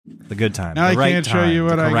The good time. Now the I right can't time, show you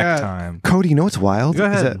what the I correct got. time. Cody, you know what's wild? Go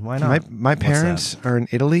Is ahead. that Why not? My parents are in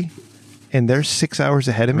Italy, and they're 6 hours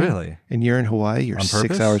ahead of me. Really? And you're in Hawaii. You're On 6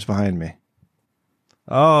 purpose? hours behind me.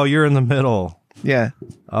 Oh, you're in the middle. Yeah.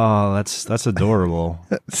 Oh, that's adorable.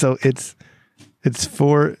 So it's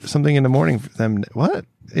 4 something in the morning for them. What?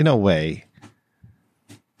 In a way.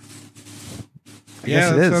 I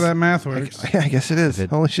guess it that's is. how that math works. I guess it is.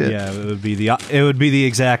 Holy shit. Yeah, it would be the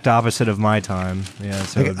exact opposite of my time. Yeah,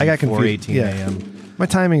 so I got confused. 4:18 a.m. My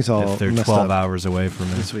timing's all If they're messed 12 up hours away from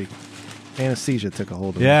me. this week. Anesthesia took a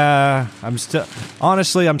hold of me. Yeah, I'm still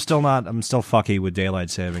fucky with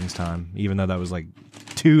daylight savings time, even though that was like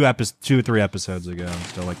 2 or 3 episodes ago. I'm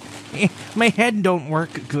still like, my head don't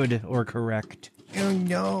work good or correct. Oh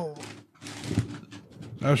no.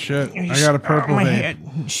 Oh shit! I got a purple my vape. head,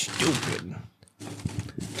 stupid.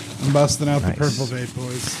 I'm busting out Nice. the purple vape,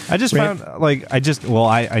 boys. I just found,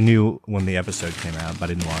 I knew when the episode came out,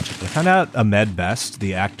 but I didn't watch it. But I found out Ahmed Best,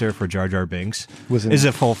 the actor for Jar Jar Binks, plays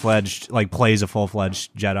a full-fledged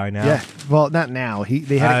Jedi now. Yeah. Well, not now.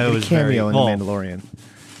 They had a cameo in The Mandalorian.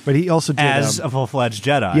 But he also did As a full-fledged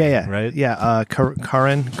Jedi. yeah. Right? Yeah.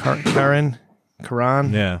 Karan.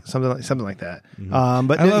 Yeah. Something like that. Mm-hmm.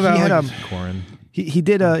 But I love he had Alex. Corin. he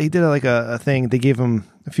did a thing. They gave him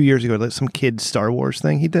a few years ago, like some kid Star Wars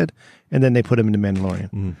thing he did, and then they put him into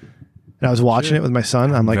Mandalorian. And I was watching it with my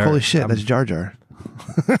son. I'm like, holy shit, that's Jar Jar.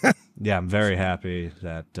 Yeah, I'm very happy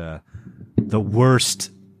that the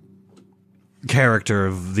worst character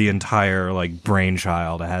of the entire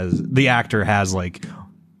brainchild the actor has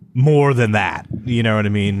more than that. You know what I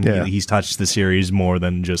mean? Yeah. He's touched the series more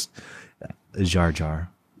than just Jar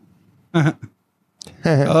Jar. I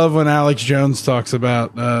love when Alex Jones talks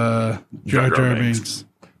about Jar Jar Binks.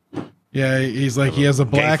 Yeah, he's like he has a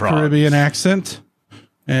black frogs. Caribbean accent,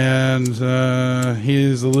 and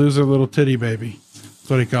he's a loser little titty baby. That's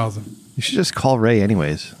what he calls him. You should just call Ray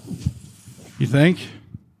anyways. You think?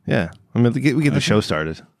 Yeah. I mean, we get the show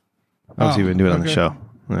started. Obviously, we can do it on the okay. show.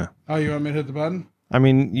 Yeah. Oh, you want me to hit the button? I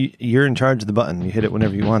mean, you're in charge of the button. You hit it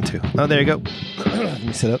whenever you want to. Oh, there you go. Let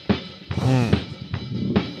me sit up.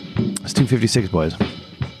 It's 2:56, boys. I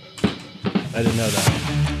didn't know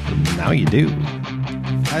that. Now you do.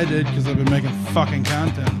 I did because I've been making fucking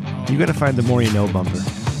content. You got to find the more you know bumper.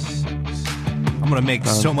 I'm going to make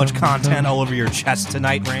so much content all over your chest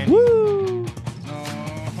tonight, Randy. Woo!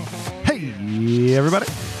 Hey, everybody.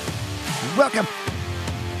 Welcome.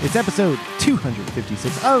 It's episode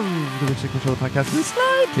 256 of the Rich Dickman Show podcast. It's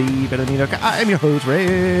slightly better than you know. I'm your host,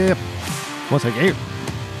 Ray. Once again,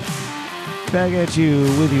 back at you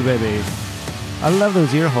with you, baby. I love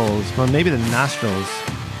those ear holes. Well, maybe the nostrils.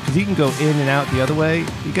 Because you can go in and out the other way.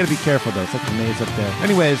 You got to be careful, though. It's like a maze up there.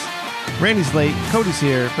 Anyways, Randy's late. Cody's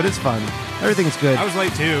here, but it's fun. Everything's good. I was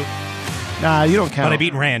late, too. Nah, you don't count. But I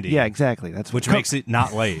beat Randy. Yeah, exactly. That's Which makes it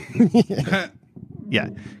not late. Yeah,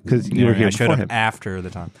 because you were here I showed before up him. after the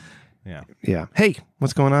time. Yeah. Yeah. Hey,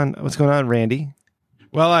 what's going on? What's going on, Randy?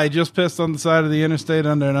 Well, I just pissed on the side of the interstate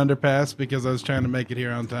under an underpass because I was trying to make it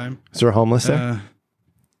here on time. Is there a homeless there?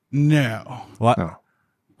 No. What? Oh.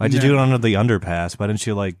 Why'd you do it under the underpass? Why didn't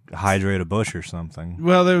you hydrate a bush or something?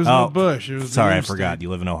 Well, there was no bush. It was the Sorry, I interstate. forgot. You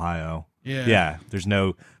live in Ohio. Yeah. Yeah. There's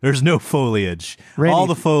no foliage. Randy- All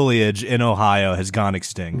the foliage in Ohio has gone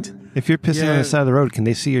extinct. If you're pissing on Yeah. the side of the road, can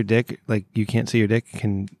they see your dick? Like, you can't see your dick?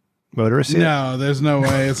 Can motorists see it? No, there's no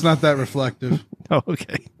way. It's not that reflective. Oh,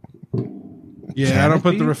 okay. Yeah, I don't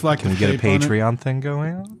put the reflective. Can we get a tape on it. Patreon thing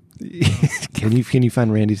going on? Can you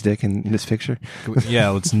find Randy's dick in this picture? Yeah,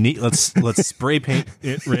 let's spray paint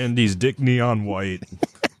Randy's dick neon white.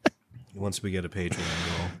 Once we get a Patreon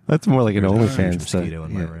goal. That's more like an There's a OnlyFans huge thing. mosquito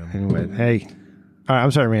in my room. Anyway, hey. All right,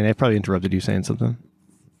 I'm sorry, Randy. I probably interrupted you saying something.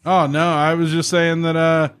 Oh no, I was just saying that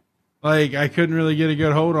I couldn't really get a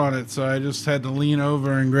good hold on it, so I just had to lean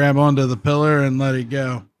over and grab onto the pillar and let it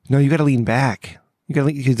go. No, you got to lean back. You got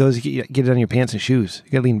to because those get it on your pants and shoes.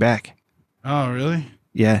 You got to lean back. Oh really?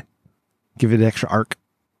 Yeah. Give it an extra arc.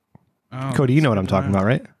 Oh, Cody, you know what I'm talking about,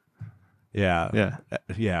 right? Yeah. Yeah.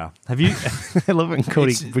 Yeah. Have you? I love when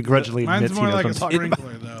Cody It's- begrudgingly Mine's admits he more knows like a what I'm talking about.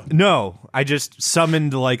 sprinkler though. No, I just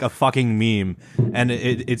summoned a fucking meme, and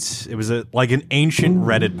it was an ancient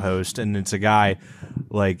Reddit post, and it's a guy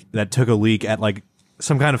that took a leak at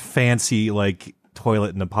some kind of fancy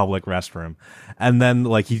toilet in a public restroom, and then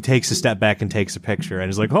he takes a step back and takes a picture, and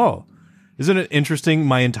he's like, oh. Isn't it interesting?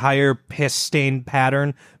 My entire piss stain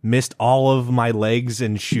pattern missed all of my legs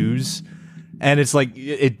and shoes. And it's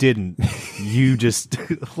it didn't. You just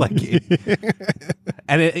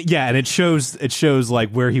and it shows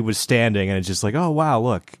where he was standing, and it's just oh wow,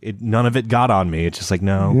 look, none of it got on me. It's just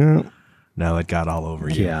no, it got all over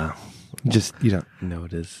you. Yeah. Just you don't know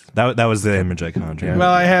it is. That was the image I conjured.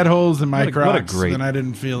 Well, I had holes in my What a Crocs, great- and I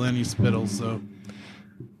didn't feel any spittle. So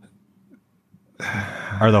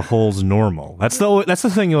Are the holes normal? That's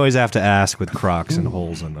the thing you always have to ask with Crocs and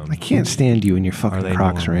holes in them. I can't stand you and your Are fucking they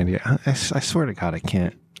Crocs, normal? Randy. I swear to God, I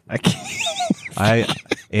can't.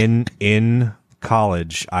 In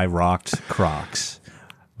college I rocked Crocs,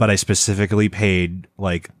 but I specifically paid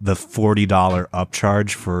like the $40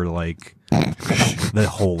 upcharge for like the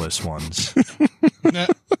holeless ones.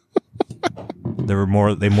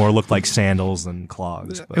 They more looked like sandals than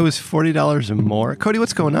clogs. But It was $40 or more. Cody,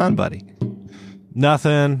 what's going on, buddy?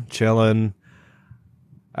 nothing, chilling.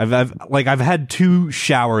 I've had 2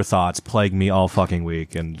 shower thoughts plague me all fucking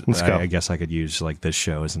week, and Let's go. I guess I could use like this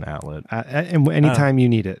show as an outlet. And anytime you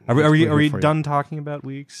need it. Are We're we here for you. done talking about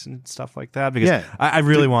weeks and stuff like that? Because Yeah. I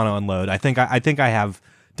really want to unload. I think I have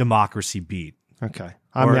democracy beat. Okay.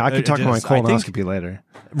 I mean, I could talk about my I think- colonoscopy later.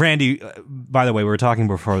 Randy, by the way, we were talking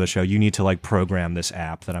before the show. You need to like program this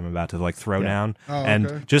app that I'm about to like throw down. Oh, and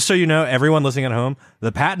okay. just so you know, everyone listening at home,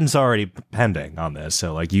 the patent's already pending on this.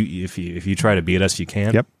 So like if you try to beat us, you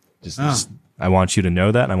can. Yep. Just I want you to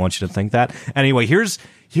know that, and I want you to think that. Anyway, here's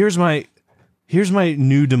my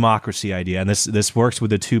new democracy idea, and this works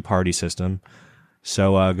with the 2-party system.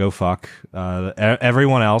 So go fuck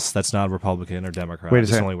everyone else that's not Republican or Democrat. Wait a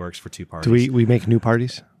This second. only works for 2 parties. Do we make new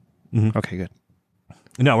parties? Mm-hmm. Okay, good.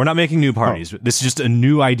 No, we're not making new parties. This is just a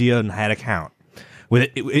new idea and had a count.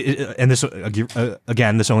 With it, and this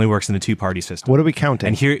again, this only works in the 2-party system. What are we counting?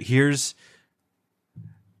 And here's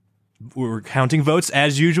we're counting votes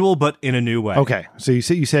as usual, but in a new way. Okay, so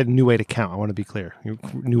you said new way to count. I want to be clear.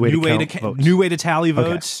 New way to count votes. New way to tally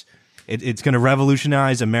votes. It's going to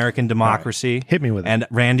revolutionize American democracy. Right. Hit me with it. And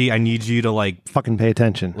Randy, I need you to like Fucking pay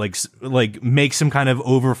attention. like make some kind of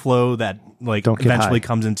overflow that like Don't get eventually high.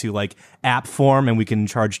 comes into like app form, and we can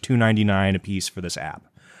charge $2.99 a piece for this app.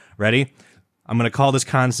 Ready? I'm going to call this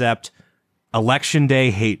concept Election Day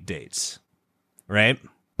Hate Dates. Right?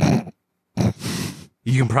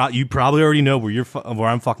 You probably already know where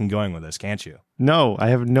I'm fucking going with this, can't you? No, I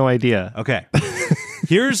have no idea. Okay.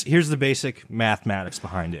 Here's the basic mathematics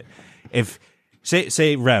behind it. If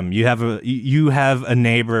say Rem, you have a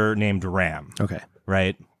neighbor named Ram, Okay.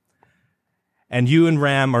 right? And you and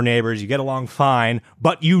Ram are neighbors, you get along fine,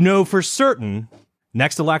 but you know for certain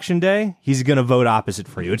next election day he's going to vote opposite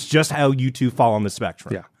for you. It's just how you two fall on the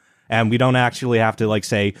spectrum. Yeah. And we don't actually have to like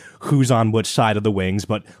say who's on which side of the wings,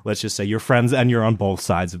 but let's just say you're friends and you're on both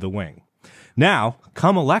sides of the wing. Now,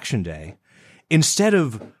 come election day, instead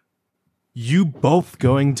of you both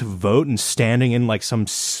going to vote and standing in like some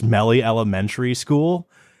smelly elementary school,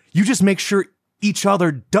 you just make sure each other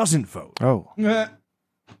doesn't vote. Oh,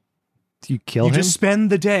 do you kill You him? just spend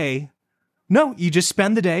the day. No, you just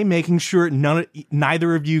spend the day making sure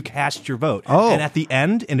neither of you cast your vote. Oh. And at the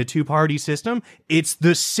end, in a 2-party system, it's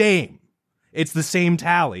the same. It's the same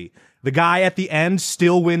tally. The guy at the end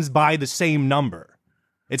still wins by the same number.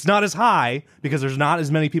 It's not as high because there's not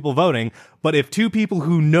as many people voting, but if 2 people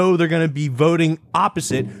who know they're going to be voting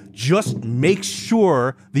opposite just make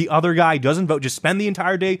sure the other guy doesn't vote, just spend the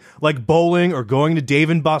entire day like bowling or going to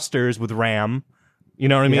Dave & Buster's with Ram, you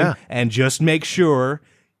know what I mean? Yeah. And just make sure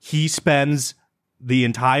he spends the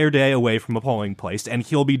entire day away from a polling place, and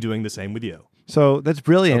he'll be doing the same with you. So that's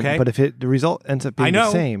brilliant. Okay. But if the result ends up being I know.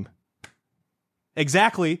 the same,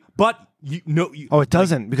 Exactly, but you know. it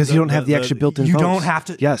doesn't because you don't have the extra built-in. You votes. don't have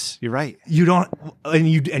to. Yes, you're right. You don't, and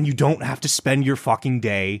you don't have to spend your fucking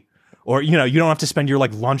day, or you don't have to spend your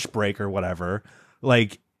like lunch break or whatever,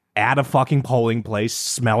 like at a fucking polling place,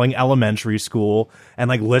 smelling elementary school, and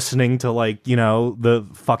like listening to like the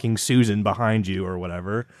fucking Susan behind you or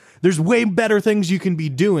whatever. There's way better things you can be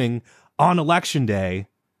doing on election day,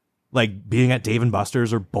 like being at Dave &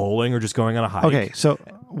 Buster's or bowling or just going on a hike. Okay, so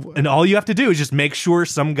And all you have to do is just make sure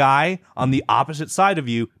some guy on the opposite side of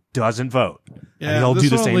you doesn't vote. Yeah, and he'll this do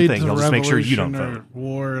the won't same lead thing. to He'll just make sure you don't revolution vote. or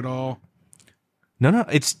war at all. No,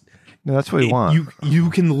 it's no, that's what we want. You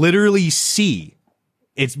can literally see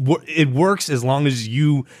it works as long as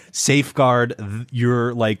you safeguard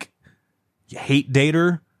your like hate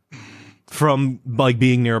dater from like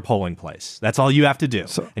being near a polling place. That's all you have to do,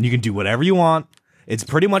 and you can do whatever you want. It's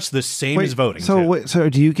pretty much the same as voting. too. So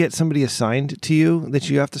do you get somebody assigned to you that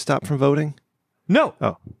you have to stop from voting? No.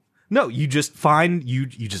 Oh. No, you just you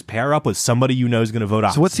just pair up with somebody you know is going to vote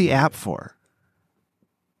opposite. So what's the app for?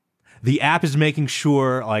 The app is making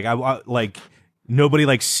sure like nobody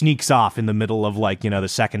like sneaks off in the middle of like the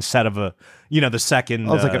second set of the second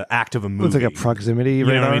it's like act of a movie. It's like a proximity you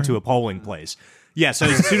know radar? what I mean, to a polling place. Yeah, so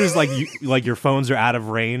as soon as like your phones are out of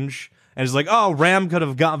range and it's like, oh, Ram could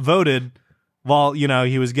have got voted, while,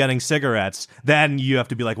 he was getting cigarettes, then you have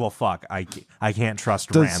to be like, well, fuck, I can't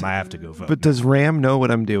trust Ram. I have to go vote. But does Ram know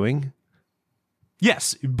what I'm doing?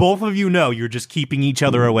 Yes, both of you know you're just keeping each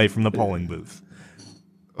other away from the polling booth.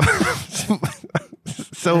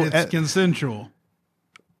 So It's consensual.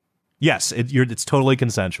 Yes, it's totally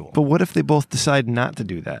consensual. But what if they both decide not to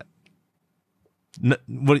do that?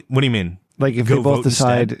 What do you mean? Like if Go they both vote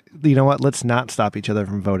decide, instead? you know what, let's not stop each other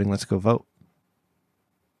from voting. Let's go vote.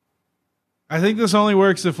 I think this only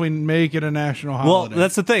works if we make it a national holiday. Well,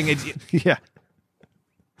 that's the thing. Yeah.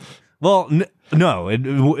 Well, no,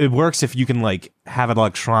 it works if you can like have it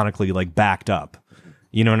electronically like backed up.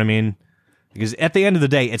 You know what I mean? Because at the end of the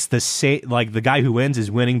day, it's the same. Like the guy who wins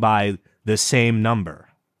is winning by the same number,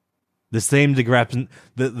 the same the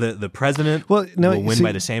president will win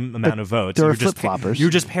by the same amount of votes. There are flip-floppers. You're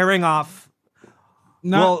just pairing off.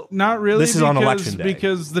 Not really. This is on election day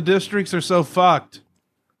because the districts are so fucked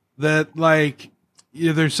that like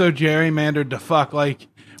they're so gerrymandered to fuck. Like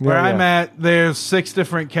where I'm at, there's 6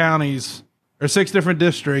 different counties or 6 different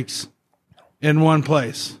districts in one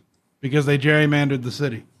place because they gerrymandered the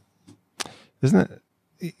city. Isn't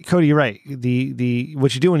it, Cody? You're right. The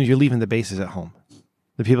what you're doing is you're leaving the bases at home.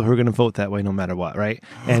 The people who are going to vote that way, no matter what, right?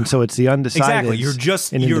 And so it's the undecided. Exactly. You're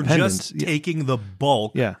just taking the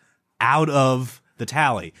bulk out of the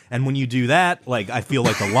tally, and when you do that, like I feel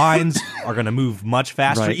like the lines are going to move much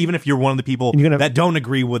faster. Right. Even if you're one of the people that don't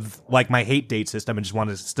agree with like my hate date system and just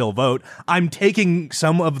want to still vote, I'm taking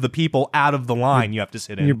some of the people out of the line. You have to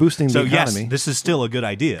sit in. You're boosting the economy. Yes, this is still a good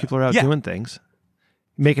idea. People are out doing things.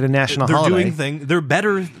 Make it a national holiday. They're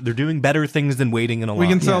better. They're doing better things than waiting in a line. We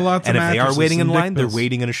can sell lots of and if they are waiting in mattresses line, and they're dick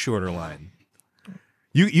waiting in a shorter line.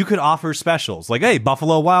 You could offer specials like, hey,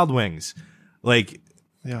 Buffalo Wild Wings, like.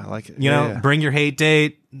 Yeah, I like it. Bring your hate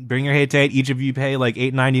date. Bring your hate date. Each of you pay like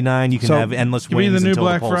 $8.99. You can have endless wings the new until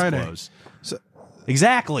Black the polls Friday. close.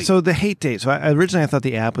 Exactly. So the hate date. So originally I thought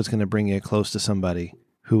the app was going to bring you close to somebody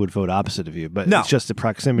who would vote opposite of you, but it's just the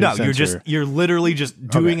proximity. No, sensor. you're literally just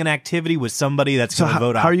doing an activity with somebody that's going to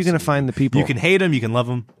vote opposite. How are you going to find the people? You can hate them. You can love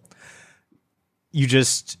them. You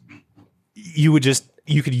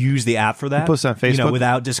could use the app for that. Post it on Facebook,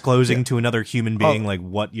 without disclosing to another human being like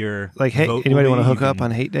what your like. Hey, vote anybody will want to be. hook up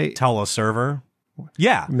on hate date? Tell a server.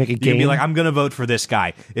 Yeah, make a You game. can be like, I'm going to vote for this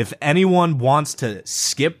guy. If anyone wants to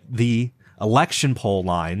skip the election poll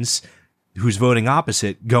lines, who's voting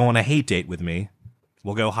opposite, go on a hate date with me.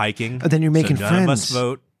 We'll go hiking. Then you're making so none friends. Of us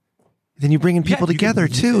vote. Then you're bringing people together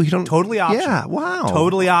too. You don't totally optional. Yeah, wow,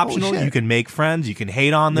 Totally optional. Holy shit. You can make friends. You can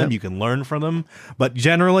hate on them. You can learn from them. But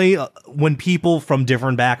generally, when people from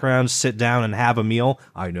different backgrounds sit down and have a meal,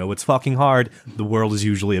 I know it's fucking hard. The world is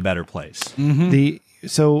usually a better place. Mm-hmm.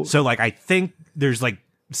 So like I think there's like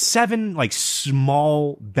 7 like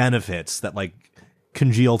small benefits that like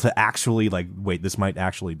congeal to actually like wait, this might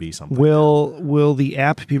actually be something. Will the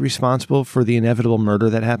app be responsible for the inevitable murder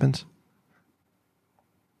that happens?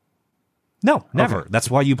 No, never. Okay. That's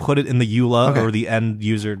why you put it in the EULA or the end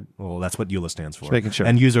user. Well, that's what EULA stands for. Just making sure.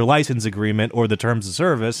 End user license agreement or the terms of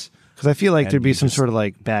service. Because I feel like And there'd be you some just sort of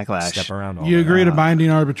like backlash. Step around. All You that. agree to binding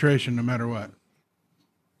arbitration no matter what.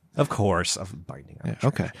 Of course, of binding.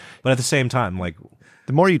 Okay. But at the same time, like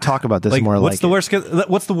The more you talk about this, the more what's the worst?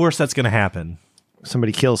 What's the worst that's going to happen?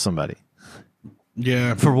 Somebody kills somebody.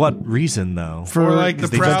 Yeah. For what reason, though? Or like the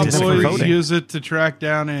they Proud just Boys voting. use it to track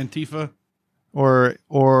down Antifa. Or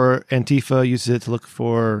Antifa uses it to look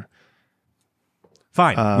for.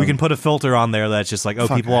 Fine, we can put a filter on there that's just like, oh,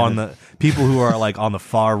 people who are like on the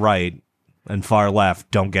far right and far left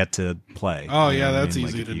don't get to play. Oh You know yeah, what I that's mean?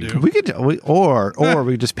 easy Like, to if you- do. We could, or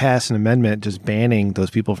we just pass an amendment just banning those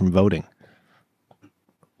people from voting.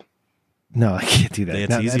 No, I can't do that. It's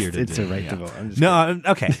No, easier to it's do. a right yeah. to vote. I'm just No,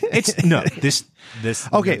 okay. It's no this.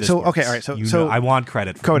 Okay, this so works. okay, all right. So You so know, I want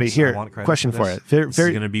credit. For Cody, this. here, I want credit question for this. it. Very, This very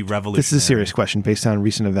is going to be revolutionary. This is a serious question based on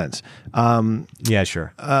recent events. Yeah,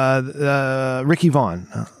 sure. Ricky Vaughn,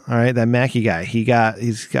 all right, that Mackey guy. He got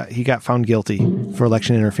found guilty for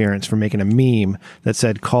election interference for making a meme that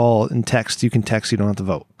said "call and text. You can text. You don't have to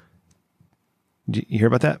vote." Did you hear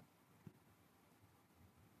about that?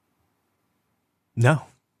 No,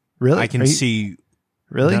 Really? I can see.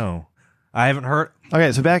 Really? No, I haven't heard.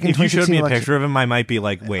 Okay, so back in If you showed 2016 me a election- picture of him, I might be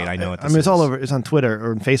like, wait, I know what this I mean, it's all is. over. It's on Twitter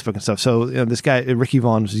or on Facebook and stuff. So this guy, Ricky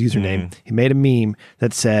Vaughn was his username. He made a meme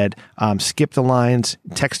that said, "Skip the lines,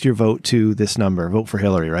 text your vote to this number, vote for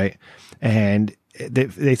Hillary." Right, and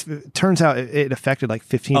it turns out it affected like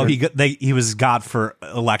 15. Oh, he was got for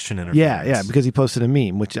election interference. Yeah, because he posted a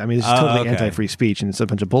meme, which I mean is totally okay. anti-free speech and it's a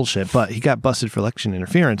bunch of bullshit. But he got busted for election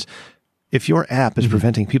interference. If your app is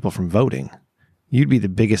preventing people from voting, you'd be the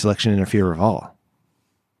biggest election interferer of all.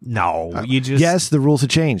 No, you just Yes, the rules have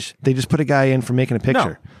changed. They just put a guy in for making a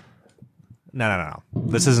picture. No.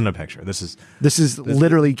 This isn't a picture. This is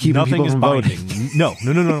literally keeping nothing people is from binding. voting. No.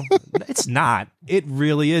 It's not. It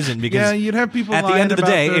really isn't because Yeah, you'd have people at the lying end of the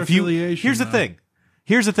about day, their if you affiliation, here's the though. thing.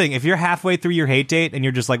 Here's the thing. If you're halfway through your hate date and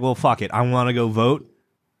you're just like, well, fuck it, I want to go vote.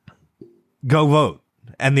 Go vote.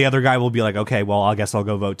 And the other guy will be like, okay, well, I guess I'll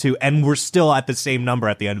go vote too. And we're still at the same number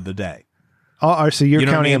at the end of the day. Oh, so you're You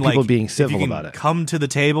know what I counting mean? on people Like, being if civil you can about it. Come to the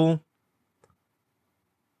table.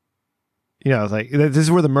 You know, it's like, this is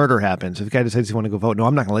where the murder happens. If the guy decides he want to go vote, no,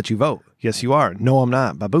 I'm not going to let you vote. Yes, you are. No, I'm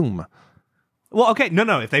not. Ba-boom. Well, okay,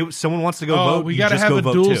 no. If someone wants to go vote, we you got to just have go a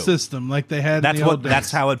vote dual too. system like they had. That's in the old that's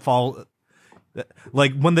days. how it falls.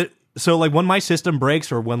 Like when my system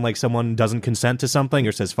breaks or when like someone doesn't consent to something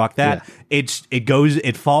or says fuck that,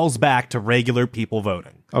 it falls back to regular people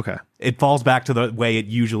voting. Okay. It falls back to the way it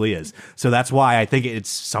usually is. So that's why I think it's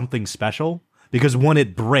something special because when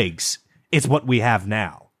it breaks, it's what we have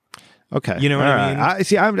now. Okay. You know what I All mean? I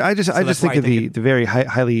see. I just that's think why of the very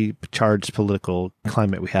highly charged political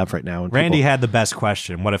climate we have right now. And Randy people- had the best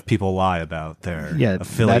question. What if people lie about their that's a good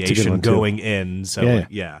affiliation one, too. going in? So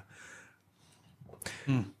Yeah.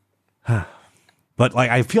 But like,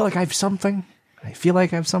 I feel like I have something. We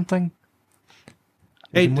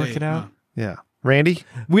can work it out. Yeah. Randy?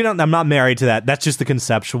 I'm not married to that. That's just the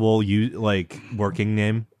conceptual working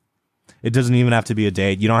name. It doesn't even have to be a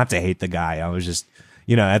date. You don't have to hate the guy. I was just,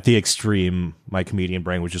 at the extreme, my comedian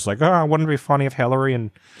brain was just like, oh, wouldn't it be funny if Hillary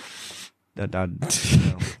and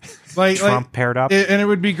Trump paired up? And it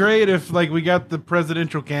would be great if like we got the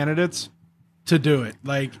presidential candidates to do it.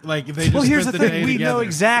 Like they just Well, here's the spent day thing. We know together.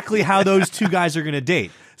 exactly how those two guys are going to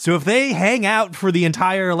date. So if they hang out for the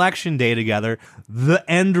entire election day together, the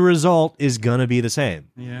end result is going to be the same.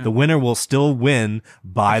 Yeah. The winner will still win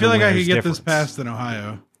by I feel the like I winner's could get difference. this passed in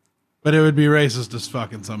Ohio, but it would be racist as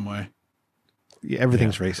fuck in some way. Yeah,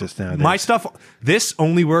 everything's racist nowadays. My stuff. This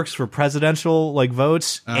only works for presidential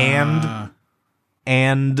votes and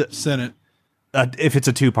Senate. if it's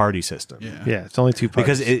a two-party system. Yeah, it's only two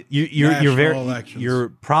parties. Because you're National elections. you're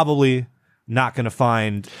probably not going to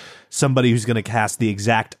find somebody who's going to cast the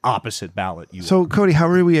exact opposite ballot. So, Cody, how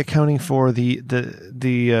are we accounting for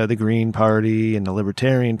the Green Party and the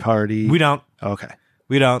Libertarian Party? We don't. Okay.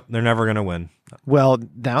 We don't. They're never going to win. Well,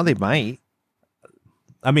 now they might.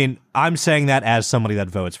 I mean, I'm saying that as somebody that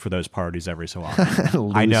votes for those parties every so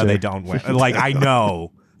often. I know Loser. they don't win. I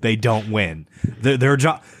know they don't win. Their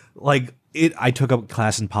job, I took a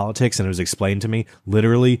class in politics and it was explained to me.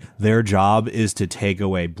 Literally, their job is to take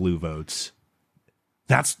away blue votes.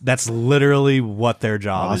 That's literally what their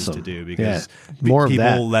job is to Awesome. do because More of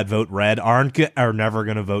people that vote red are never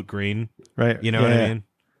going to vote green. Right. You know what I mean?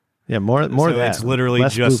 Yeah, more So of that. it's literally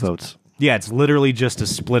Less just blue votes. Yeah, it's literally just a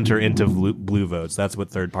splinter into blue votes. That's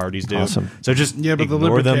what third parties do. Awesome. So just Yeah, but the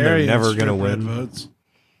ignore them. They're libertarians never going to strip red win. votes.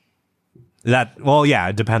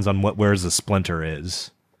 It depends on where's the splinter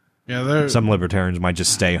is. Yeah, they're Some libertarians might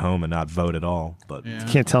just stay home and not vote at all. But yeah.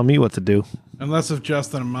 Can't tell me what to do. Unless if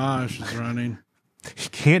Justin Amash is running. you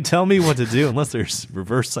can't tell me what to do unless there's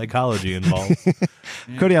reverse psychology involved.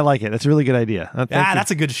 Cody, I like it. That's a really good idea. Thank you.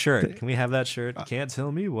 That's a good shirt. Can we have that shirt? Can't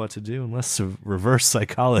tell me what to do unless reverse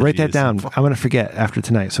psychology. Write that is down. involved. I'm going to forget after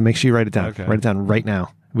tonight, so make sure you write it down. Okay. Write it down right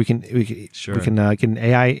now. We can Sure. get an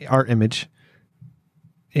AI art image,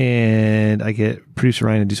 and I get producer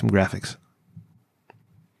Ryan to do some graphics.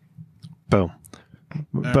 Boom.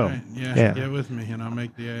 All Boom. right, yeah, get with me and I'll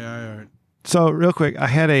make the AI art. So real quick, I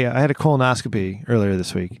had a colonoscopy earlier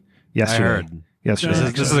this week. Yesterday. I heard. Yesterday.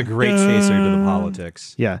 This is a great chaser to the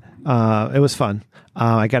politics. Yeah, it was fun.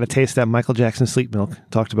 I got a taste of that Michael Jackson sleep milk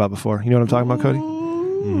talked about before. You know what I'm talking about, Cody?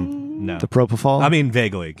 No. The propofol. I mean,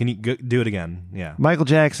 vaguely. Can you do it again? Yeah. Michael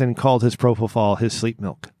Jackson called his propofol his sleep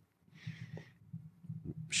milk.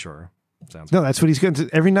 Sure. Sounds No, that's what he's going to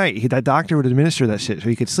every night. That doctor would administer that shit so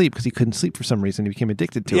he could sleep because he couldn't sleep for some reason. He became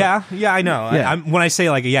addicted to it. Yeah, I know. Yeah. When I say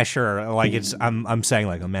yeah, sure, I'm saying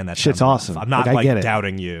oh man, that Shit's sounds awesome. rough. I'm not I get it.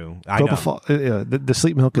 doubting you. I know. Propofol, the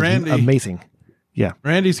sleep milk is Randy. amazing. Yeah.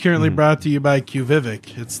 Randy's currently brought to you by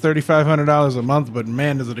QVivic. It's $3,500 a month, but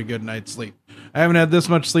man, is it a good night's sleep. I haven't had this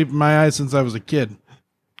much sleep in my eyes since I was a kid.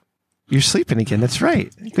 You're sleeping again. That's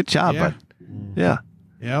right. Good job, Yeah. bud. Yeah.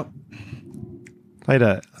 Yep. I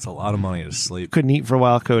That's a lot of money to sleep. couldn't eat for a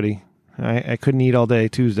while, Cody. I couldn't eat all day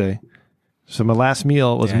Tuesday. So my last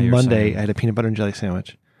meal was Yeah, you're Monday. saying. I had a peanut butter and jelly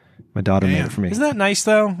sandwich. My daughter made it for me. Isn't that nice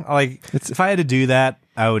though? Like, if I had to do that,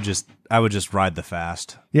 I would just ride the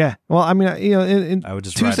fast. Yeah. Well, I mean, I would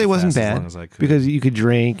just Tuesday ride wasn't fast as bad long as I could. because you could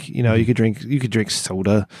drink. You could drink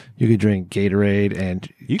soda. You could drink Gatorade and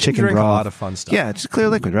You can chicken drink broth. a lot of fun stuff. Yeah, it's just clear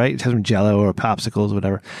liquid, right? It has some Jello or popsicles,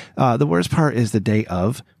 whatever. The worst part is the day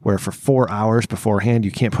of, where for 4 hours beforehand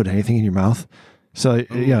you can't put anything in your mouth. So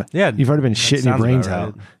yeah, you've already been shitting your brains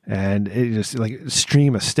out, and it just like a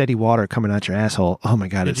stream of steady water coming out your asshole. Oh my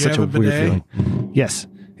god, it's such a weird feeling. Yes,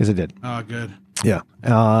 I did. Oh, good. Yeah,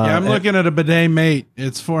 I'm looking at a bidet mate.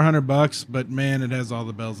 It's $400, but man, it has all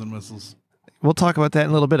the bells and whistles. We'll talk about that in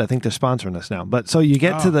a little bit. I think they're sponsoring us now. But so you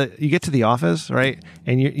get to the office, right?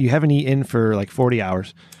 And you haven't eaten for like 40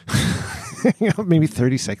 hours. Maybe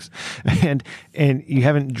 36, and you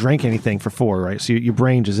haven't drank anything for 4, right? So your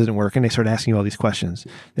brain just isn't working. They start asking you all these questions.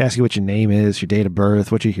 They ask you what your name is, your date of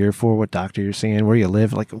birth, what you're here for, what doctor you're seeing, where you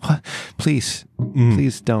live. Like, what? Please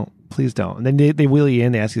don't. And then they wheel you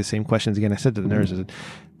in. They ask you the same questions again. I said to the nurses,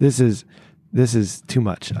 "This is too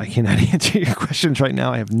much. I cannot answer your questions right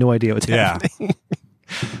now. I have no idea what's happening."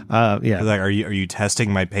 Like, are you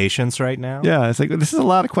testing my patience right now? Yeah, it's like, this is a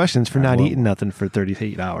lot of questions for not eating nothing for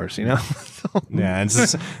 38 hours, you know? Yeah, and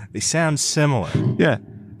they sound similar. Yeah.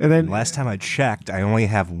 And then last time I checked, I only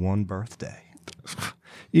have one birthday.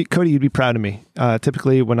 Cody, you'd be proud of me.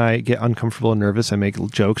 Typically, when I get uncomfortable and nervous, I make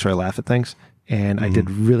jokes or I laugh at things. And I did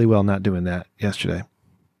really well not doing that yesterday.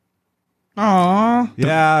 Aww.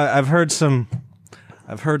 Yeah, I've heard some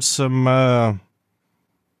I've heard some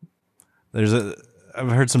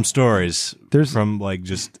stories from like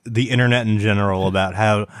just the internet in general about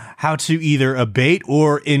how to either abate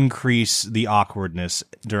or increase the awkwardness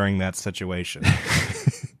during that situation.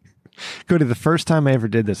 Cody, the first time I ever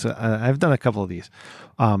did this, I've done a couple of these,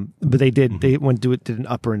 but they did did an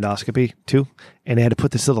upper endoscopy too, and they had to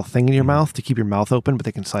put this little thing in your mouth to keep your mouth open, but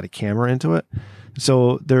they can slide a camera into it.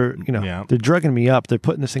 So they're drugging me up. They're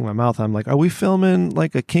putting this thing in my mouth. I'm like, are we filming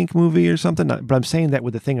like a kink movie or something? But I'm saying that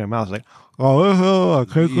with the thing in my mouth, like,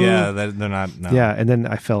 yeah, they're not. No. Yeah, and then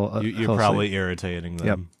I fell. You're probably irritating them.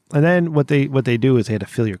 Yep. And then what they do is they had to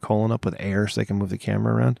fill your colon up with air so they can move the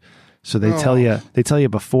camera around. So they tell you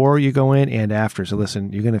before you go in and after. So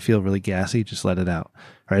listen, you're going to feel really gassy. Just let it out.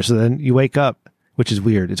 All right. So then you wake up, which is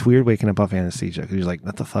weird. It's weird waking up off anesthesia because you're like,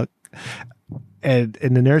 what the fuck? And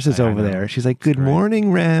the nurse is over there. She's like, good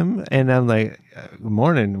morning, Rem. And I'm like, good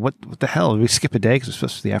morning. What the hell? We skip a day because it's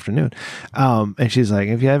supposed to be the afternoon. And she's like,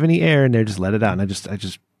 if you have any air in there, just let it out. And I just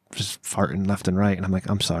farting left and right. And I'm like,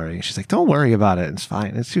 I'm sorry. And she's like, don't worry about it. It's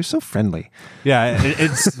fine. She was so friendly. Yeah.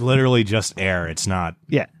 It's literally just air. It's not.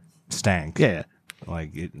 Yeah. Stank. Yeah.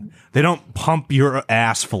 Like they don't pump your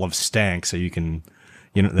ass full of stank so you can,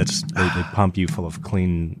 they pump you full of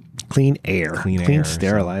clean air, clean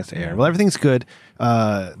sterilized air. Well, everything's good.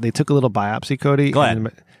 They took a little biopsy, Cody. Glad.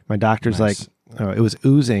 And my doctor's Nice. like, it was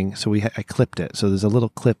oozing, so I clipped it. So there's a little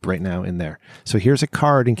clip right now in there. So here's a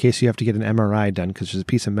card in case you have to get an MRI done because there's a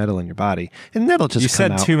piece of metal in your body, and that'll just. You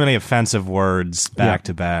said come out. too many offensive words back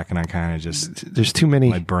to back, and I kind of just. There's too many.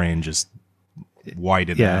 My brain just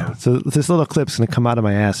whited out. So this little clip's going to come out of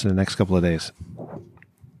my ass in the next couple of days.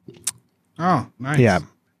 Oh, nice. Yeah.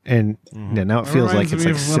 And now it feels like it's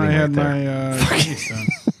like sitting when I had right there. my case done.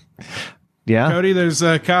 Yeah. Cody, there's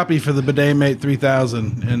a copy for the Bidet Mate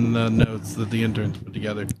 3000 in the notes that the interns put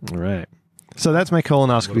together. All right. So that's my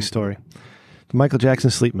colonoscopy story. The Michael Jackson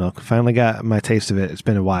sleep milk. Finally got my taste of it. It's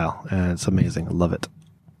been a while, and it's amazing. I love it.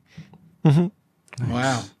 Mm-hmm.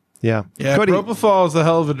 Wow. Yeah. Yeah, Cody, propofol is a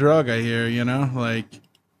hell of a drug, I hear, like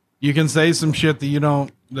you can say some shit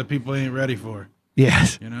that people ain't ready for.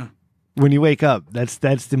 Yes. When you wake up, that's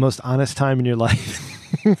the most honest time in your life.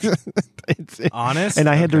 It's honest? And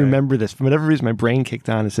I had to remember this. For whatever reason, my brain kicked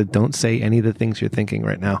on and said, don't say any of the things you're thinking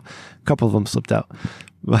right now. A couple of them slipped out.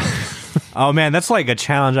 Oh, man, that's like a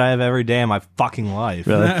challenge I have every day in my fucking life.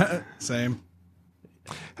 Really? Same.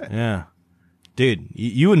 Yeah. Dude,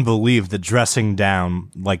 you wouldn't believe the dressing down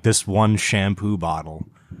like this one shampoo bottle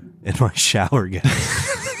in my shower gets.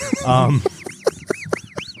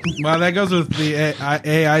 Wow, that goes with the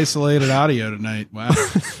A isolated audio tonight. Wow.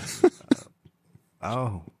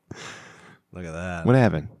 Oh, look at that. What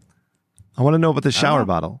happened? I want to know about the shower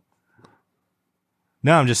bottle.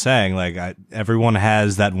 No, I'm just saying, like, everyone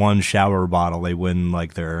has that one shower bottle they win,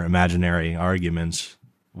 like, their imaginary arguments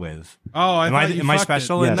with. Oh, am I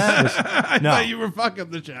special in that? I thought you were fucking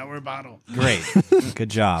the shower bottle. Great. Good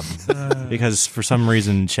job. Because for some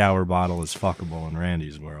reason, shower bottle is fuckable in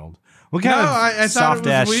Randy's world. What kind of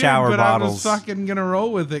soft-ass shower but bottles? I was fucking going to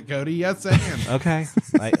roll with it, Cody. Yes, and. Okay.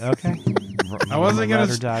 Okay. I wasn't ride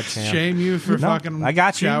gonna or die champ. shame you for fucking. I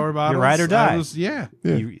got you. Shower bottles. You're ride or die. Yeah.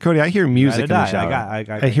 Cody, I hear music in the die.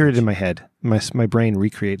 shower. I hear it in my head. My brain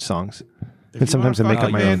recreates songs, and sometimes I make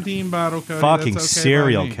up my own. Bottle, Cody, Fucking that's okay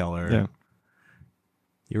serial by me. killer. Yeah.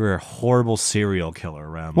 You're a horrible serial killer,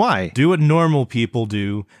 Rem. Why? Do what normal people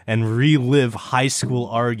do and relive high school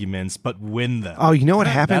arguments, but win them. Oh, you know what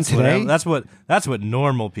happened today? That's what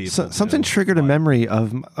normal people. Something do. triggered a memory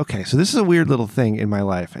of. Okay, so this is a weird little thing in my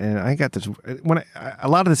life, and I got this. A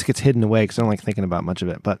lot of this gets hidden away because I don't like thinking about much of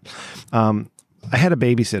it. But I had a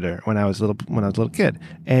babysitter when I was a little kid,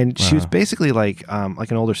 and she was basically like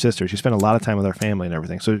an older sister. She spent a lot of time with our family and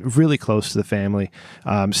everything, so really close to the family.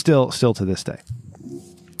 Still to this day.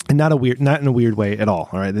 And not in a weird way at all.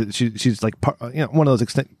 All right, she's like one of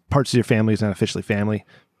those parts of your family is not officially family.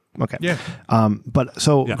 Okay, yeah. But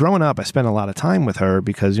growing up, I spent a lot of time with her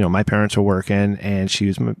because my parents were working and she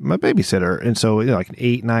was my babysitter, and so like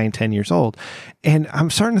 8, 9, 10 years old, and I'm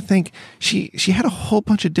starting to think she had a whole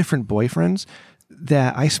bunch of different boyfriends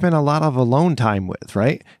that I spent a lot of alone time with,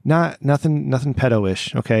 right? Nothing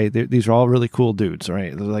pedo-ish, okay? These are all really cool dudes,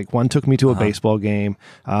 right? Like one took me to a baseball game,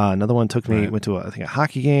 another one went to a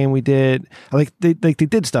hockey game we did. Like they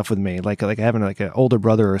did stuff with me, like having like an older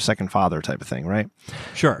brother or a second father type of thing, right?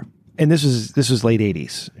 Sure. And this was late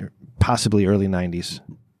 80s, possibly early 90s.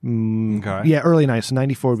 Okay. Yeah, early 90s. So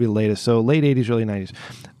 94 would be the latest. So late 80s, early 90s.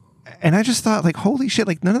 And I just thought, like, holy shit,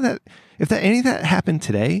 like none of that, if any of that happened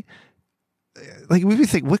today, like we would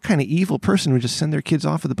think, what kind of evil person would just send their kids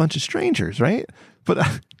off with a bunch of strangers, right? But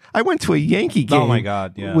I went to a Yankee game. Oh my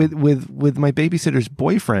God! Yeah. With my babysitter's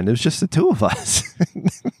boyfriend. It was just the two of us.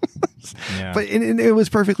 Yeah. But it was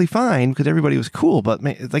perfectly fine because everybody was cool. But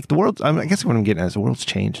man, like the world, I guess what I'm getting at is the world's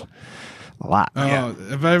changed a lot. Oh, Yeah.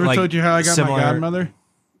 have I ever told you how I got my godmother?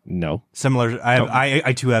 No. Similar.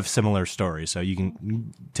 I too have similar stories, so you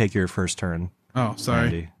can take your first turn. Oh, sorry.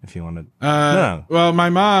 Andy, if you want to. No. Well, my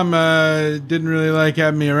mom didn't really like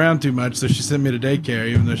having me around too much, so she sent me to daycare,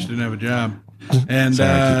 even though she didn't have a job. And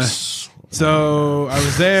so I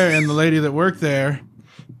was there, and the lady that worked there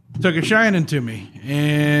took a shining to me,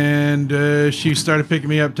 and she started picking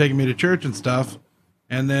me up, taking me to church and stuff.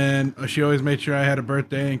 And then she always made sure I had a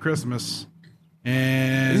birthday and Christmas.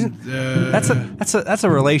 And that's a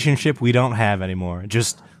relationship we don't have anymore.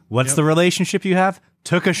 Just what's the relationship you have?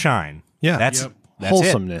 Took a shine. Yeah, that's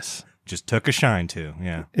wholesomeness. It. Just took a shine too.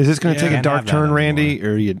 Yeah. Is this going to take a Can't dark have that turn, Randy,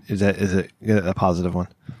 anymore. or is it a positive one?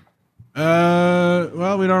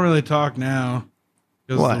 Well, we don't really talk now.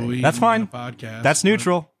 Why? That's fine. Podcast. That's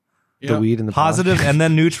neutral. The weed and the Positive podcast. and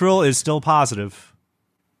then neutral is still positive.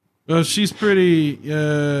 Well, she's pretty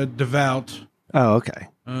devout. Oh, okay.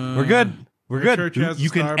 We're good. We're her good. church has You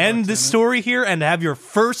a can Starbucks end in this it. story here and have your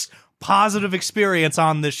first positive experience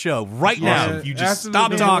on this show right now. If you just After the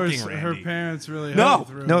stop divorce, talking, her Randy. parents really No. helped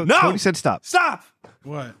through. No, No. Cody said stop. Stop.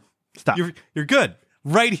 What? Stop. You're good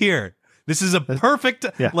right here. This is a perfect,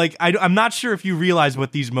 yeah. like, I'm not sure if you realize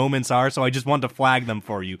what these moments are, so I just want to flag them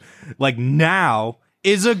for you. Like, now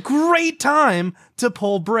is a great time to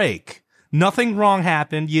pull brake. Nothing wrong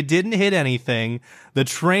happened. You didn't hit anything. The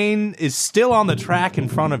train is still on the track in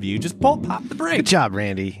front of you. Just pop the brake. Good job,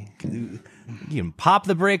 Randy. You can pop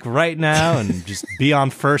the brake right now and just be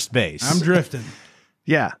on first base. I'm drifting.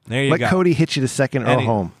 Yeah. There you Let go. Cody hit you to second or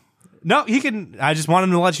home. No, he can. I just want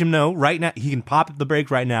him to let you know right now. He can pop the brake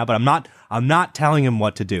right now, but I'm not telling him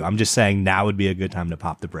what to do. I'm just saying now would be a good time to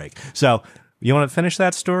pop the brake. So, you want to finish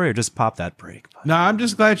that story or just pop that brake? No, I'm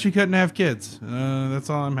just glad she couldn't have kids. That's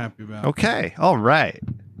all I'm happy about. Okay. All right.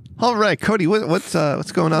 Cody,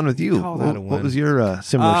 what's going on with you? Call that a What win. was your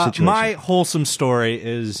similar situation? My wholesome story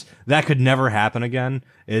is that could never happen again.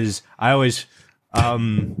 Is I always,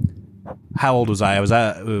 how old was I? It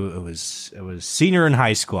was senior in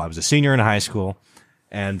high school. I was a senior in high school,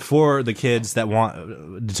 and for the kids that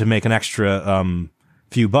want to make an extra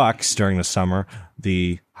few bucks during the summer,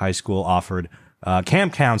 the high school offered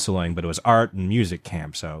camp counseling, but it was art and music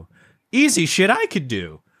camp. So easy shit I could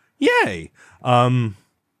do. Yay.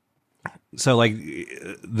 So like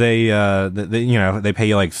they they pay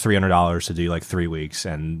you like $300 to do like 3 weeks,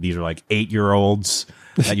 and these are like 8-year-olds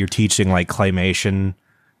that you're teaching like claymation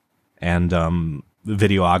and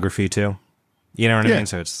videography to. You know what I mean?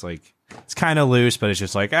 So it's like it's kind of loose, but it's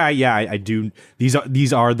just like I do. These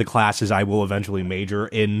are the classes I will eventually major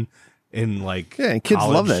in like and kids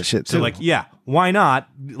college. love that shit too. So like why not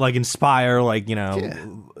like inspire like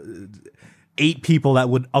 8 people that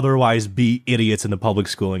would otherwise be idiots in the public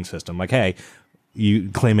schooling system. Like, hey,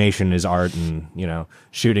 claymation is art, and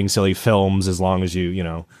shooting silly films as long as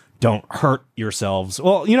you don't hurt yourselves.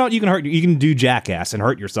 Well, you know what? You can do Jackass and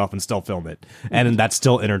hurt yourself and still film it. And that's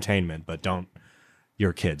still entertainment, but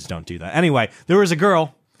your kids don't do that. Anyway, there was a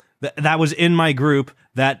girl that was in my group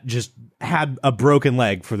that just had a broken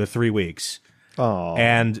leg for the 3 weeks. Oh.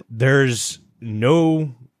 And there's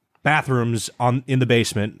no bathrooms in the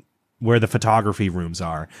basement where the photography rooms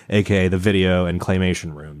are, aka the video and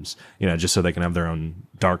claymation rooms, just so they can have their own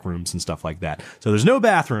dark rooms and stuff like that. So there's no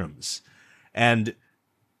bathrooms, and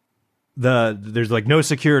there's like no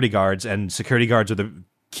security guards, and security guards are the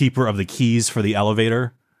keeper of the keys for the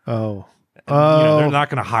elevator. Oh. They're not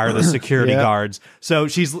going to hire the security guards. So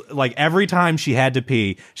she's like, every time she had to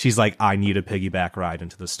pee, she's like, I need a piggyback ride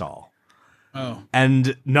into the stall. Oh.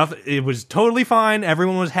 And nothing. It was totally fine.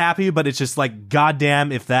 Everyone was happy, but it's just like,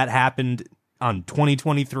 goddamn, if that happened on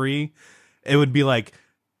 2023, it would be like,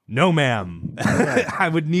 no, ma'am. I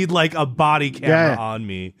would need like a body camera on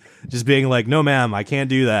me, just being like, no, ma'am, I can't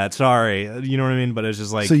do that. Sorry. You know what I mean? But it's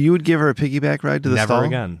just like, so you would give her a piggyback ride to the stall? Never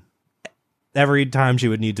again. Every time she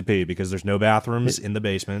would need to pee because there's no bathrooms in the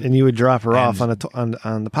basement, and you would drop her off on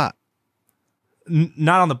the pot.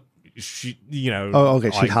 Not on the. Oh,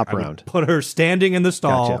 okay. She'd hop I would around. put her standing in the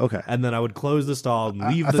stall. Gotcha, okay. And then I would close the stall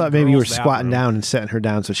and leave. I thought maybe you were squatting down and setting her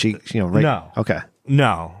down so she, right? No. Okay.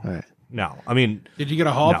 No. All right. No. I mean, did you get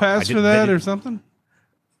a hall pass for that or something?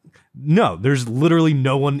 No, there's literally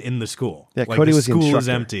no one in the school. Yeah, like, Cody the was the school is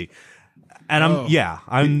instructor. empty, and he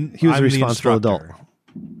was I'm a responsible adult.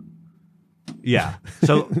 Yeah.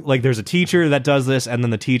 So like, there's a teacher that does this, and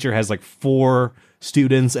then the teacher has like 4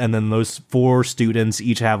 students, and then those 4 students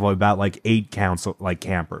each have about like 8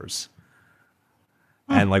 campers.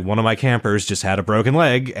 And like, one of my campers just had a broken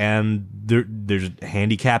leg, and there's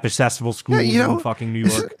handicap accessible schools in fucking New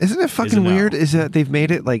York. Isn't it fucking weird? Is that they've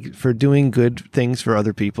made it like for doing good things for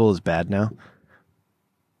other people is bad now?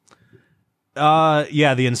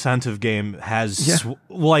 Yeah, the incentive game has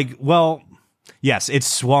yes, it's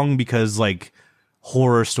swung because like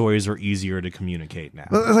horror stories are easier to communicate now.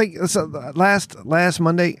 Like so last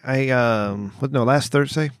Monday, last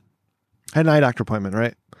Thursday, I had an eye doctor appointment,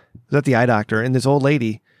 right? I was at the eye doctor, and this old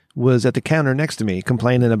lady was at the counter next to me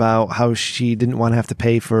complaining about how she didn't want to have to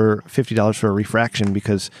pay for $50 for a refraction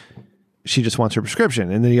because she just wants her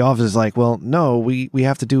prescription. And then the office is like, well, no, we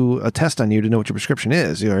have to do a test on you to know what your prescription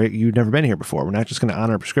is. You've never been here before. We're not just going to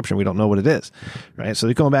honor a prescription. We don't know what it is. Right. So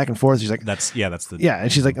they're going back and forth. She's like,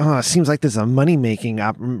 and she's like, oh, it seems like this is a money-making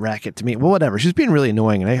racket to me. Well, whatever. She's being really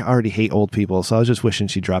annoying, and I already hate old people. So I was just wishing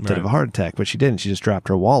she dropped out of a heart attack, but she didn't. She just dropped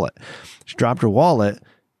her wallet. She dropped her wallet,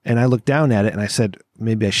 and I looked down at it and I said,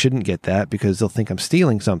 maybe I shouldn't get that because they'll think I'm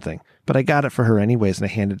stealing something. But I got it for her anyways, and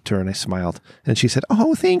I handed it to her, and I smiled. And she said,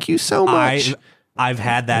 oh, thank you so much. I've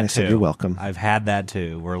had that, and I too. said, you're welcome. I've had that,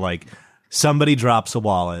 too, where, like, somebody drops a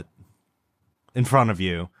wallet in front of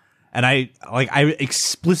you, and I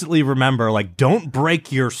explicitly remember, like, don't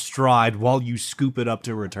break your stride while you scoop it up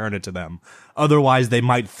to return it to them. Otherwise, they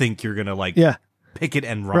might think you're going to, like, pick it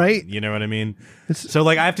and run. Right? You know what I mean? So,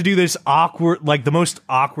 like, I have to do this awkward, like, the most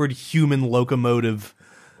awkward human locomotive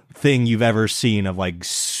thing you've ever seen of like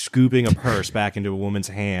scooping a purse back into a woman's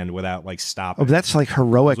hand without like stopping. Oh, but that's like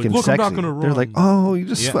heroic and Look, sexy. I'm not gonna run. They're like, oh, you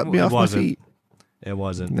just swept me off my feet. It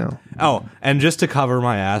wasn't. No. Oh, and just to cover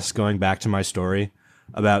my ass, going back to my story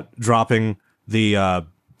about dropping the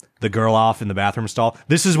girl off in the bathroom stall.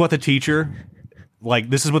 This is what the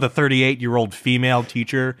 38-year-old female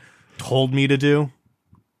teacher told me to do.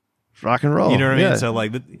 Rock and roll. You know what I mean? So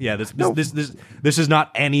like, this is not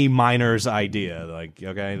any minor's idea. Like,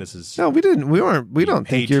 okay, this is we don't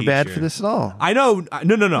think you're bad for this at all. I know.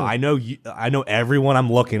 No. I know everyone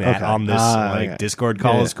I'm looking at on this Discord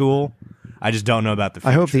call is cool. I just don't know about the future.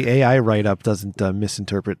 I hope the AI write-up doesn't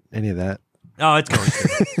misinterpret any of that. Oh, it's going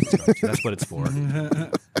to. That's what it's for.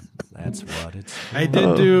 That's what it's for. I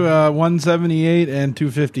did do 178 and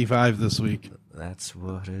 255 this week. That's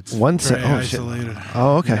what it's isolated.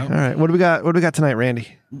 Oh, okay. Yep. All right. What do we got? What do we got tonight, Randy?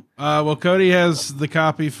 Well, Cody has the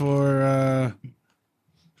copy for.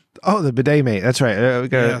 The bidet mate. That's right. We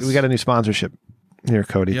got a new sponsorship here,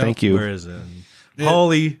 Cody. Yep. Thank you. Where is it?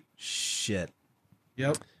 Holy shit!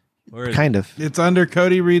 Yep. Where is kind it? of. It's under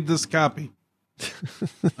Cody. Read this copy.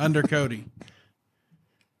 Under Cody.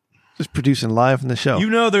 Just producing live from the show. You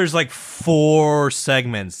know, there's like 4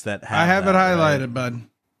 segments that have. I have it highlighted, right? bud.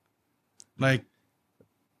 Like.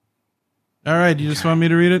 All right, you just want me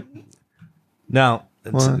to read it? No.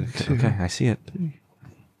 Okay, I see it.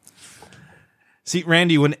 See,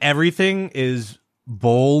 Randy, when everything is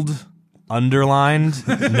bold, underlined,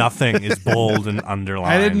 nothing is bold and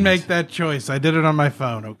underlined. I didn't make that choice. I did it on my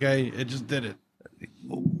phone, okay? It just did it.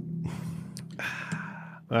 All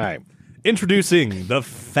right. Introducing the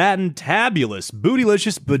fantabulous,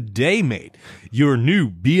 bootylicious Bidet Mate, your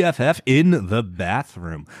new BFF in the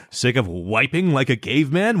bathroom. Sick of wiping like a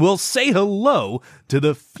caveman? Well, say hello to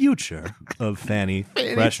the future of fanny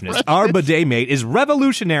freshness. Our Bidet Mate is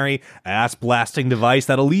revolutionary ass-blasting device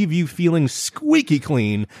that'll leave you feeling squeaky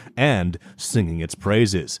clean and singing its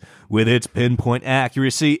praises. With its pinpoint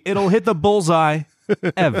accuracy, it'll hit the bullseye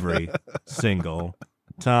every single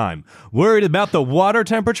time. Worried about the water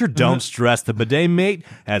temperature? Don't stress. The Bidet Mate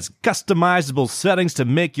has customizable settings to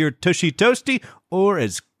make your tushy toasty or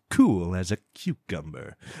as cool as a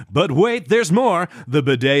cucumber. But wait, there's more. The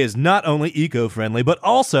bidet is not only eco-friendly, but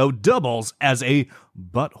also doubles as a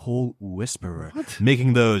butthole whisperer,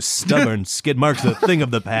 making those stubborn skid marks a thing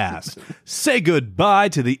of the past. Say goodbye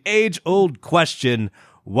to the age-old question,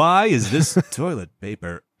 why is this toilet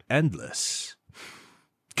paper endless?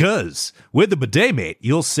 Because with the Bidet Mate,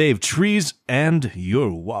 you'll save trees and your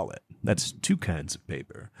wallet. That's 2 kinds of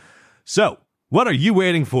paper. So, what are you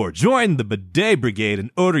waiting for? Join the Bidet Brigade and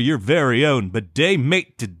order your very own Bidet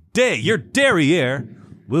Mate today. Your derriere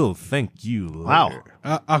will thank you later.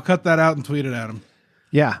 Wow. I'll cut that out and tweet it at him.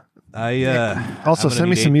 Yeah. Also, send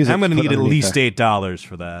me some music. I'm going to need at least there. $8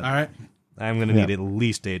 for that. All right. I'm going to need at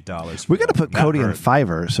least $8. We got to put Cody on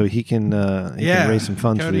Fiverr so he can raise some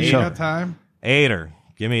funds Cody, for the show. You got time? Aider.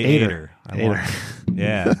 Give me Aider.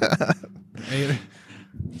 Yeah. Aider.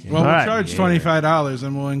 Well, we'll charge $25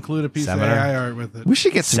 and we'll include a piece of AI art with it. We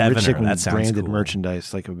should get some Rich Dickman that sounds branded cool.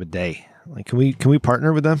 merchandise, like a bidet. Like, can we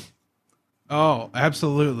partner with them? Oh,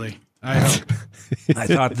 absolutely. I hope. I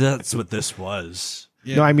thought that's what this was.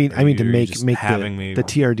 Yeah. No, I mean to You're make just the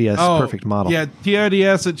TRDS perfect model. Yeah,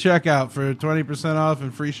 TRDS at checkout for 20% off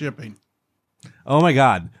and free shipping. Oh my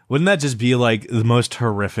God. Wouldn't that just be like the most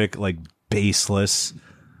horrific, like baseless,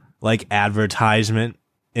 like advertisement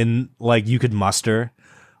in like you could muster?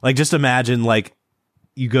 Like just imagine like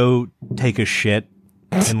you go take a shit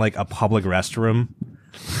in like a public restroom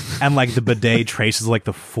and like the bidet traces like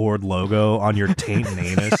the Ford logo on your taint and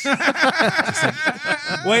anus.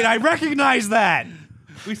 Like, wait, I recognize that.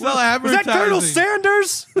 We sell Was advertising. that Colonel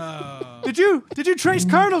Sanders? Did you trace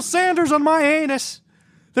Colonel Sanders on my anus?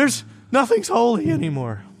 There's nothing's holy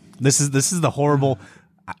anymore. This is the horrible.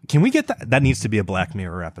 Can we get that? That needs to be a Black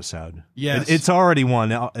Mirror episode. Yes. It's already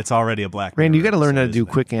one. It's already a Black Mirror. Randy, you got to learn how to episode, do isn't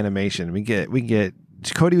it? quick animation. We get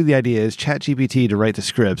Cody with the ideas, ChatGPT to write the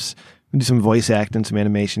scripts, we do some voice acting, some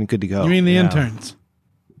animation, good to go. You mean the interns?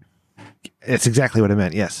 It's exactly what I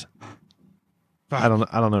meant. Yes. Fuck. I don't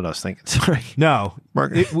know what I was thinking. Sorry. No,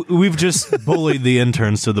 Margaret. we've just bullied the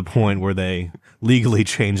interns to the point where they legally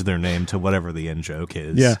change their name to whatever the in joke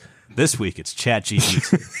is. Yeah. This week it's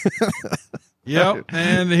ChatGPT. Yep.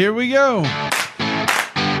 And here we go.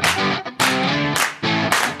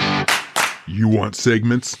 You want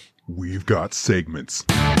segments? We've got segments.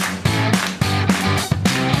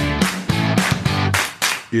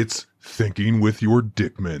 It's Thinking with Your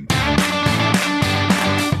Dickman.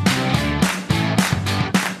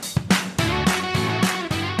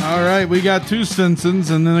 All right, we got 2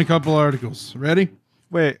 Simpsons and then a couple articles. Ready?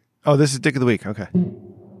 Wait. Oh, this is Dick of the Week. Okay.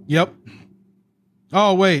 Yep.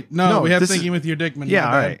 Oh, wait. No, we have this is- Thinking with Your Dickman. Yeah, My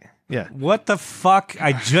all bad. right. Yeah. What the fuck?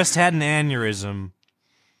 I just had an aneurysm.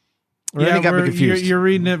 Randy got me confused. You're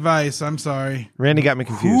reading advice. I'm sorry. Randy got me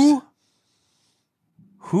confused.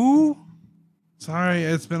 Who? Sorry,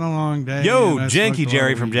 it's been a long day. Yo, and I Janky smoked a Jerry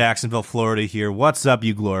lot of from weed. Jacksonville, Florida here. What's up,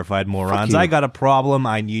 you glorified morons? you. I got a problem.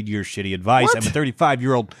 I need your shitty advice. What? I'm a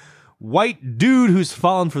 35-year-old white dude who's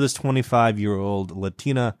fallen for this 25-year-old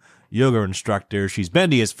Latina yoga instructor. She's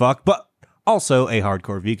bendy as fuck, but also a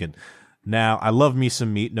hardcore vegan. Now, I love me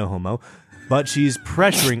some meat, no homo, but she's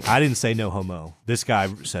pressuring... I didn't say no homo. This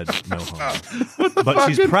guy said no homo. But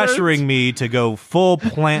she's pressuring me to go full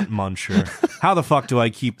plant muncher. How the fuck do I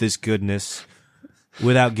keep this goodness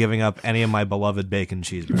without giving up any of my beloved bacon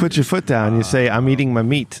cheeseburgers? Put your foot down. You say, I'm eating my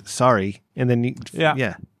meat. Sorry. And then you...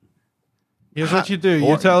 Yeah. Here's what you do.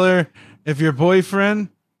 You tell her if your boyfriend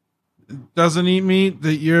doesn't eat meat,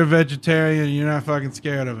 that you're a vegetarian and you're not fucking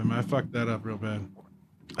scared of him. I fucked that up real bad.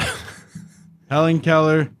 Helen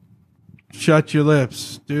Keller, shut your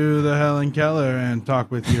lips. Do the Helen Keller and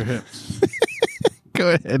talk with your hips.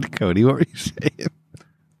 Go ahead, Cody. What were you saying?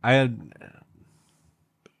 I had.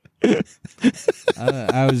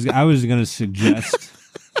 I was gonna suggest.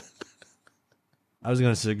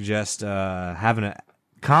 Having a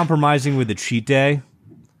compromising with a cheat day.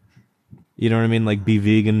 You know what I mean? Like be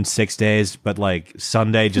vegan 6 days, but like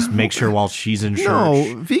Sunday, just make sure while she's in church. No,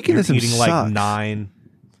 you're veganism eating like sucks. 9.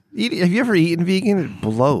 Have you ever eaten vegan? It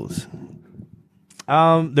blows.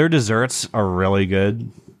 Their desserts are really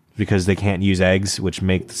good. because they can't use eggs, which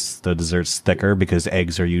makes the desserts thicker because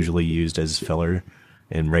eggs are usually used as filler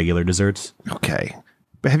in regular desserts. Okay.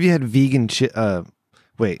 But have you had vegan shit?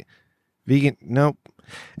 Wait. Vegan? Nope.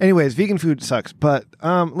 Anyways, vegan food sucks. But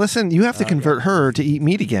listen, you have to convert her to eat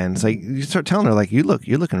meat again. It's like you start telling her, like, you're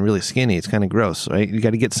looking really skinny. It's kind of gross, right? You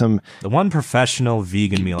got to get some. The one professional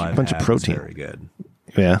vegan meal I've bunch had of protein. was very good.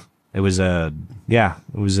 Yeah. It was hash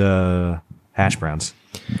browns.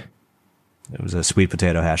 It was a sweet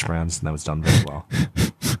potato hash browns, and that was done very well.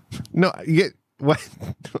 No, you get what?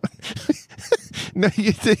 No,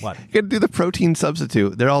 you got to do the protein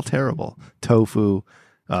substitute. They're all terrible. Tofu,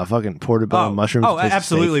 fucking portobello mushrooms. Oh,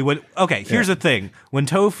 absolutely. Here's the thing: when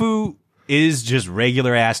tofu is just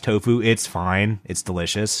regular ass tofu, it's fine. It's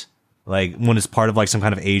delicious. Like when it's part of like some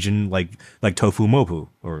kind of Asian like tofu mopu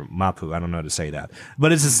or mapu. I don't know how to say that,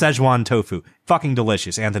 but it's a Szechuan tofu. Fucking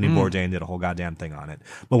delicious. Anthony Bourdain did a whole goddamn thing on it.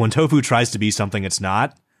 But when tofu tries to be something it's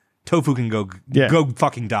not, tofu can go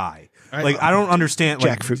fucking die. I don't understand.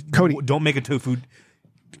 Like, jackfruit. Cody, don't make a tofu.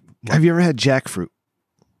 Have you ever had jackfruit?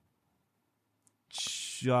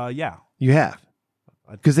 Yeah. You have.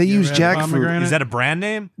 Because they use jackfruit. Is that a brand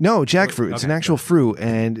name? No, jackfruit. It's an actual fruit,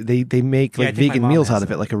 and they make like vegan meals out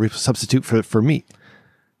of it, like a substitute for meat.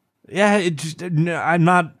 Yeah,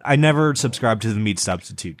 I never subscribed to the meat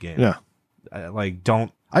substitute game. Yeah. I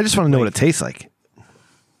just want to know what it tastes like.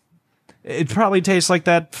 It probably tastes like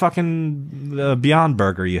that fucking Beyond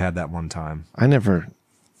Burger you had that one time. I never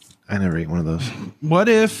ate one of those. What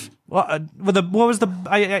if? Well,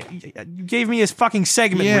 you gave me a fucking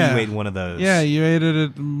segment where you ate one of those. Yeah, you ate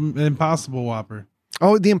it at Impossible Whopper.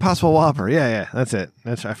 Oh, the Impossible Whopper. Yeah, that's it.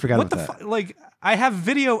 I forgot about that. I have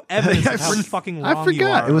video evidence of how fucking long I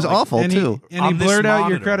forgot. It was awful too. And he blurred out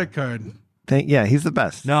your credit card. He's the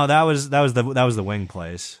best. No, that was the wing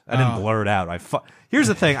place. I didn't blur it out. Here's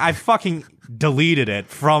the thing. I fucking deleted it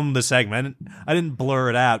from the segment. I didn't blur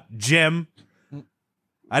it out. Jim,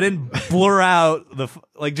 I didn't blur out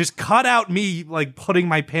just cut out me like putting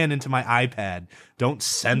my pen into my iPad. Don't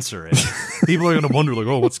censor it. People are gonna wonder like,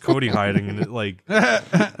 oh, what's Cody hiding? And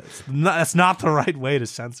that's not the right way to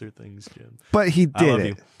censor things, Jim. But he did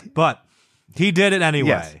it. But he did it anyway.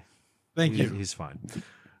 Yes. Thank you. He's fine.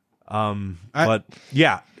 But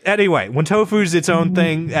yeah. Anyway, when tofu's its own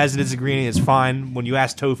thing as it is ingredient, it's fine. When you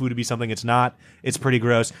ask tofu to be something it's not, it's pretty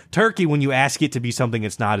gross. Turkey, when you ask it to be something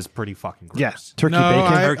it's not, is pretty fucking gross. Yes, turkey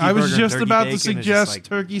bacon. I was just about to bacon suggest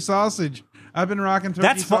turkey sausage. I've been rocking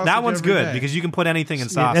turkey sausage. That one's every good day. because you can put anything in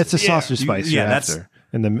sausage. That's a sausage spice. That's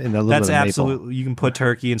in the little that's bit of absolutely. maple. You can put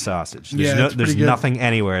turkey in sausage. There's good. nothing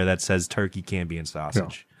anywhere that says turkey can't be in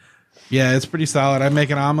sausage. No. Yeah, it's pretty solid. I make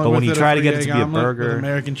an omelet. But when with you it, try to get it to egg be a omelet burger, with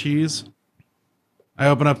American cheese. I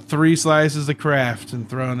open up 3 slices of Kraft and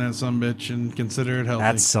throw in that sumbitch and consider it healthy.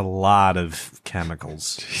 That's a lot of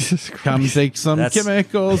chemicals. Jesus Christ. Come take some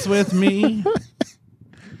chemicals with me.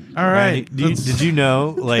 All right. Did you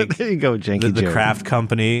know, like, there you go, Janky the Kraft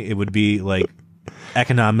company, it would be like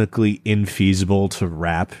economically infeasible to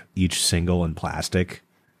wrap each single in plastic.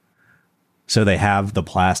 So they have the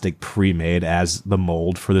plastic pre-made as the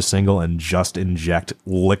mold for the single and just inject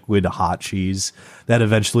liquid hot cheese that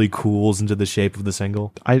eventually cools into the shape of the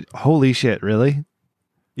single. Holy shit, really?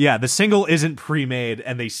 Yeah, the single isn't pre-made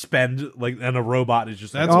and they spend and a robot is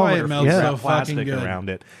just that's why it melts so plastic fucking good around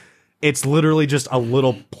it. It's literally just a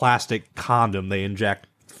little plastic condom they inject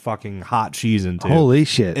fucking hot cheese into. Holy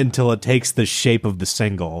shit. Until it takes the shape of the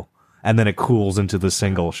single and then it cools into the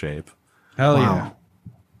single shape. Hell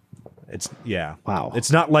yeah. Wow.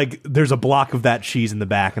 It's not like there's a block of that cheese in the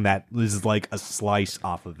back and that is like a slice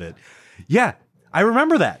off of it. Yeah, I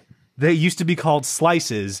remember that. They used to be called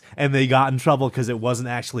slices and they got in trouble because it wasn't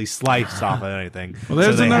actually sliced off of anything. Well,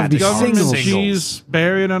 there's so enough government singles. cheese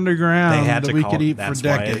buried underground that we could eat for that's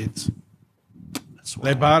decades.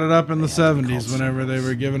 They bought it up in the 70s whenever they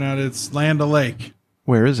were giving out its Land O'Lake.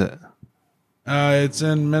 Where is it? It's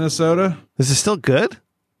in Minnesota. Is it still good?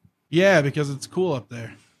 Yeah, because it's cool up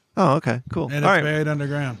there. Oh, okay, cool. And it's buried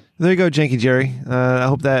underground. There you go, Janky Jerry. I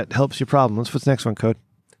hope that helps your problem. What's the next one, Code?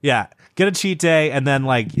 Yeah, get a cheat day, and then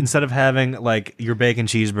instead of having your bacon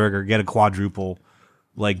cheeseburger, get a quadruple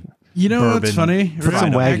You know what's funny? Put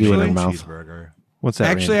some Wagyu in your mouth. Cheeseburger. What's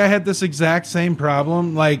that? Actually, Randy? I had this exact same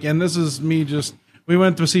problem. And this is me we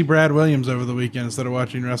went to see Brad Williams over the weekend instead of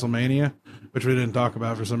watching WrestleMania, which we didn't talk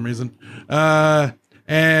about for some reason.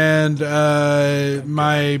 And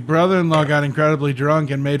my brother-in-law got incredibly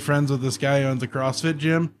drunk and made friends with this guy who owns a CrossFit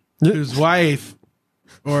gym, whose wife,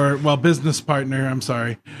 business partner, I'm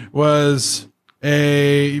sorry, was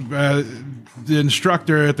the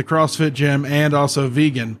instructor at the CrossFit gym and also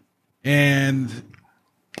vegan. And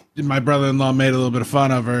my brother-in-law made a little bit of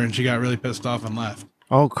fun of her, and she got really pissed off and left.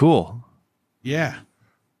 Oh, cool. Yeah.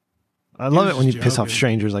 I love it when you just piss off joking.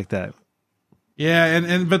 strangers like that. Yeah,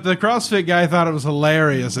 but the CrossFit guy thought it was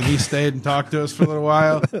hilarious, and he stayed and talked to us for a little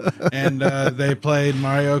while, and they played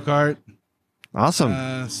Mario Kart.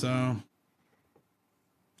 Awesome.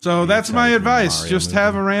 So that's my advice. Mario Just movie.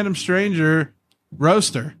 have a random stranger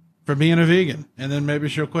roast her for being a vegan, and then maybe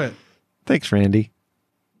she'll quit. Thanks, Randy.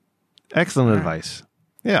 Excellent advice.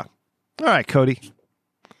 Yeah. All right, Cody.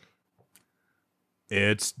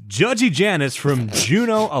 It's Judgy Janice from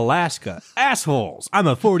Juneau, Alaska. Assholes. I'm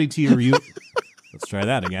a 42-year... Let's try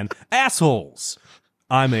that again. Assholes.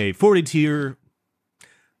 I'm a 42-year...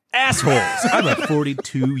 Assholes. I'm a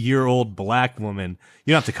 42-year-old black woman.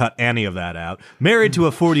 You don't have to cut any of that out. Married to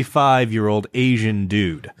a 45-year-old Asian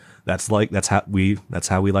dude. That's how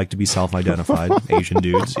we like to be self-identified. Asian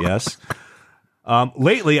dudes, yes.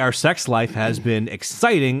 Lately, our sex life has been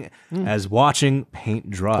exciting as watching paint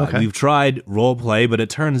dry. Okay. We've tried role play, but it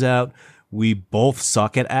turns out we both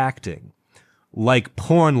suck at acting. Like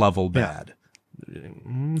porn level bad.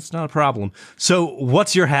 It's not a problem. So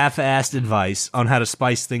what's your half-assed advice on how to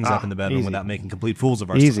spice things up in the bedroom easy. without making complete fools of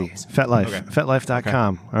ourselves? Easy. FetLife. Okay.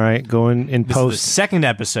 FetLife.com. All right. Go in This is the post. second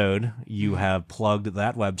episode. You have plugged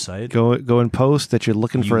that website. Go and post that you're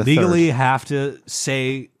looking for You a legally third. have to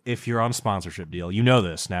say if you're on a sponsorship deal. You know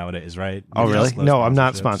this nowadays, right? Oh, You really? just list No, I'm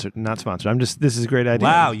not sponsorships. sponsored. Not sponsored. I'm just. This is a great idea.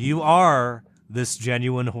 Wow, you are this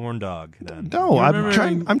genuine horn dog. Then. No, I'm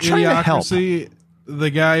trying. I'm trying to help. Idiocracy, the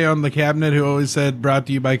guy on the cabinet who always said "brought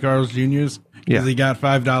to you by Carl's Jr.'s" because Yeah. he got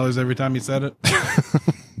 $5 every time he said it.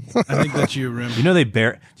 I think that's you, Rim. You know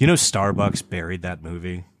you know Starbucks buried that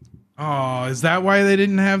movie. Oh, is that why they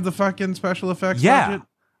didn't have the fucking special effects Yeah. budget?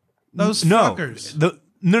 Those No, fuckers.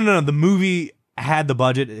 no. The movie had the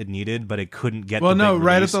budget it needed, but it couldn't get. Well, the no, big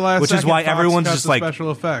right release, at the last which second, is why Fox everyone's cut just the like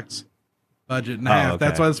special effects budget in Oh, half. okay.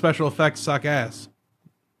 That's why the special effects suck ass.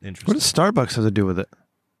 interesting. What does Starbucks have to do with it?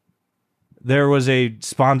 There was a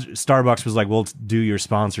Starbucks was like, "We'll do your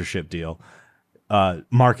sponsorship deal."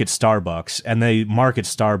 Market Starbucks, and they market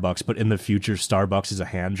Starbucks, but in the future, Starbucks is a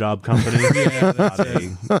hand job company, Yeah, not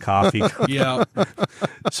a coffee. Yeah.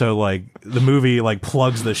 So like the movie like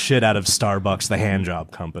plugs the shit out of Starbucks, the hand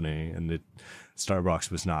job company, and Starbucks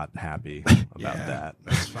was not happy about that.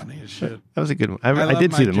 That's funny as shit. That was a good one. I love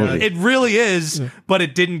did see my the movie. judge. It really is, but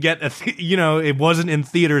it didn't get it wasn't in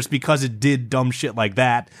theaters because it did dumb shit like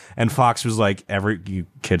that. And Fox was like, you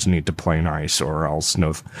kids need to play nice, or else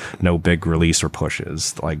no big release or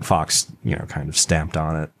pushes. Like Fox, kind of stamped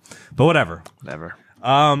on it. But whatever. Never.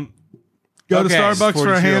 Go to Okay, Starbucks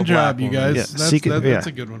for a 42-year-old hand black job, you woman. guys. Yeah, That's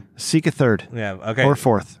a good one. Seek a third Yeah. Okay. or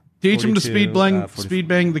fourth. Teach them to 42, 40. speed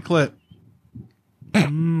bang the clip.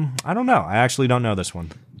 I don't know. I actually don't know this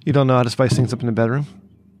one. You don't know how to spice things up in the bedroom?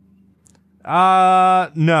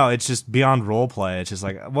 No, it's just beyond role play. It's just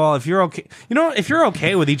like, well, if you're okay, if you're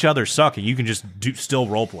okay with each other sucking, you can just still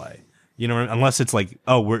role play. Unless it's like,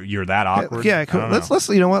 oh, you're that awkward. Yeah, I cool. don't Let's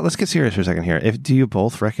know. you know what? Let's get serious for a second here. Do you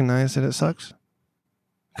both recognize that it sucks?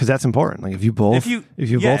 Because that's important. Like if you both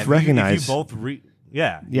recognize, if you both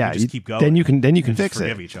yeah, you just keep going. Then you can and fix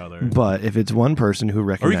forgive it. each other. But if it's one person who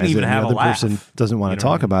recognizes it even and the have a other laugh. person doesn't want You to know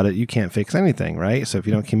what I talk mean? about it, you can't fix anything, right? So if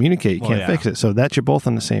you don't communicate, you Well, can't yeah. fix it. So that you're both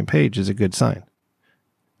on the same page is a good sign.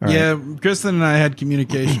 All right. Yeah, Kristen and I had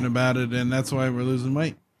communication about it, and that's why we're losing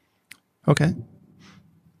weight. Okay.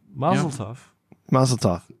 Mazel tov. Mazel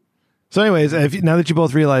tov. So, anyways, now that you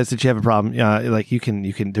both realize that you have a problem, like you can.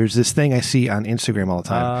 There's this thing I see on Instagram all the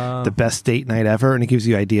time, the best date night ever, and it gives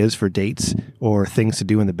you ideas for dates or things to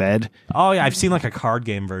do in the bed. Oh yeah, I've seen like a card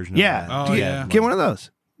game version. Yeah, of that. Oh, yeah. Get one of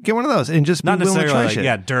those. Get one of those, and just Not be willing to necessarily try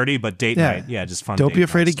like, shit. dirty, but date Yeah. night. Yeah, just fun. Don't date be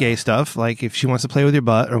afraid night of gay stuff. Like if she wants to play with your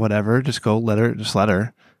butt or whatever, just go let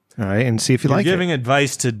her. All right, and see if you You're like giving it.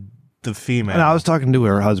 advice to the female. And I was talking to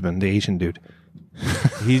her husband, the Asian dude.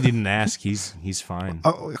 He didn't ask. He's fine.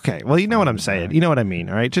 Oh, okay. Well, you know what I'm saying. You know what I mean.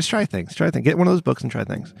 All right, just try things. Get one of those books and try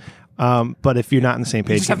things. But if you're not on the same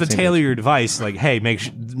page, You just have get to on the same tailor page. your advice. Like, hey, make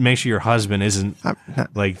sure your husband isn't I'm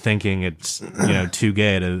not- like thinking it's too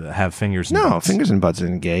gay to have fingers. In No, butts. fingers and butts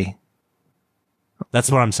isn't gay.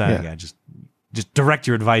 That's what I'm saying. Yeah. Yeah, just direct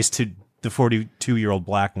your advice to the 42-year-old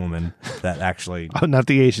black woman that actually Oh, not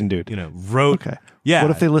the Asian dude. wrote. Okay. Yeah.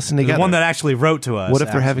 What if they listen The together? one that actually wrote to us. What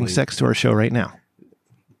if they're having actually. sex to our show right now?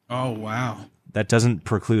 Oh, wow. That doesn't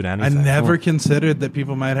preclude I anything. never considered that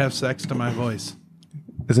people might have sex to my voice.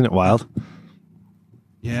 Isn't it wild?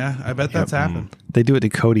 Yeah, I bet that's happened. They do it to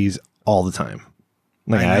Cody's all the time.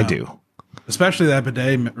 Like I I know. do. Especially that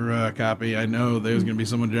bidet copy. I know there's going to be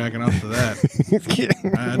someone jacking off to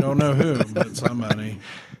that. I don't know who, but somebody.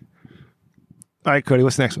 All right, Cody,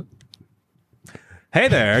 what's the next one? Hey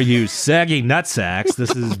there, you saggy nutsacks.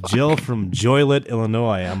 This is Jill from Joylet,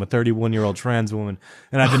 Illinois. I'm a 31-year-old trans woman,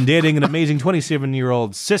 and I've been dating an amazing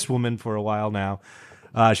 27-year-old cis woman for a while now.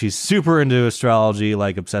 She's super into astrology,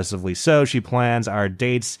 like obsessively so. She plans our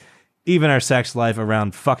dates, even our sex life,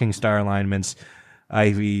 around fucking star alignments.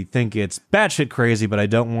 I think it's batshit crazy, but I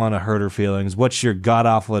don't want to hurt her feelings. What's your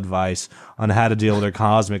god-awful advice on how to deal with her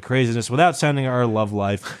cosmic craziness without sending our love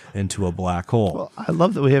life into a black hole? Well, I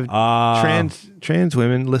love that we have trans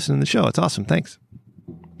women listening to the show. It's awesome. Thanks.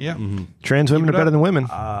 Yeah. Mm-hmm. Trans women are better than women.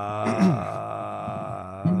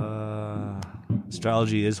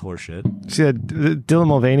 Astrology is horseshit. See, Dylan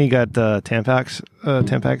Mulvaney got Tampax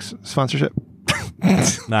sponsorship.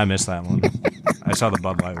 No, I missed that one. I saw the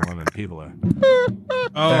Bud Light one, and people are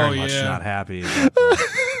very much not happy about that.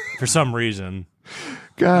 For some reason.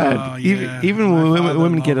 God, even when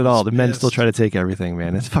women get it all, the men still try to take everything,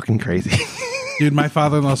 man. It's fucking crazy. Dude, my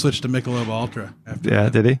father-in-law switched to Michelob Ultra.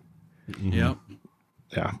 Did he? Mm-hmm. Yep.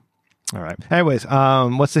 Yeah. All right. Anyways,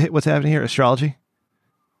 what's happening here? Astrology?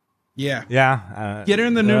 Yeah. Yeah. Get her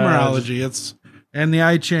in the numerology. And the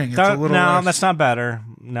I Ching. It's a little less. That's not better.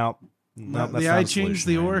 No. That's the I Ching's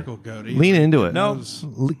the oracle, Cody. Lean into it. No.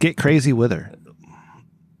 Get crazy with her.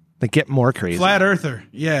 Like, get more crazy. Flat earther.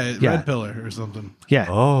 Yeah, red pillar or something.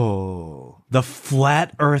 Yeah. Oh. The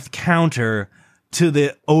flat earth counter to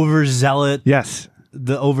the overzealous. Yes.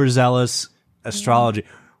 The overzealous astrology.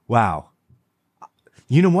 Wow.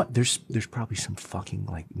 You know what? There's probably some fucking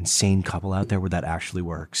like insane couple out there where that actually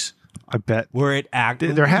works. I bet. Where it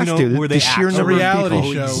there has to. Where the sheer number reality of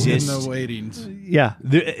people show exist. in the waitings. Yeah.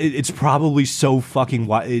 It's probably so fucking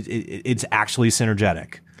it's actually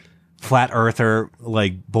synergetic. Flat earther,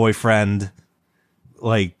 like boyfriend,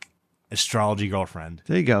 like astrology girlfriend.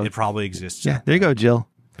 There you go. It probably exists. Yeah, there you go, Jill.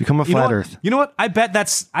 Become a flat earth. You know what? I bet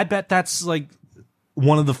that's like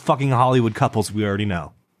one of the fucking Hollywood couples we already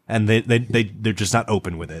know. And they're just not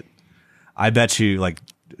open with it. I bet you, like,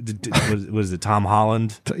 was it Tom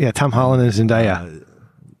Holland? Yeah, Tom Holland and Zendaya.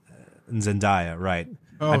 Zendaya, right.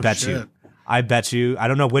 Oh, I bet you. I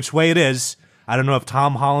don't know which way it is. I don't know if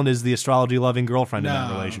Tom Holland is the astrology-loving girlfriend in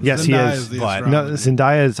that relationship. Yes, Zendaya he is. But No,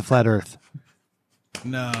 Zendaya is a flat earth.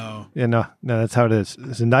 No. Yeah, no, that's how it is.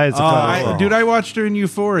 Zendaya is a flat earth. Dude, I watched her in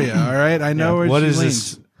Euphoria, all right? I know where what she is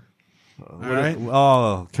leans. this? All right.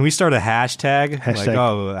 Oh, can we start a hashtag? Like,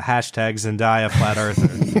 hashtag Zendaya flat earther.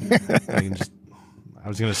 I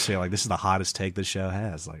was going to say, like, this is the hottest take this show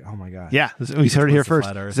has. Like, oh my God. Yeah, we heard it here first.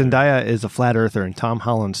 Earther. Zendaya is a flat earther, and Tom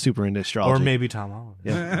Holland's super into astrology. Or maybe Tom Holland.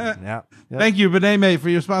 Yeah. Yeah. Thank you, Benet Mate, for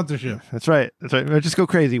your sponsorship. That's right. Just go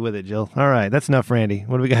crazy with it, Jill. All right, that's enough, Randy.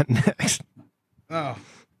 What do we got next? Oh.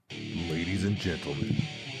 Ladies and gentlemen,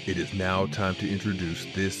 it is now time to introduce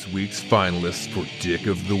this week's finalists for Dick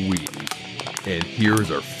of the Week. And here is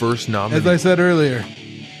our first nominee. As I said earlier,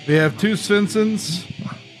 we have 2 Svensons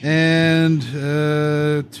and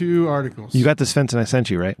 2 articles. You got the Svensson I sent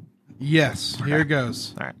you, right? Yes. Okay. Here it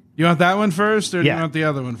goes. All right. You want that one first, or do Yeah. you want the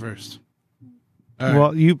other one first? All right.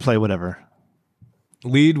 Well, you play whatever.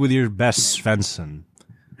 Lead with your best Svensson.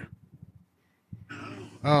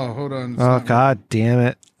 Oh, hold on. Oh, God damn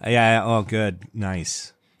it. Yeah. Oh, good.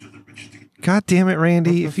 Nice. God damn it,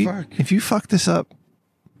 Randy. What the fuck? If you fuck this up.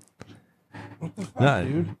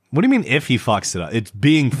 Dude. What do you mean if he fucks it up? It's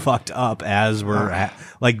being fucked up as we're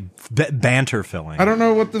banter filling. I don't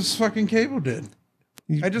know what this fucking cable did.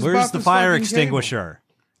 I just Where's bought the this fire fucking extinguisher?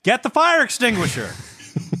 Get the fire extinguisher.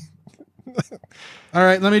 cable. All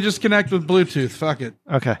right, let me just connect with Bluetooth. Fuck it.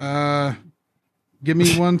 Okay. Give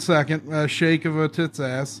me 1 second. Shake of a tits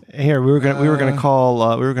ass. Here, we were gonna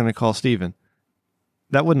call Steven.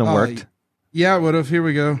 That wouldn't have worked. Yeah, it would have. Here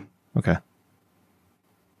we go. Okay.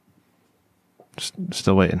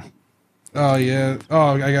 Still waiting. Oh yeah.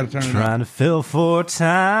 Oh, I gotta turn it Trying to fill for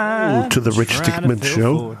time. To the Rich Trying to Dickman fill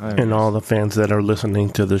Show for- and all the fans that are listening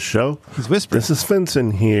to the show. He's whispering. This is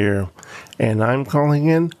Vincent here, and I'm calling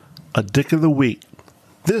in a Dick of the Week.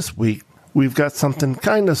 This week, we've got something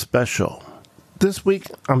kind of special. This week,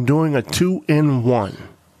 I'm doing a 2-in-1.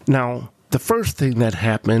 Now, the first thing that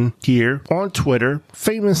happened here on Twitter,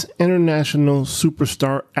 famous international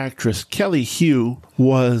superstar actress Kelly Hu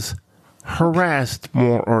was harassed,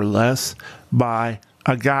 more or less, by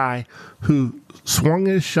a guy who swung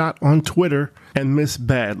his shot on Twitter and missed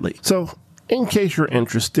badly. So, in case you're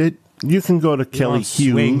interested, you can go to Kelly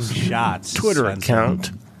Hu's Twitter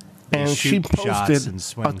account, and she posted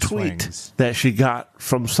a tweet that she got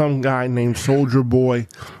from some guy named Soldier Boy,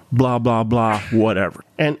 blah, blah, blah, whatever.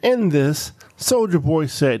 And in this, Soldier Boy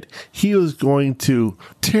said he was going to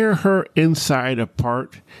tear her inside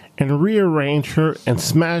apart and rearrange her and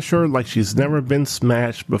smash her like she's never been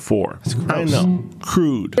smashed before. I know.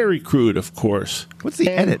 Crude. Very crude, of course. What's the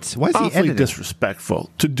edits? Why is he awfully editing?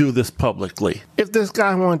 disrespectful to do this publicly. If this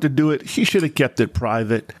guy wanted to do it, he should have kept it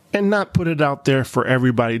private and not put it out there for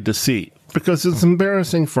everybody to see, because it's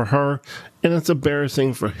embarrassing for her and it's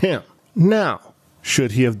embarrassing for him. Now,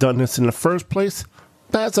 should he have done this in the first place?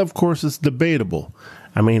 That's, of course, is debatable.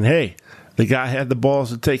 I mean, hey, the guy had the balls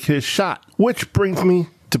to take his shot, which brings me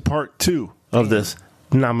to part 2 of this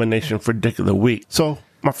nomination for Dick of the Week. So,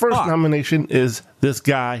 my first nomination is this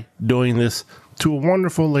guy doing this to a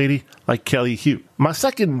wonderful lady like Kelly Hugh. My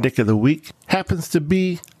second Dick of the Week happens to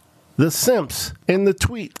be the simps in the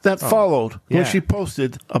tweet that followed when she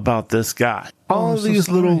posted about this guy. All of these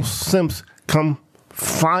little simps come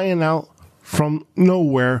flying out from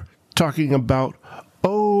nowhere talking about,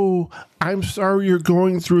 oh, I'm sorry you're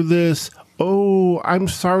going through this. Oh, I'm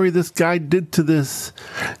sorry this guy did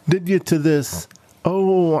you to this.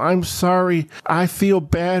 Oh, I'm sorry. I feel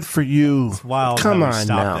bad for you. It's wild. Come how he on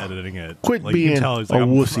stopped now. editing it. Quit Like, you being can a tell he's like,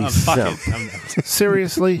 wussy fuck simp. it.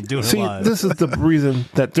 Seriously? doing it See, live. this is the reason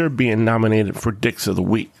that they're being nominated for Dicks of the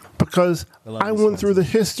Week. Because I went through the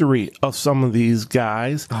history of some of these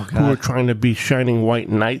guys who are trying to be shining white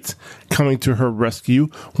knights, coming to her rescue,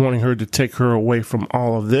 wanting her to take her away from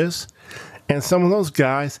all of this. And some of those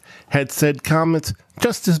guys had said comments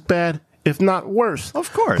just as bad, if not worse,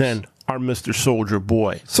 Of course. than our Mr. Soldier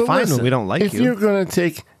Boy. So Fine when listen, we don't like if you. you're going to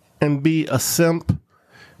take and be a simp,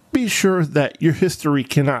 be sure that your history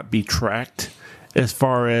cannot be tracked as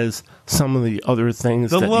far as some of the other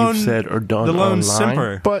things that you've said or done the lone online.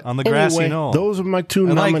 simper But on the Grassy anyway, Knoll. those are my 2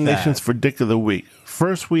 I like nominations that. for Dick of the Week.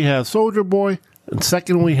 First, we have Soldier Boy, and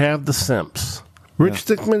second, we have the simps. Rich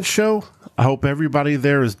Dickman Show, I hope everybody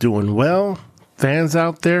there is doing well. Fans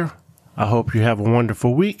out there, I hope you have a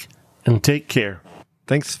wonderful week, and take care.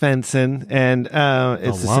 Thanks, Fenson. And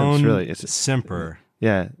it's the lone Simps, really. It's simper.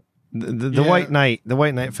 Yeah. The white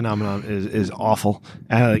knight phenomenon is awful.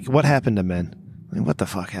 Like, what happened to men? I mean, what the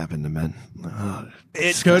fuck happened to men?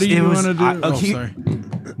 Cody, you want to do? Sorry. Sorry.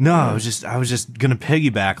 No, I was just gonna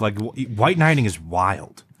piggyback. Like, white knighting is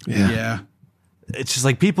wild. Yeah. It's just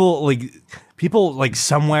like people like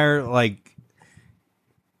somewhere, like,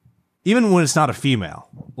 even when it's not a female,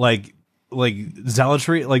 like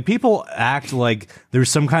zealotry, like people act like there's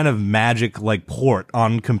some kind of magic like port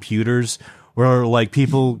on computers where like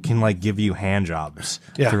people can like give you hand jobs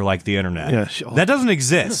through like the internet. Yeah, that doesn't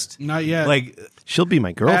exist. Not yet. Like, She'll be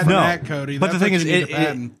my girlfriend. Patent no, that, Cody. but the That's thing what is, you need to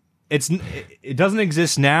patent. it doesn't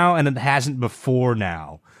exist now, and it hasn't before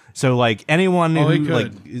now. So like anyone who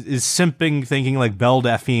like is simping, thinking like Belle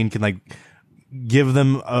Delphine can like give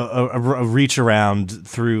them a reach around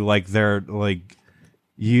through like their like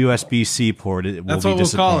USB-C port, it will That's be what we'll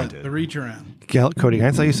call disappointed. it. The reach around. Cody, can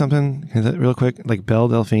I tell you something real quick? Like, Belle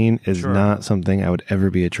Delphine is not something I would ever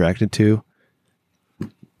be attracted to,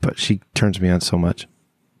 but she turns me on so much.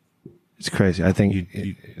 It's crazy. I think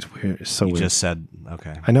it's weird. It's so You weird. just said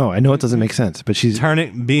okay. I know it doesn't make sense, but she's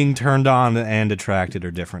Being turned on and attracted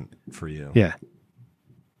are different for you. yeah.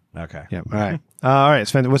 Okay. Yeah. All right. All right.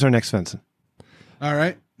 Sven, what's our next Svensson? All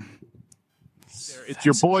right. It's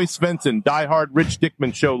your boy Svensson, diehard Rich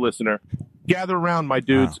Dickman Show listener. Gather around, my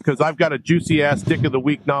dudes, because I've got a juicy ass Dick of the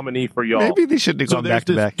Week nominee for y'all. Maybe they should have So gone there's back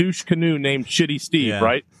to this back. douche canoe named Shitty Steve, Yeah.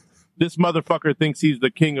 right? This motherfucker thinks he's the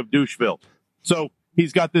king of doucheville. So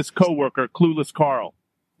he's got this coworker, Clueless Carl.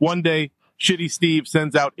 One day, Shitty Steve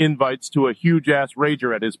sends out invites to a huge ass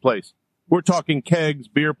rager at his place. We're talking kegs,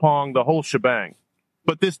 beer pong, the whole shebang.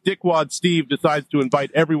 But this dickwad Steve decides to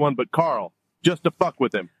invite everyone but Carl, just to fuck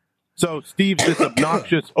with him. So Steve's this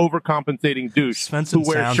obnoxious, overcompensating douche Svensson who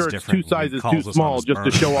wears sounds shirts different 2 when he sizes calls too us small on his just to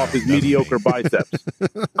burner. show off his Doesn't he? mediocre biceps.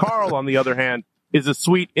 Carl, on the other hand, is a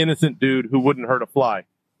sweet, innocent dude who wouldn't hurt a fly.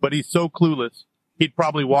 But he's so clueless, he'd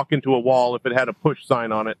probably walk into a wall if it had a push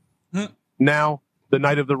sign on it. Now, the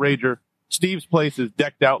night of the rager, Steve's place is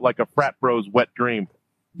decked out like a frat bro's wet dream.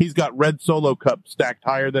 He's got red Solo cups stacked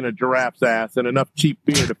higher than a giraffe's ass and enough cheap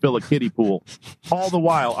beer to fill a kiddie pool. All the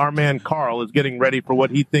while, our man Carl is getting ready for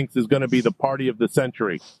what he thinks is going to be the party of the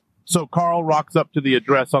century. So Carl rocks up to the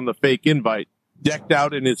address on the fake invite, decked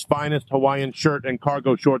out in his finest Hawaiian shirt and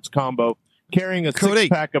cargo shorts combo, carrying a Cody.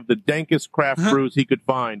 six-pack of the dankest craft brews he could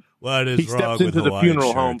find. What is He steps into the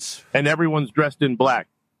funeral home, and everyone's dressed in black,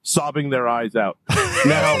 sobbing their eyes out.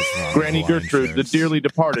 Now, Granny Gertrude, the dearly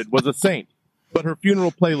departed, was a saint, but her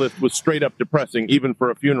funeral playlist was straight up depressing, even for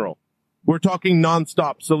a funeral. We're talking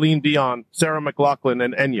nonstop Celine Dion, Sarah McLachlan,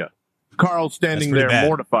 and Enya. Carl's standing That's pretty there bad.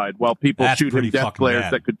 mortified while people That's shoot him pretty death fucking glares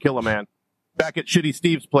bad. that could kill a man. Back at Shitty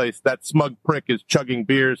Steve's place, that smug prick is chugging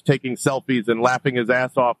beers, taking selfies, and laughing his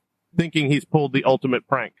ass off, thinking he's pulled the ultimate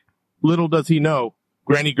prank. Little does he know,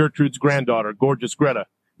 Granny Gertrude's granddaughter, Gorgeous Greta,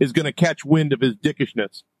 is going to catch wind of his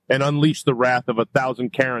dickishness and unleash the wrath of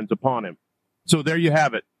 1,000 Karens upon him. So there you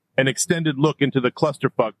have it, an extended look into the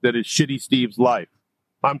clusterfuck that is Shitty Steve's life.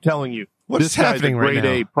 I'm telling you, this guy's a grade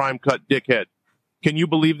A prime cut dickhead. Can you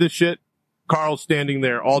believe this shit? Carl's standing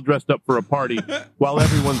there all dressed up for a party while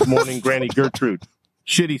everyone's mourning Granny Gertrude.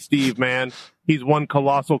 Shitty Steve, man. He's one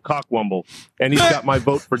colossal cockwumble, and he's got my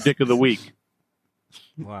vote for Dick of the Week.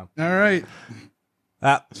 Wow. All right.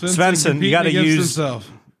 Svensson, you got to use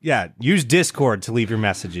himself. Yeah, use Discord to leave your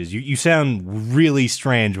messages. You sound really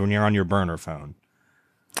strange when you're on your burner phone.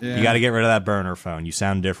 Yeah. You got to get rid of that burner phone. You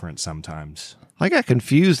sound different sometimes. I got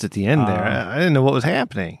confused at the end there. I didn't know what was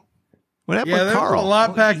happening. What happened with there's Carl? a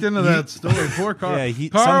lot packed into that story. Poor Carl. Yeah,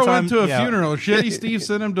 Carl went to a funeral. Shitty Steve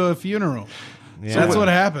sent him to a funeral. Yeah. That's what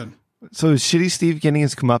happened. So is Shitty Steve getting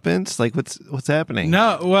his comeuppance? Like, what's happening?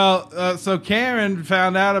 No, well, so Karen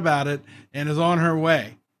found out about it and is on her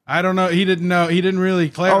way. I don't know. He didn't know. He didn't really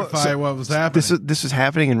clarify what was happening. This was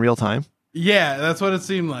happening in real time? Yeah, that's what it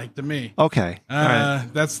seemed like to me. Okay. All right.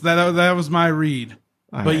 That was my read.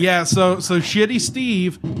 But yeah, so Shitty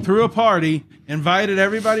Steve threw a party, invited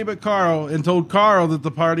everybody but Carl, and told Carl that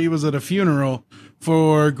the party was at a funeral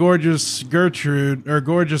for Gorgeous Gertrude or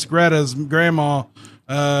Gorgeous Greta's grandma.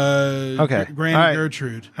 Granny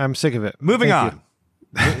Gertrude. I'm sick of it. Moving on.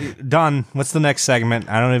 Done. What's the next segment?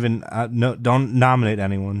 I don't even don't nominate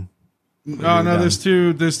anyone. Oh no, there's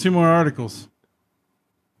two more articles.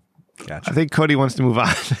 Gotcha. I think Cody wants to move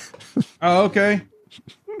on. Oh, okay.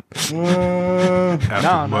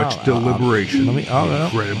 After much deliberation,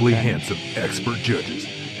 incredibly handsome expert judges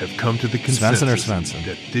have come to the consensus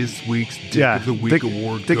that this week's Dick of the Week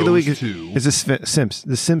award Dick goes of the Week to... is the Simps.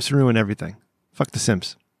 The Simps ruin everything. Fuck the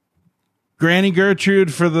Simps. Granny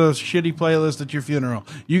Gertrude for the shitty playlist at your funeral.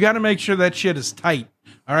 You got to make sure that shit is tight.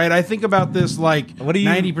 All right, I think about this like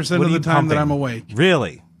 90% of the time that I'm awake.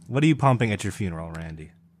 Really? What are you pumping at your funeral,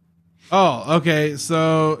 Randy? Oh, okay.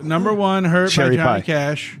 So number one, Hurt Cherry by Johnny Pie.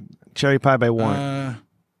 Cash. Cherry Pie by Warren.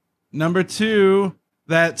 Number two,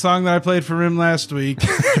 that song that I played for him last week,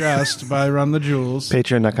 Just by Run the Jewels.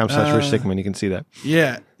 Patreon.com/Rich Dickman. You can see that.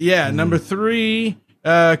 Yeah. Number three,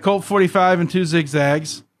 Colt 45 and Two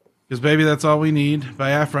Zigzags. Because Baby That's All We Need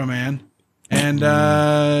by Afro Man. And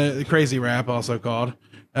Crazy Rap, also called.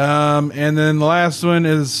 And then the last one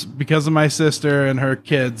is Because of My Sister and Her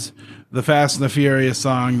Kids, the Fast and the Furious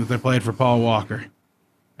song that they played for Paul Walker.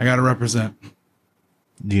 I got to represent.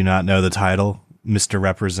 Do you not know the title, Mr.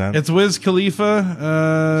 Represent? It's Wiz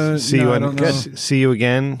Khalifa. See you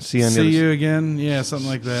again. See you again. Yeah, something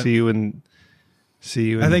like that. See you in.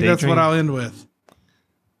 I think that's what I'll end with.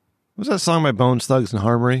 What was that song by Bones Thugs and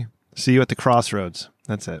Harmony? See you at the crossroads.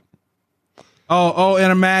 That's it. Oh,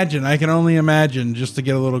 and Imagine. I can only imagine just to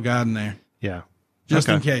get a little God in there. Yeah. Just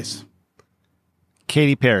in case.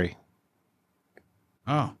 Katy Perry.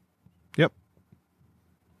 Oh. Yep.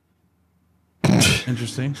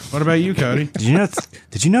 Interesting. What about you, Cody?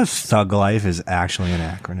 Did you know Thug Life is actually an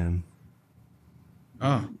acronym?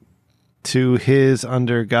 Oh. To his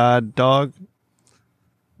under God dog?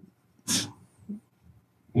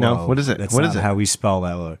 No, Whoa, what is it? That's what not is it? how we spell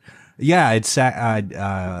that word. Yeah, it's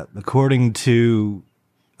according to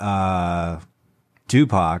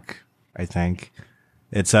Tupac, I think.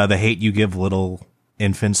 It's the hate you give little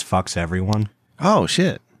infants fucks everyone. Oh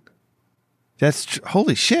shit! That's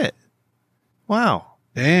holy shit! Wow.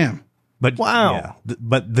 Damn. But wow. Yeah,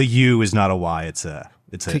 but the U is not a Y. It's an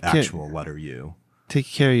actual letter U. Take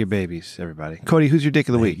care of your babies, everybody. Cody, who's your dick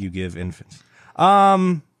of the week? You give infants.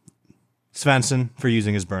 Svensson for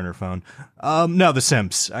using his burner phone. No, the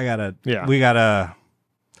Simps. We gotta.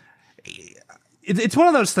 It's one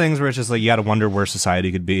of those things where it's just like you gotta wonder where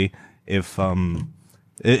society could be if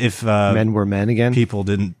men were men again. People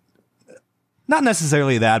didn't. Not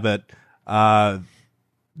necessarily that, but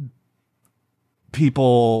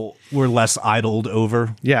people were less idled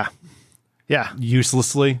over. Yeah.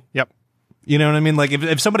 Uselessly. Yep. You know what I mean? Like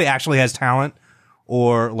if somebody actually has talent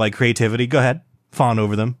or like creativity, go ahead, fawn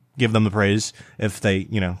over them. Give them the praise if they,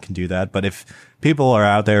 can do that. But if people are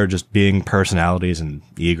out there just being personalities and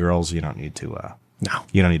e-girls, you don't need to. No,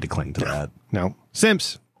 you don't need to cling to that. No,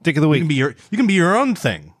 Simps, dick of the week. You can be your own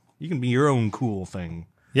thing. You can be your own cool thing.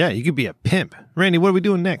 Yeah, you could be a pimp. Randy, what are we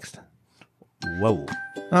doing next? Whoa!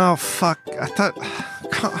 Oh fuck! I thought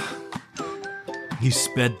you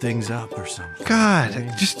sped things up or something. God,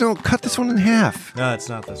 just don't cut this one in half. No, it's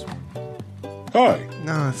not this one. Hi,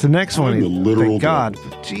 No, it's the next one. I'm the literal Thank God.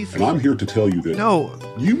 devil, Jesus. and I'm here to tell you that No.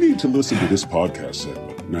 you need to listen to this podcast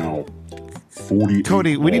segment. Now, 40.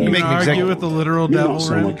 Cody, we need to make an argue executive. with the literal may devil, not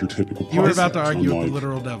sound Randy? like your typical podcast. You were about to argue on, with the like,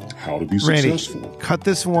 literal devil. how to be Randy, successful, cut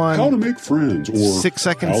this how to one make friends, or 6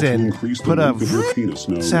 seconds how to in, increase the put a length of your penis.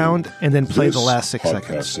 No, sound, and then play the this last 6 podcast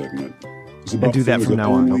seconds. segment is And about do that things from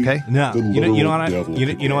now on, only okay? No, the you know literal what? devil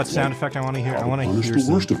You can know what do, sound like effect I want to hear? how I want to punish hear the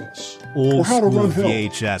some worst of us, old or how to school run hell.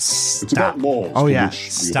 VHS It's about stop. laws. Oh, to yeah. which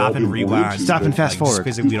we've Stop all and been rewind. born into, Stop and but fast forward.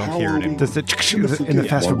 Because we don't hear it anymore. Does the in the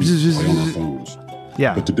fast why forward. we play on our phones.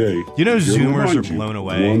 Yeah. But today, You know, I'm here to Zoomers remind are you blown of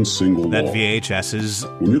away one single that law.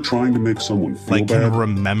 VHSs When you're trying to make someone feel like can bad,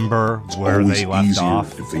 remember it's where always they left easier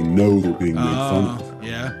off. if they know they're being made fun of.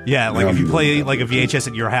 Yeah. Yeah, like Now if you you know play what like a that is. VHS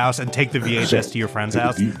at your house and take the VHS to your friend's take a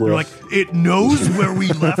house, deep you're like, breath. it knows where we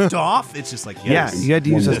left off. It's just like, Yeah, yes. you had to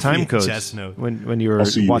use those time The codes VHS note. when you were I'll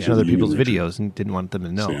see you watching at other the people's Union, videos and didn't want them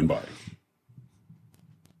to know. Stand by.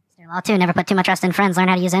 Law 2, never put too much trust in friends. Learn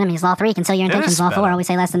how to use enemies. Law 3, conceal your That intentions. is Law 4, better. always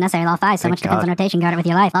say less than necessary. Law 5, so Thank much depends God. on rotation. Guard it with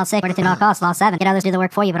your life. Law 6, protect at all costs. Law 7, get others to do the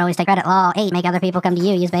work for you, but always take credit. Law 8, make other people come to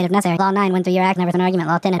you. Use bait if necessary. Law 9, win through your acts, never with an argument.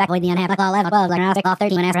 Law 10, avoid the unhappy. Law 11, above, like an Law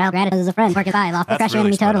 13, when asked for help, gratitude as a friend. Work is high. Law 4, crush your really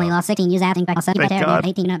enemy spot totally. on. Law 16, use acting. Law 17, Thank God.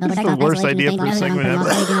 18, This is the worst idea for a segment ever.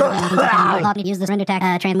 Law 20, use the surrender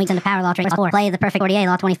tax. Trans weeks into power. Law 4, play the perfect 48.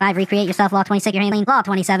 Law 25, recreate yourself. Law 26, your hand lean. Law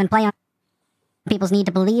 27, play on people's need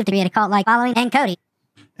to believe to create a cult-like following. And Cody.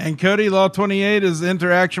 And Cody, Law 28 is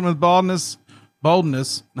interaction with baldness.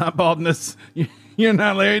 Boldness, not baldness. You're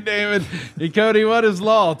not Larry David. Hey, Cody, what is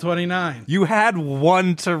Law 29? You had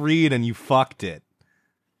one to read and you fucked it.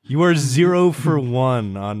 You are 0 for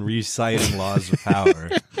 1 on reciting laws of power.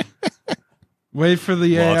 Wait for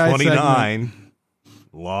the Law AI 29. segment.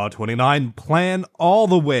 Law 29. Plan all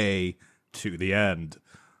the way to the end.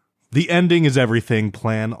 The ending is everything.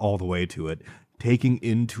 Plan all the way to it, taking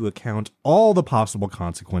into account all the possible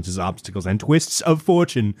consequences, obstacles, and twists of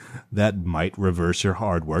fortune that might reverse your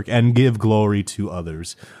hard work and give glory to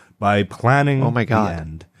others. By planning Oh my God. the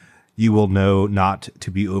end, you will know not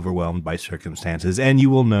to be overwhelmed by circumstances, and you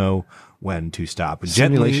will know when to stop. Gently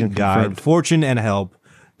Simulation guide confirmed. fortune and help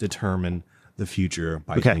determine the future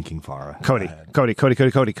by Okay. thinking far Cody, ahead. Cody.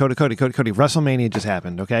 WrestleMania just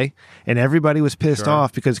happened, okay? And everybody was pissed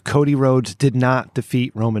off because Cody Rhodes did not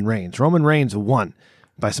defeat Roman Reigns. Roman Reigns won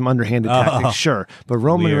by some underhanded tactics, sure, but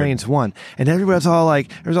Roman Weird. Reigns won, and everybody's all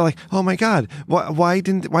like, "Oh my God, why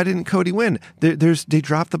didn't Cody win? They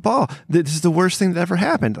dropped the ball. This is the worst thing that ever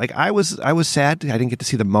happened." Like I was sad I didn't get to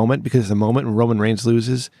see the moment, because the moment when Roman Reigns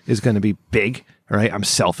loses is going to be big. Right, I'm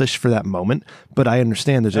selfish for that moment, but I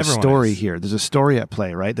understand there's Everyone a story is. here. There's a story at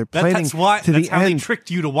play, right? They're planning That's why. to That's the how they end.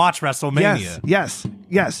 tricked you to watch WrestleMania.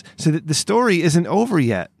 Yes. So the story isn't over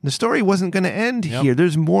yet. The story wasn't going to end here.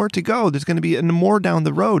 There's more to go. There's going to be more down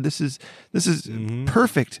the road. This is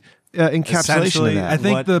perfect encapsulation Essentially, of that. I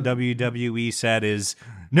think what the- WWE said is,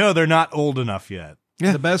 no, they're not old enough yet.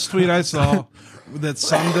 The best tweet I saw that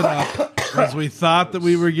summed it up was, we thought that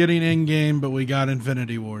we were getting in-game, but we got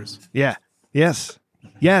Infinity Wars. Yeah. Yes.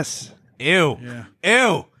 Yes. Ew.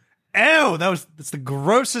 Yeah. Ew. That's the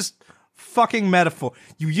grossest fucking metaphor.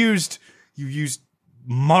 You used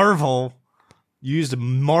Marvel. You used a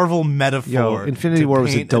Marvel metaphor. Yo, Infinity to War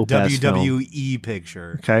was a paint dope-ass film. WWE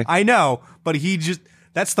picture. Okay. I know, but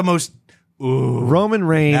that's the most. Ooh, Roman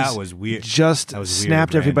Reigns that was weird. just That was weird,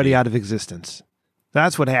 snapped everybody Randy. out of existence.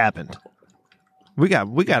 That's what happened. We got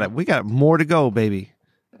more to go, baby.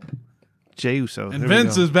 Jey Uso. And There we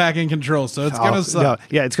Vince go. is back in control, so it's going to suck. No,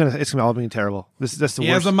 yeah, it's gonna all be terrible. That's the He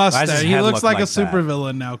worst. has a Why does mustache. his He head looks look like a like that?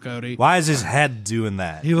 supervillain now, Cody. Why is his head doing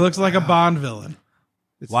that? He looks like a Bond villain.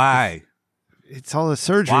 Why? It's all the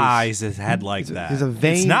surgeries. Why is his head like that? He's a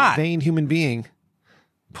It's not. vain human being.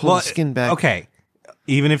 Pull the skin back. Okay,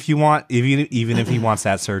 even if he wants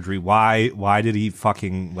that surgery, why did he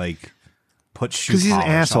fucking put shoe Because he's an polish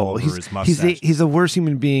all asshole. over his He's mustache? he's the worst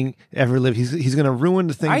human being ever lived. He's going to ruin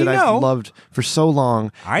the thing I that know. I've loved for so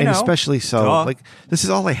long. I and know. especially so. Duh. Like this is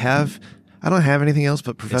all I have. I don't have anything else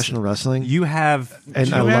but professional wrestling. You have and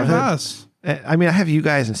You I love have it. us. I mean, I have you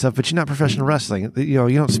guys and stuff, but you're not professional wrestling. You know,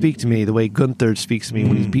 you don't speak to me the way Gunther speaks to me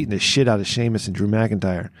when he's beating the shit out of Sheamus and Drew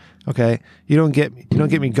McIntyre. Okay, you don't get me Are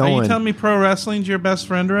you going. telling me pro wrestling's your best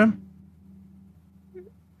friend, Rim?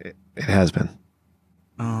 It has been.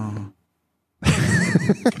 Oh.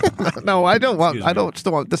 No, I don't want. Excuse I don't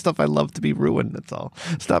still want the stuff I love to be ruined. That's all.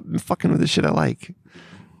 Stop fucking with the shit I like.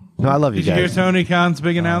 No, I love you Did you hear guys. Tony Khan's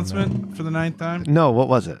big announcement for the 9th time? No, what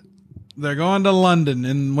was it? They're going to London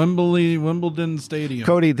in Wimbledon Stadium.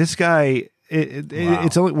 Cody, this guy.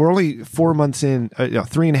 It's only we're only 4 months in,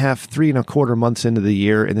 3.5, 3.25 months into the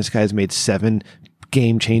year, and this guy's made 7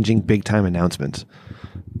 game-changing, big-time announcements.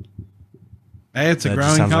 Hey, it's a That just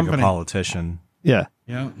growing sounds company. like a politician. Yeah.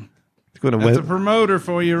 Yeah. Go to That's a promoter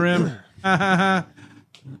for you, Rim.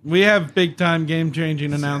 We have big time game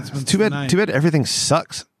changing announcements. Too bad. tonight. Too bad. Everything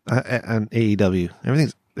sucks on AEW.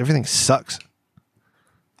 Everything sucks.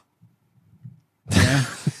 Yeah.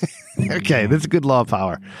 Okay, that's a good law of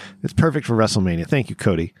power. It's perfect for WrestleMania. Thank you,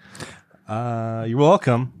 Cody. You're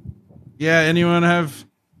welcome. Yeah. Anyone have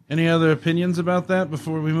any other opinions about that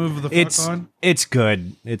before we move the fuck on? It's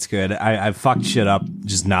good. It's good. I fucked shit up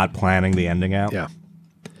just not planning the ending out. Yeah.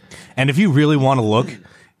 And if you really want to look,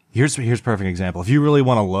 here's a perfect example. If you really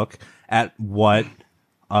want to look at what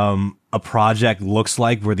a project looks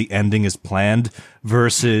like where the ending is planned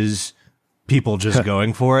versus people just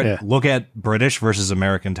going for it, Yeah. look at British versus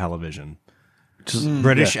American television.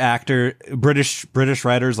 British British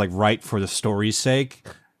writers like write for the story's sake.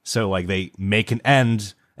 So like they make an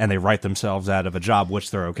end and they write themselves out of a job, which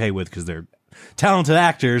they're okay with because they're talented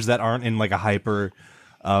actors that aren't in like a hyper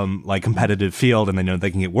like competitive field, and they know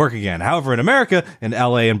they can get work again. However, in America, in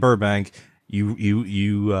LA and Burbank, you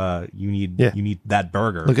need that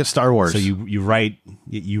burger. Look at Star Wars. So you write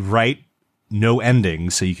no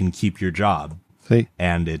ending so you can keep your job. See?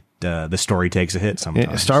 And it the story takes a hit sometimes.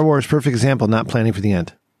 Yeah, Star Wars, perfect example. Not planning for the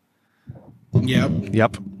end. Yep.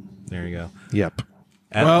 Yep. There you go. Yep.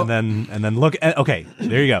 And then look at, okay,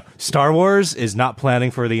 there you go. Star Wars is not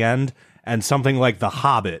planning for the end, and something like The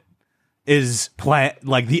Hobbit is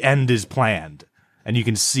like the end is planned, and you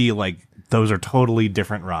can see like those are totally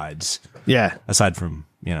different rides. Yeah. Aside from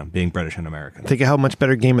being British and American. Think of how much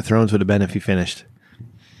better Game of Thrones would have been if you finished.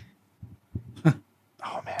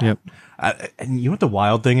 Oh man. Yep. And you know what the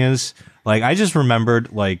wild thing is? Like I just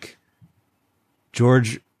remembered like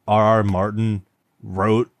George R.R. Martin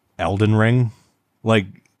wrote Elden Ring, like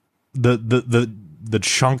the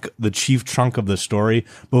chief chunk of the story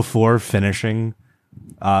before finishing.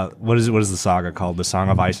 What is the saga called? The Song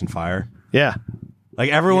of Ice and Fire. Yeah.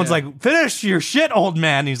 Like everyone's like, finish your shit, old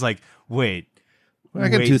man. And he's like, wait, I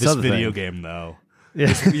can do this video game though.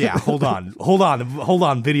 Yeah. Yeah, hold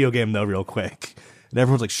on, video game though, real quick. And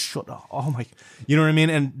everyone's like, shut up. Oh my, you know what I mean?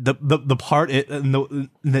 And the part,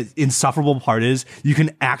 the insufferable part is you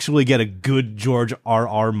can actually get a good George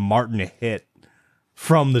R.R. Martin hit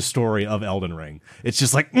from the story of Elden Ring. It's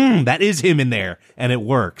just like, that is him in there, and it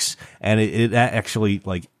works. And it actually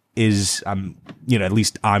like is, at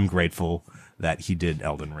least I'm grateful that he did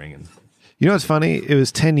Elden Ring. And You know what's funny? It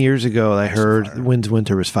was 10 years ago I heard Wind's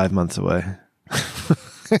Winter was 5 months away.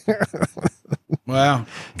 Wow.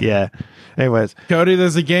 Yeah. Anyways. Cody,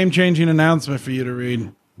 there's a game-changing announcement for you to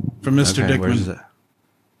read from Mr. okay, Dickman.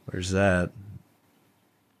 where's that?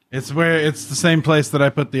 It's the same place that I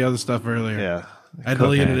put the other stuff earlier. Yeah. I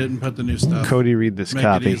deleted it and put the new stuff. Cody, read this Make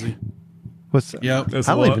copy. it easy. What's Yep. I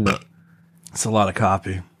don't even know. It's a lot of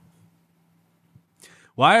copy.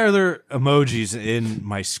 Why are there emojis in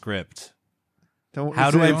my script?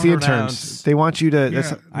 How do I it's the interns? pronounce- They want you to.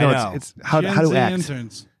 Yeah. I know. It's how Gen to Z act.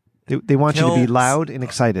 interns. They want you to be Kills- loud and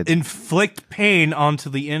excited. Inflict pain onto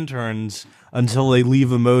the interns until they leave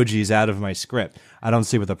emojis out of my script. I don't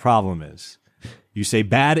see what the problem is. You say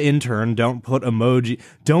bad intern, don't put emoji,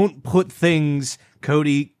 don't put things,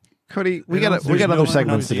 Cody. Cody, we There's got no other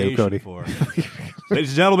segments to do, pronunciation Cody. for.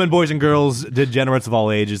 Ladies and gentlemen, boys and girls, degenerates of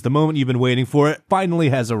all ages, the moment you've been waiting for it finally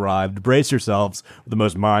has arrived. Brace yourselves for the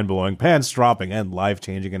most mind-blowing, pants-dropping, and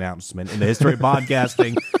life-changing announcement in the history of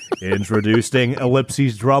podcasting. Introducing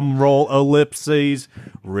ellipses, drum roll, ellipses,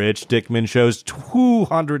 Rich Dickman Show's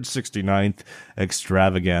 269th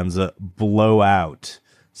extravaganza blowout.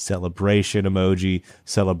 Celebration emoji,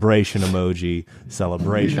 celebration emoji,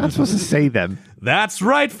 celebration. You're not supposed to say them. That's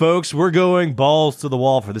right, folks. We're going balls to the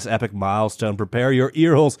wall for this epic milestone. Prepare your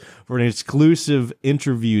ear holes for an exclusive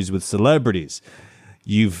interviews with celebrities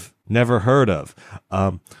you've never heard of.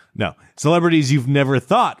 No, celebrities you've never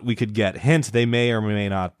thought we could get. Hint, they may or may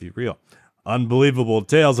not be real. Unbelievable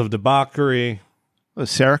tales of debauchery. Was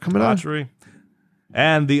Sarah coming on? Debauchery.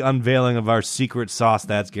 And the unveiling of our secret sauce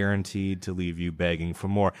that's guaranteed to leave you begging for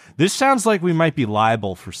more. This sounds like we might be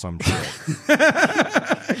liable for some shit.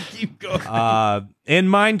 Keep going. In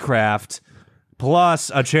Minecraft, plus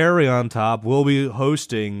a cherry on top, we'll be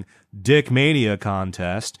hosting Dick Mania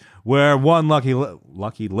contest, where one lucky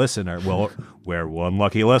listener will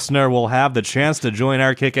have the chance to join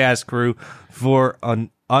our kick-ass crew for an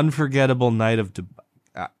unforgettable night of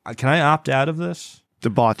can I opt out of this?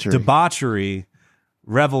 Debauchery. Debauchery,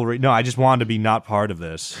 revelry. No, I just wanted to be not part of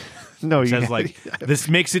this. No, It says like this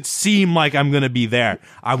makes it seem like I'm going to be there.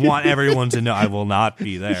 I want everyone to know I will not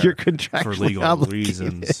be there. You're contractually for legal obligated.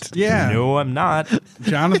 reasons. Yeah. No, I'm not.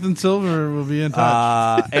 Jonathan Silver will be in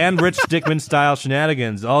touch. And Rich Dickman style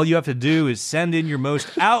shenanigans. All you have to do is send in your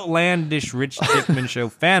most outlandish Rich Dickman Show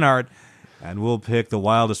fan art, and we'll pick the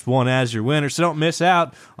wildest one as your winner. So don't miss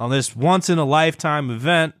out on this once-in-a-lifetime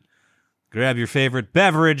event. Grab your favorite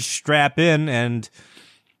beverage, strap in, and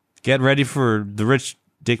get ready for the Rich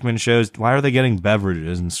Dickman Shows. Why are they getting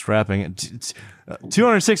beverages and strapping it?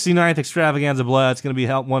 269th Extravaganza Blood. It's going to be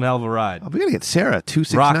one hell of a ride. Oh, we got to get Sarah,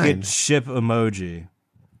 269. Rocket ship emoji.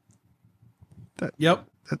 Yep.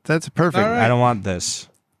 That's perfect. All right. I don't want this.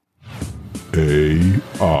 AI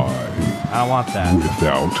I don't want that.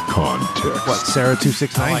 without context. What, Sarah,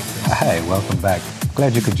 269? I like this. Hey, welcome back.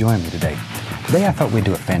 Glad you could join me today. Today I thought we'd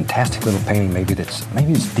do a fantastic little painting, maybe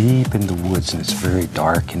it's deep in the woods and it's very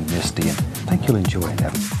dark and misty, and I think you'll enjoy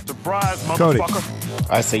it. Surprise, Cody. motherfucker.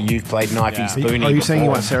 I say you've played knifey spoony. Are you saying you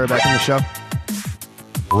want Sarah back in the show?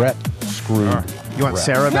 Brett screwed. You want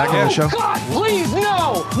Sarah back in the show? God, please,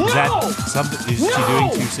 no! Is that something? Is she doing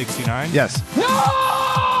 269? Yes.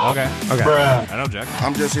 Okay. Okay. I don't object.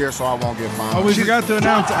 I'm just here so I won't get fined. Oh, we forgot to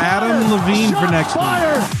announce Adam Levine for next week.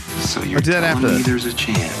 So you're Or do that telling after me this. there's a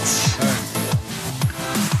chance.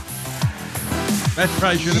 That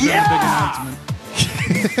probably should have been a big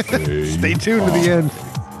announcement. Stay tuned to the end.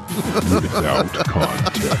 Without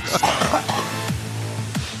context.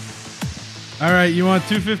 All right, you want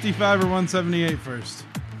 255 or 178 first?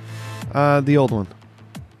 The old one.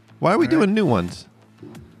 Why are we doing new ones?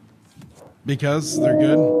 Because they're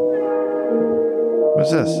good.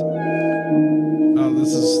 What's this? Oh,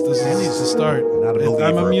 this is the start. Not a believer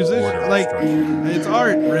I'm a of musician. order Like structure. it's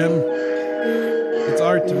art, Rim. It's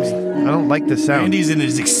art to me. I don't like this sound. Andy's in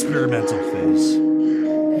his experimental phase.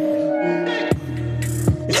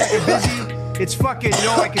 It's fucking,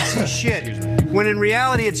 I can see shit. When in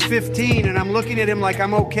reality it's 15 and I'm looking at him like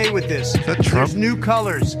I'm okay with this. Is that Trump? There's new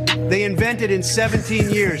colors. They invented in 17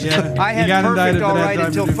 years. Yeah, I he had got perfect indicted for all that right time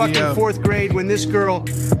until to do fucking VO. 4th grade when this girl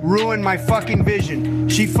ruined my fucking vision.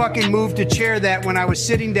 She fucking moved to chair that when I was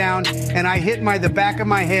sitting down and I hit the back of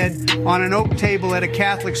my head on an oak table at a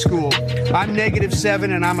Catholic school. I'm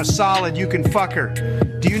 -7 and I'm a solid. You can fuck her.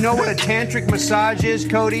 Do you know what a tantric massage is,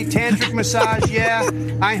 Cody? Tantric massage, yeah.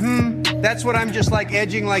 That's what I'm just like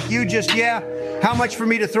edging like you just, yeah. How much for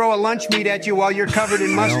me to throw a lunch meat at you while you're covered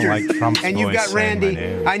in mustard? like Trump's And you've voice got saying my Randy.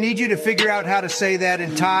 name. I need you to figure out how to say that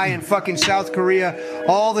in Thai and fucking South Korea,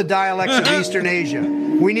 all the dialects of Eastern Asia.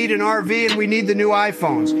 We need an RV and we need the new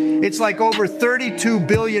iPhones. It's like over 32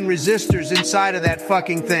 billion resistors inside of that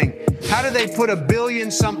fucking thing. How do they put a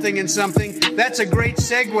billion something in something? That's a great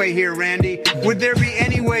segue here, Randy. Would there be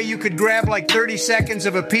any way you could grab like 30 seconds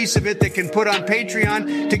of a piece of it that can put on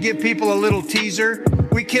Patreon to give people a little teaser?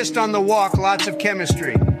 We kissed on the walk, lots of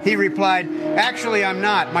chemistry. He replied, actually, I'm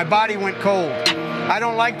not. My body went cold. I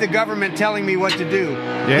don't like the government telling me what to do.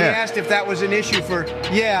 He asked if that was an issue for,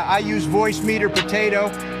 I use voice meter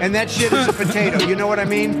potato, and that shit is a potato. You know what I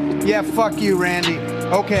mean? Yeah, fuck you, Randy.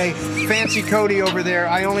 Okay, fancy Cody over there.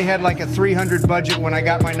 I only had like a 300 budget when I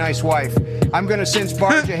got my nice wife. I'm going to since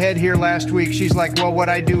barge ahead here last week. She's like, well, what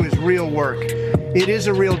I do is real work. It is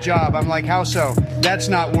a real job. I'm like, how so? That's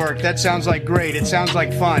not work. That sounds like great. It sounds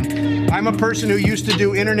like fun. I'm a person who used to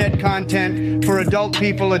do internet content for adult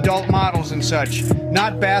people, adult models and such.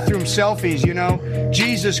 Not bathroom selfies, you know?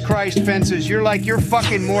 Jesus Christ, Fences, you're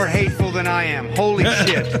fucking more hateful than I am. Holy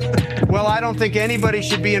shit. Well, I don't think anybody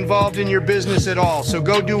should be involved in your business at all, so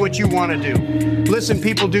go do what you want to do. Listen,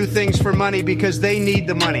 people do things for money because they need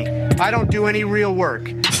the money. I don't do any real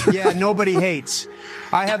work. Yeah, nobody hates.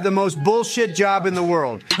 I have the most bullshit job in the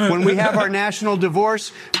world. When we have our national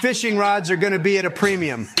divorce, fishing rods are going to be at a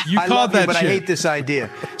premium. I love you, but I hate this idea.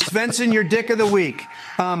 Svensson, your dick of the week.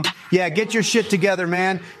 Get your shit together,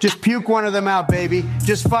 man. Just puke one of them out, baby.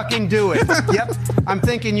 Just fucking do it. Yep, I'm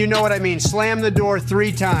thinking you know what I mean. Slam the door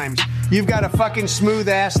 3 times. You've got a fucking smooth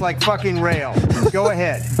ass like fucking rail. Go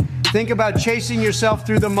ahead. Think about chasing yourself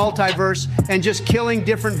through the multiverse and just killing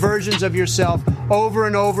different versions of yourself over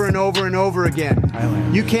and over and over and over again.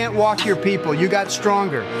 You can't walk your people. You got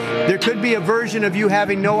stronger. There could be a version of you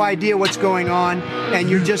having no idea what's going on and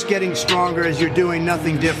you're just getting stronger as you're doing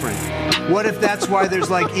nothing different. What if that's why there's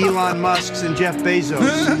like Elon Musk's and Jeff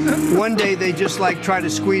Bezos? One day they just like try to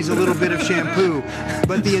squeeze a little bit of shampoo,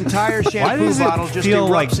 but the entire shampoo bottle just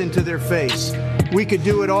erupts into their face. We could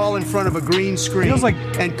do it all in front of a green screen,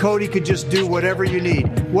 and Cody could just do whatever you need.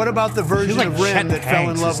 What about the version of Ren that fell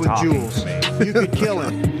in love with Jules? You could kill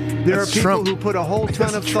him. There That's are people Trump. who put a whole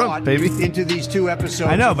ton of Trump, thought baby. into these 2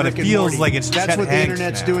 episodes. I know, of but Rick it and feels Morty. like it's That's Chet what the Hanks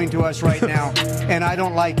internet's now. doing to us right now, and I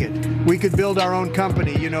don't like it. We could build our own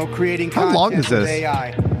company, creating How content long is with this?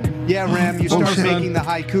 AI. Yeah, Ram, you start shit. making the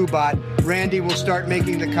haiku bot. Randy will start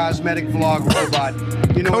making the cosmetic vlog robot.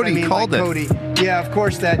 You know what I Cody mean? called like it. Cody. Yeah, of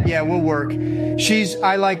course will work.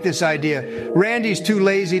 I like this idea. Randy's too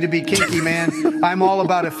lazy to be kinky, man. I'm all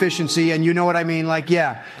about efficiency, and you know what I mean?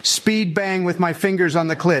 Speed bang with my fingers on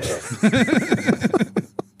the clit.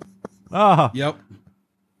 Oh, Yep.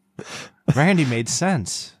 Randy made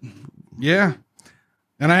sense. Yeah.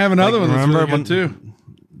 And I have another one that's remember really good too.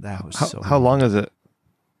 That was How long is it?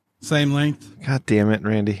 Same length. God damn it,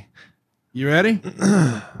 Randy. You ready?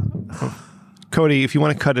 Cody, if you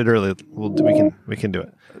want to cut it early, we can do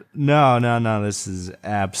it. No. This is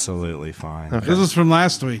absolutely fine. This is from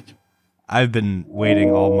last week. I've been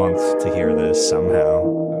waiting all month to hear this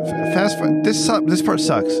somehow. Fast forward. This part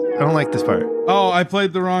sucks. I don't like this part. Oh, I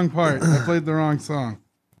played the wrong part. I played the wrong song.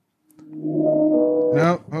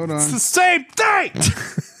 No, hold on. It's the same thing.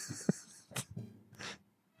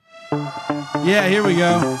 Yeah, here we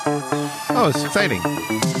go. Oh, it's exciting.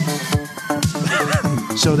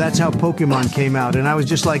 So that's how Pokemon came out. And I was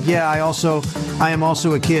just like, yeah, I am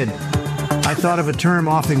also a kid. I thought of a term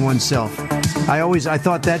offing oneself. I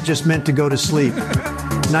thought that just meant to go to sleep.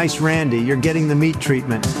 Nice, Randy. You're getting the meat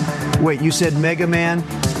treatment. Wait, you said Mega Man?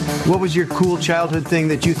 What was your cool childhood thing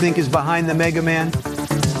that you think is behind the Mega Man?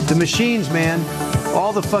 The machines, man.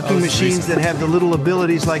 All the fucking machines that have the little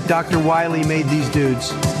abilities like Dr. Wily made these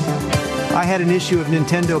dudes. I had an issue of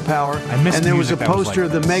Nintendo Power, and there was a music that was poster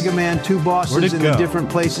like of the this. Mega Man 2 Where'd bosses it in the go? different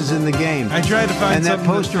places in the game. I tried to find And that something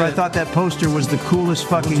poster, that I fit. thought that poster was the coolest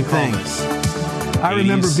fucking thing. I 80s,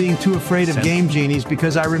 remember being too afraid of 70s. Game Genies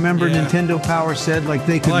because I remember Yeah. Nintendo Power said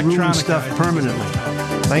they could ruin Electronica, stuff I think. permanently.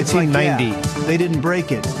 It's like, 1990. yeah, they didn't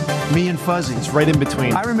break it. Me and Fuzzy. It's right in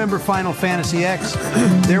between. I remember Final Fantasy X.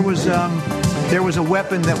 There was a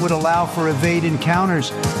weapon that would allow for evade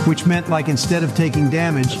encounters, which meant instead of taking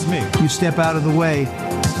damage, you step out of the way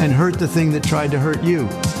and hurt the thing that tried to hurt you.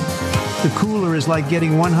 The cooler is like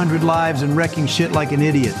getting 100 lives and wrecking shit like an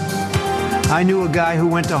idiot. I knew a guy who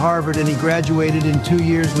went to Harvard and he graduated in 2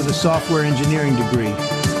 years with a software engineering degree.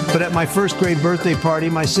 But at my first grade birthday party,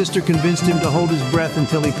 my sister convinced him to hold his breath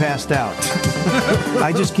until he passed out.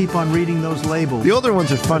 I just keep on reading those labels. The older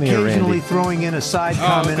ones are funnier, Occasionally Randy. throwing in a side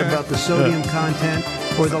comment okay. about the sodium content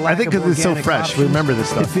or the lack I think of because it's so organic fresh. options. We remember this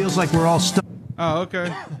It stuff. feels like we're all stuck. Oh,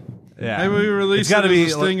 okay. Yeah. Maybe we release It's gotta it as be a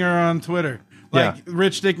stinger on Twitter. Yeah.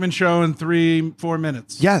 Rich Dickman Show in 3-4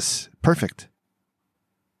 minutes. Yes, perfect.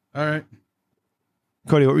 All right.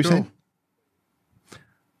 Cody, what were you Cool. saying?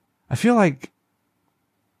 I feel like,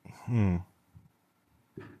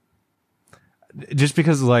 just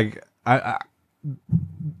because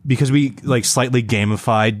because we slightly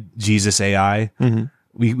gamified Jesus AI,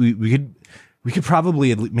 we could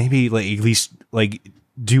probably maybe at least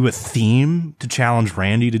do a theme to challenge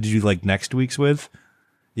Randy to do next week's with.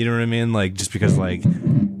 You know what I mean? Just because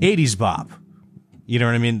 80s bop. You know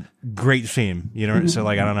what I mean? Great theme. You know, so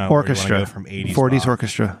I don't know. where you wanna Orchestra. go from 80s 40s bop.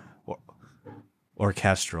 orchestra.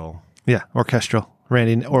 Orchestral. Yeah, orchestral.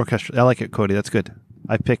 Randy, orchestral. I like it, Cody. That's good.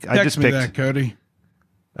 I Text just me picked. that, Cody.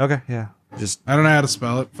 Okay, yeah. Just I don't know how to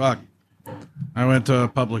spell it. Fuck. I went to a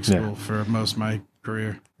public school for most of my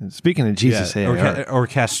career. Speaking of Jesus,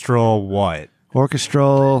 orchestral what?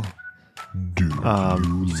 Orchestral. Do you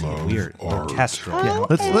love Weird. art? Orchestral. Yeah,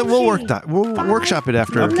 we'll workshop it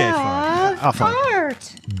after. Okay, fine. I'll find.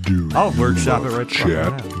 Do I'll you workshop love it right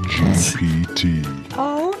Chat GPT.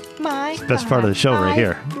 Oh my Best part of the show right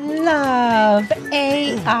here. Love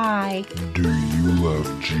AI. Do you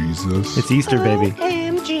love Jesus? It's Easter, baby.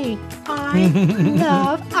 OMG. I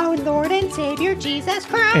love our Lord and Savior Jesus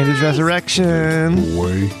Christ. And his resurrection.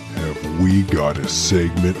 Boy, have we got a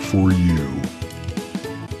segment for you.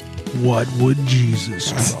 What would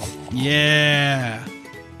Jesus do? Yeah.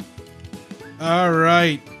 All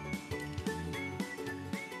right.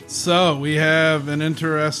 So we have an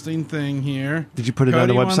interesting thing here. Did you put it Cody on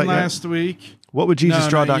the won website last week? What would No,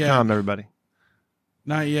 JesusDraw.com, everybody?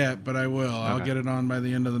 Not yet, but I will. I'll get it on by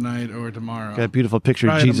the end of the night or tomorrow. Got a beautiful picture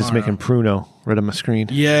of Probably Jesus tomorrow. making pruno right on my screen.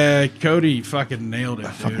 Yeah, Cody fucking nailed it.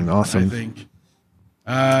 Fucking dude, awesome. I think.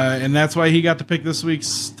 And that's why he got to pick this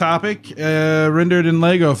week's topic, rendered in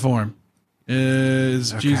Lego form.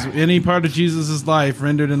 Is Jesus, any part of Jesus' life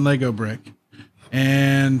rendered in Lego brick.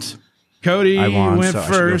 And Cody I won, went so I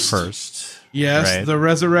should go first. first. Yes, right? the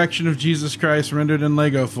resurrection of Jesus Christ rendered in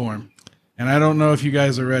Lego form. And I don't know if you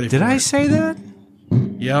guys are ready Did for I it. say that?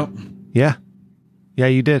 Yep. Yeah. Yeah,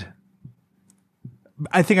 you did.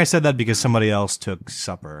 I think I said that because somebody else took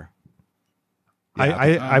supper. Yeah,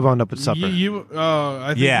 I wound up with supper. I think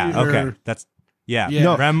yeah. you were- Okay. That's yeah.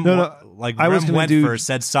 No, Rem, no. Like I was Rem gonna went do- first,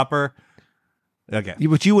 said supper. Okay.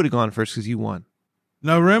 But you would have gone first because you won.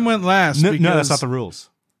 No, Rim went last. No, because, that's not the rules.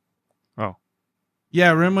 Oh.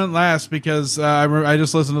 Yeah, Rim went last because I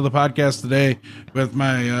just listened to the podcast today with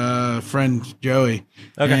my friend Joey.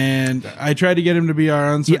 Okay. And I tried to get him to be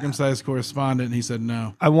our uncircumcised correspondent, and he said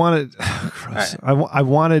no. I wanted, gross. I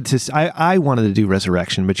wanted to do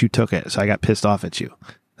resurrection, but you took it, so I got pissed off at you.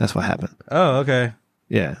 That's what happened. Oh, okay.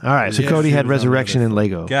 Yeah. All right. So Yeah, Cody she had was on the resurrection other and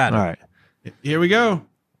Lego. Got it. All right. Here we go.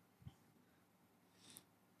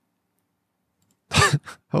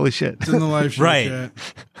 Holy shit. It's in the live show Right. chat.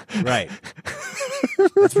 Right.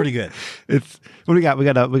 That's pretty good. It's what do we got? We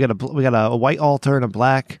got a white altar and a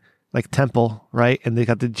black like temple, right? And they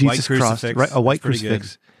got the Jesus cross, crucifix. right? A white That's pretty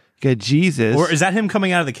crucifix. Got Jesus. Or is that him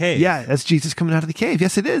coming out of the cave? Yeah, that's Jesus coming out of the cave.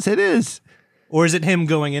 Yes, it is. It is. Or is it him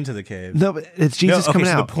going into the cave? No, but it's Jesus okay, coming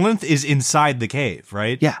so out. the plinth is inside the cave,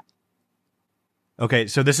 right? Yeah. Okay,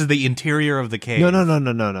 so this is the interior of the cave. No.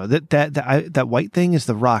 That white thing is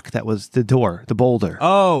the rock that was the door, the boulder.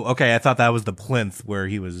 Oh, okay. I thought that was the plinth where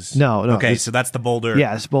he was. No. Okay, so that's the boulder.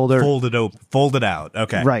 Yeah, it's boulder. Folded out.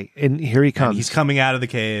 Okay. Right, and here he comes. And he's coming out of the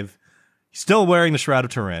cave. He's still wearing the Shroud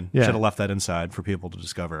of Turin. Yeah. Should have left that inside for people to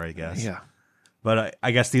discover, I guess. Yeah. But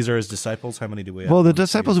I guess these are his disciples. How many do we have? Well, the 1, 2,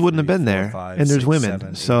 disciples wouldn't have 3, been 4, there, 5, and there's 6, women, 7,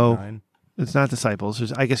 8, so 9. it's not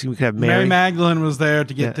disciples. I guess we could have Mary Mary. Magdalene was there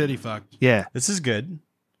to get Yeah. titty fucked. Yeah. This is good.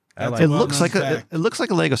 I That's like It it. looks like well-known it looks like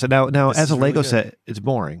a Lego set. Now This as a is really Lego good. set, it's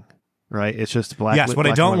boring, right? It's just black. Yes, what I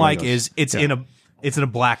black don't and like white Legos. is it's Yeah. in a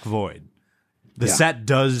black void. The Yeah. set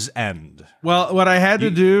does end. Well, what I had to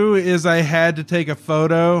do is I had to take a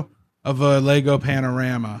photo of a Lego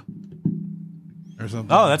panorama or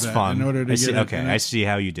something. Oh, like that's that fun. In order to I get see, it okay, in I it. see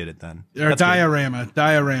how you did it then. Or That's good. diorama.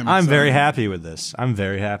 I'm I'm very sorry. happy with this. I'm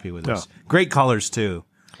very happy with this. Yeah. Great colors too.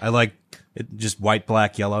 I like it, just white,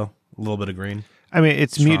 black, yellow, a little bit of green. I mean,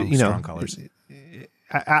 it's Strong, muted. strong colors.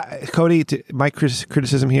 Cody, my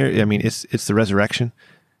criticism here. I mean, it's the resurrection,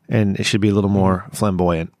 and it should be a little more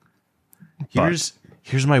flamboyant. Here's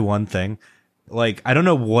my one thing. Like, I don't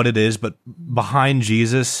know what it is, but behind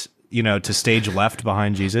Jesus, to stage left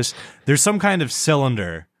behind Jesus, there's some kind of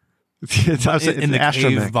cylinder It's in the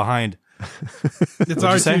cave behind. It's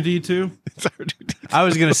What'd you say? R2D2. I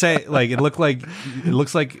was gonna say, like, it looks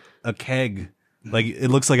like a keg. Like, it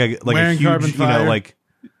looks like a Wearing huge, carbon fiber.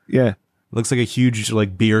 Yeah. Looks like a huge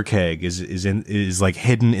like beer keg is like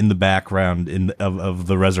hidden in the background of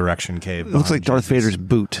the resurrection cave. It looks like behind Darth Jesus. Vader's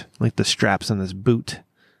boot, like the straps on this boot.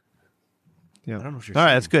 Yeah. I don't know what you're All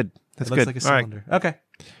right, saying. that's good. That's It looks good. like a All right. cylinder. Okay.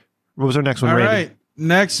 What was our next one, All Randy? right.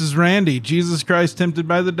 Next is Randy. Jesus Christ tempted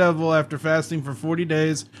by the devil after fasting for 40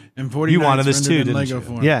 days and 40 You nights wanted this rendered too, in didn't Lego you?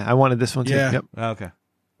 form. Yeah, I wanted this one too. Yeah. Yep. Okay.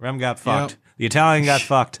 Rem got fucked. The Italian got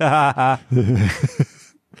fucked.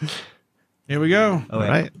 Here we go. Oh, All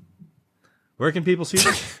right. Where can people see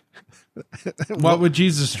this?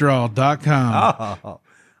 Whatwouljesusdraw.com.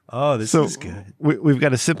 Oh, this So is good. we've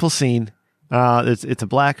got a simple scene. It's a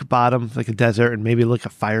black bottom, like a desert, and maybe like a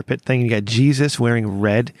fire pit thing. You got Jesus wearing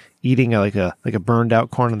red, eating like a burned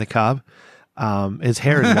out corn on the cob. His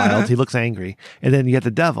hair is wild. He looks angry. And then you got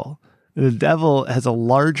the devil. The devil has a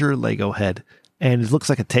larger Lego head, and it looks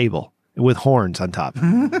like a table with horns on top.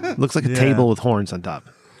 Looks like a table with horns on top.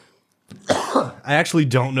 I actually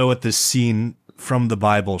don't know what this scene from the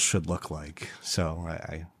Bible should look like, so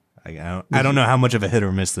I don't know how much of a hit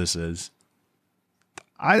or miss this is.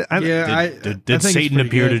 I Did think it's Satan pretty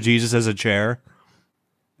appear to good. Jesus as a chair?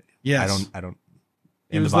 Yes. I don't.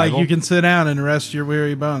 It in was the like Bible? you can sit down and rest your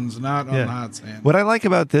weary bones, not on Yeah. hot sand. What I like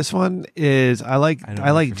about this one is I like I don't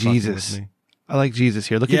know if you're fucking Jesus. with me. I like Jesus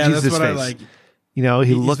here. Look Yeah, at Jesus' that's what face. I like. You know, he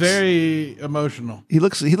He's looks very emotional. He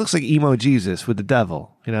looks like emo Jesus with the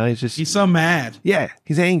devil. You know, He's so mad. Yeah,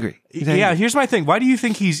 he's angry. He's angry. Yeah, here's my thing. Why do you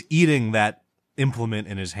think he's eating that implement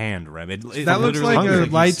in his hand, Rem? It That looks literally like a looks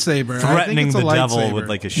he's lightsaber. I think threatening it's a the devil lightsaber. with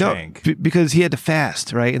like a No, shank. because he had to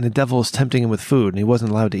fast, right? And the devil was tempting him with food, and he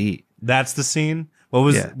wasn't allowed to eat. That's the scene. What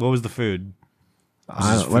was Yeah. the food?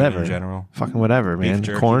 Whatever, in general. fucking whatever, Beef man.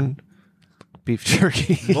 jerky. Corn, beef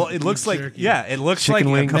jerky. Well, it looks like jerky. it looks Chicken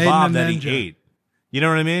like wing. a Made in kebab a that he ninja. ate. You know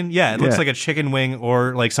what I mean? Yeah, it looks Yeah. like a chicken wing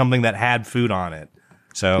or like something that had food on it.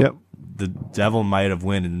 So Yep. the devil might have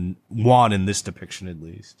won in this depiction at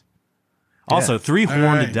least. Also, three-horned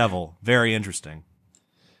All right. devil, very interesting.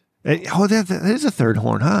 There's a third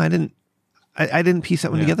horn, huh? I didn't piece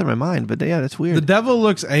that one Yeah. together in my mind, but yeah, that's weird. The devil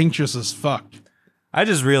looks anxious as fuck. I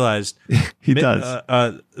just realized He does.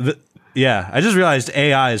 I just realized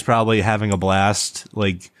AI is probably having a blast,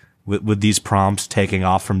 like with these prompts taking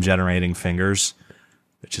off from generating fingers.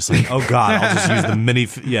 It's just like, oh god, I'll just use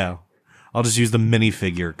the I'll just use the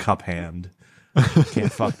minifigure cup hand.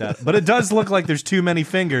 Can't fuck that. But it does look like there's too many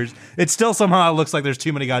fingers. It still somehow looks like there's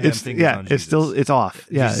too many goddamn fingers. Yeah, on Jesus. it's off.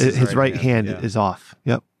 Yeah, his right hand yeah. is off.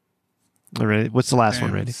 Yep. All right. What's the last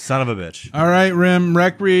one, Randy? Son of a bitch. All right, Rim.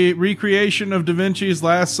 Recreation of Da Vinci's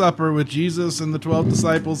Last Supper with Jesus and the 12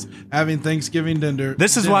 disciples having Thanksgiving dinner.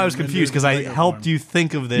 This is why I was confused, because I helped you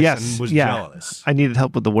think of this and was jealous. I needed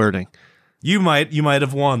help with the wording. You might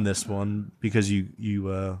have won this one because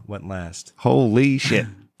you went last. Holy shit.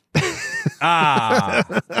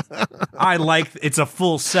 I like it's a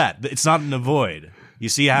full set. It's not an avoid. You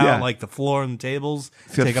see how like the floor and the tables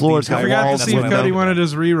take up the entire I forgot to see if Cody wanted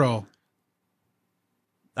his reroll.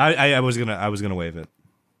 I was gonna waive it.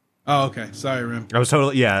 Oh, okay. Sorry, Rim. I was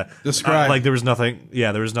totally Describe. Like there was nothing.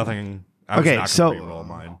 Yeah, there was nothing. I was not gonna reroll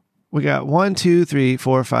mine. We got 1, 2, 3,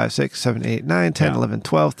 4, 5, 6, 7, 8, 9, 10, 11,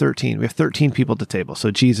 12, 13. We have 13 people at the table.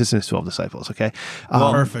 So Jesus and his 12 disciples. Okay.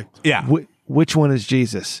 Perfect. Yeah. Which one is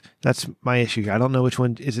Jesus? That's my issue. I don't know which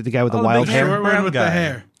one. Is it the guy with the wild hair? Short one with the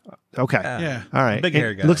hair. Okay. Yeah. All right. Big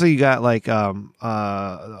hair guy. It looks like you got like the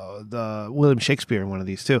William Shakespeare in one of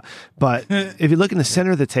these too. But if you look in the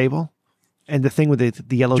center of the table and the thing with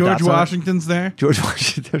the yellow George dots on it, Washington's there. George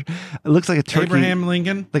Washington. It looks like a turkey. Abraham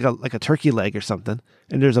Lincoln. Like a turkey leg or something.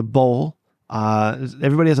 And there's a bowl.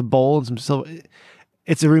 Everybody has a bowl and some silver.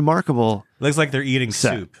 It's a remarkable. Looks like they're eating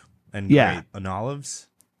set. soup and grape and olives.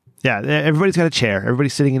 Yeah, everybody's got a chair.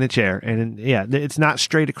 Everybody's sitting in a chair, and it's not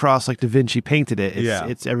straight across like Da Vinci painted it.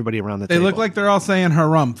 It's everybody around the table. They look like they're all saying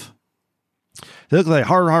harumph. They look like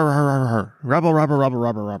har har har har har, rubble rubble rubble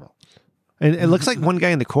rubble rubble. And it looks like one guy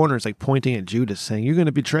in the corner is like pointing at Judas, saying, "You're going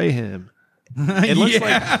to betray him."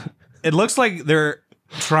 It looks like they're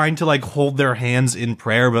trying to like hold their hands in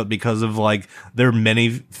prayer, but because of like their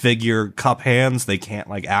mini-figure cup hands, they can't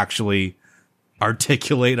like actually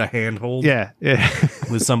articulate a handhold. Yeah.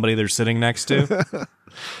 With somebody they're sitting next to. So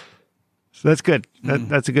that's good.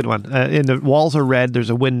 That's a good one. And the walls are red. There's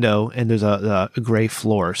a window and there's a gray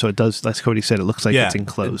floor. So it does, as Cody said, it looks like it's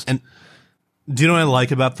enclosed. And do you know what I like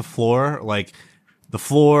about the floor? Like the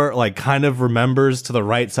floor, like kind of remembers to the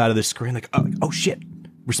right side of the screen. Like, oh shit,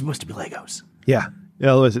 we're supposed to be Legos. Yeah.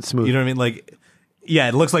 Otherwise it's smooth. You know what I mean? Like, yeah,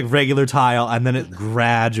 it looks like regular tile, and then it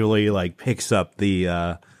gradually like picks up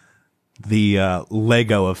the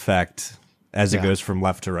Lego effect as it goes from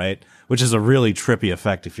left to right, which is a really trippy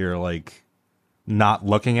effect if you're like not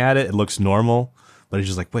looking at it. It looks normal, but it's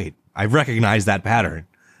just like, wait, I recognize that pattern.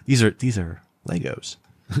 These are Legos.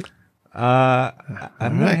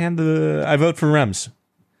 I'm gonna I vote for Rems.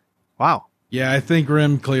 Wow. Yeah, I think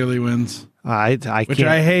Rim clearly wins. Which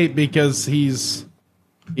I hate because he's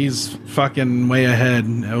fucking way ahead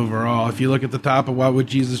overall. If you look at the top of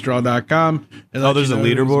whatwoulddjesusdraw.com, there's a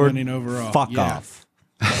leaderboard. Overall. Fuck off.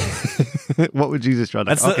 What would Jesus draw?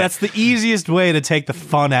 That's the easiest way to take the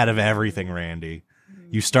fun out of everything, Randy.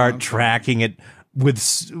 You start tracking it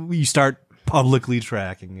you start publicly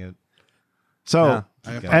tracking it. So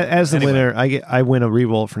as the winner, I win a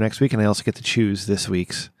reroll for next week, and I also get to choose this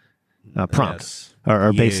week's prompt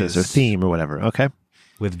or basis or theme or whatever. Okay.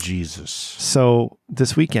 With Jesus. So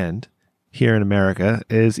this weekend here in America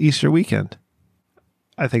is Easter weekend.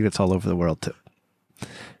 I think that's all over the world too.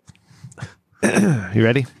 You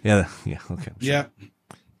ready? Yeah. Okay. Yeah.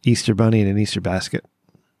 Easter bunny in an Easter basket.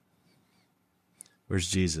 Where's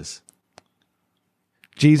Jesus?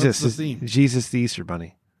 Jesus What's the theme? Jesus the Easter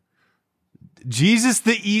bunny. Jesus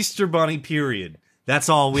the Easter bunny, period. That's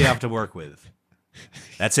all we have to work with.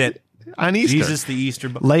 That's it. On Easter. Jesus the Easter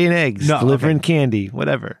bunny. Laying eggs, delivering candy,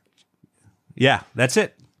 whatever. Yeah, that's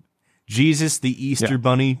it. Jesus the Easter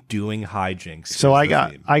bunny doing hijinks. So I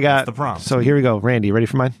got That's the prompt. So here we go. Randy, you ready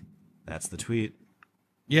for mine? That's the tweet.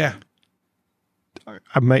 Yeah.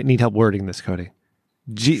 I might need help wording this, Cody.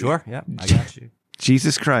 Sure, yeah, I got you.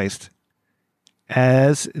 Jesus Christ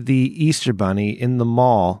as the Easter bunny in the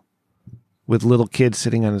mall with little kids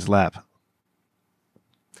sitting on his lap.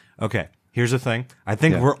 Okay, here's the thing. I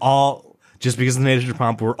think we're all, just because of the nature of the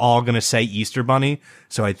prompt, we're all going to say Easter bunny.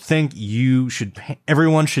 So I think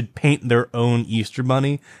everyone should paint their own Easter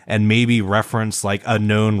bunny and maybe reference like a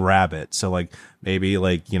known rabbit. So like maybe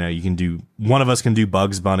like, you can do, one of us can do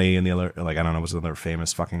Bugs Bunny and the other, like, I don't know, what's another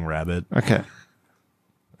famous fucking rabbit? Okay.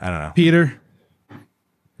 I don't know. Peter.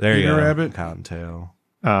 There you go. Rabbit. Cottontail.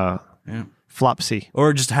 Yeah. Flopsy.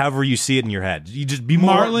 Or just however you see it in your head. You just be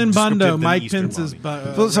more Marlon descriptive Bundo, than Mike Easter Pence's.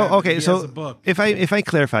 Bunny. So if I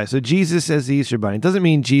clarify, so Jesus as the Easter Bunny doesn't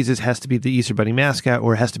mean Jesus has to be the Easter Bunny mascot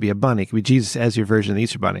or has to be a bunny. It could be Jesus as your version of the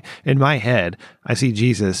Easter Bunny. In my head, I see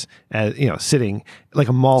Jesus as sitting like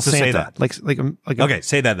a mall So Santa. say that. Okay,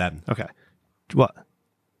 say that then. Okay, what?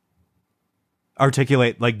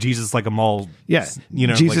 Articulate like Jesus like a mall. Yeah,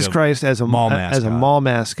 Jesus Christ as a mall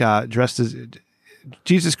mascot dressed as.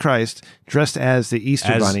 Jesus Christ dressed as the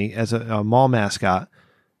Easter Bunny, as a mall mascot,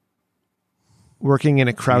 working in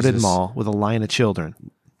a crowded mall with a line of children,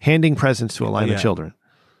 handing presents to a line of children.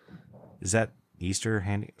 Is that Easter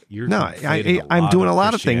handing? I'm doing a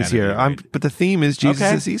lot of things here. But the theme is Jesus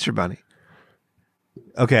as Easter Bunny.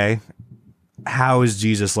 Okay. How is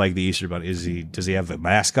Jesus like the Easter Bunny? Does he have a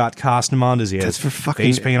mascot costume on? Does he have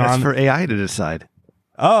face paint on? That's for AI to decide.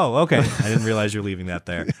 Oh, okay. I didn't realize you're leaving that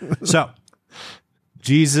there. So,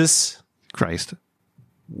 Jesus Christ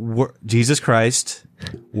working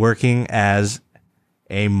as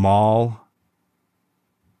a mall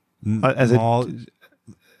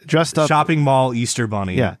dressed up shopping mall Easter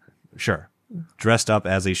Bunny. Yeah, sure. Dressed up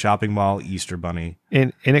as a shopping mall Easter Bunny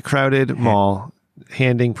in a crowded mall,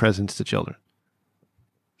 handing presents to children.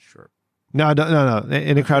 Sure. No.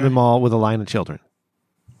 In a crowded mall with a line of children.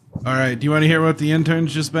 All right. Do you want to hear what the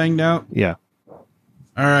interns just banged out? Yeah.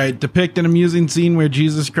 All right. Depict an amusing scene where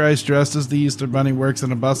Jesus Christ, dressed as the Easter Bunny, works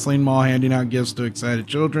in a bustling mall handing out gifts to excited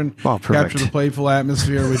children. Oh, perfect. Capture the playful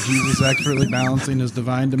atmosphere with Jesus expertly balancing his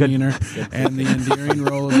divine demeanor and the endearing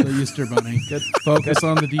role of the Easter Bunny. Focus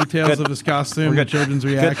on the details of his costume, the children's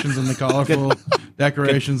reactions, and the colorful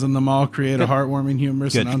decorations in the mall create a heartwarming,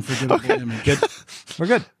 humorous, and unforgettable image. Good. We're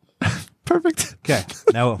good. Perfect. Okay.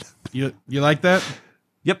 Now, you like that?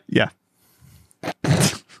 Yep. Yeah.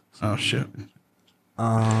 Oh shit.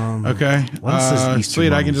 Okay. What else does Easter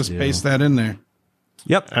sweet. I can bunnies just do? paste that in there.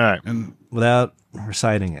 Yep. All right. And without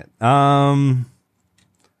reciting it.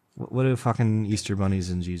 What do fucking Easter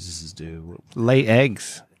bunnies and Jesuses do? Lay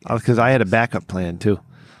eggs. Because I had a backup plan too.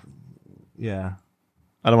 Yeah.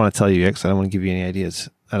 I don't want to tell you because I don't want to give you any ideas.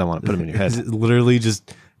 I don't want to put them in your head. Is it literally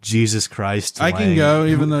just Jesus Christ? I can go,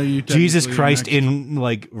 even though you Jesus technically Christ next. in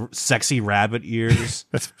like sexy rabbit ears.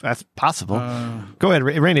 That's possible. Go ahead,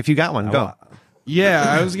 Rain. If you got one, go. Yeah,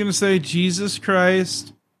 I was gonna say Jesus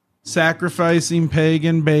Christ sacrificing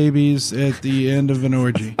pagan babies at the end of an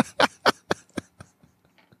orgy.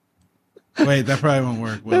 Wait, that probably won't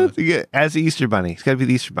work. Will it? As the Easter Bunny, it's got to be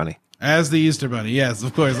the Easter Bunny. As the Easter Bunny, yes,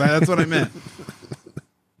 of course. That's what I meant.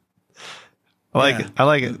 I like it. I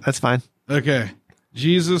like it. That's fine. Okay,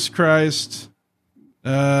 Jesus Christ,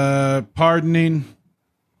 pardoning.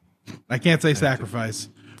 I can't say sacrifice.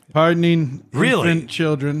 Pardoning infant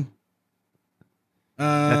children.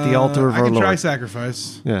 At the altar of I our can Lord. try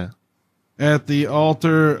sacrifice. Yeah. At the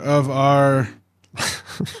altar of our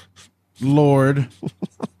Lord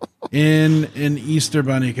in an Easter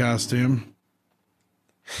Bunny costume.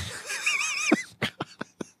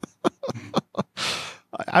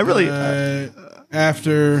 I really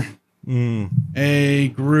after a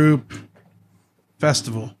group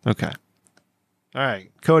festival. Okay. All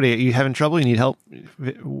right, Cody, you having trouble? You need help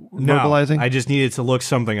verbalizing? I just needed to look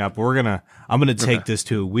something up. I'm gonna take this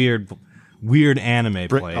to a weird anime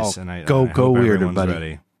place, and I go hope weird, everyone's buddy.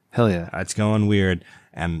 ready. Hell yeah, it's going weird,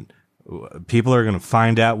 and people are gonna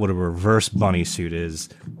find out what a reverse bunny suit is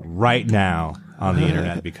right now on the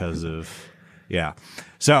internet because of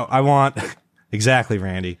So I want exactly,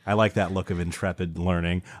 Randy. I like that look of intrepid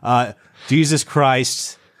learning. Jesus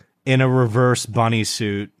Christ in a reverse bunny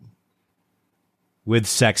suit. With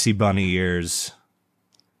sexy bunny ears.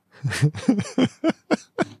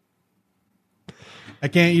 I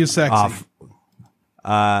can't use sexy.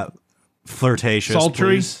 Flirtatious.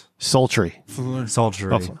 Sultry? Please. Sultry.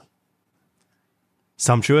 Sultry.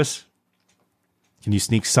 Sumptuous? Can you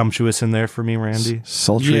sneak sumptuous in there for me, Randy?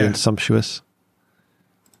 Sultry and sumptuous.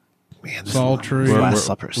 Man, sultry.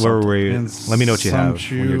 Where were you? Let me know what you have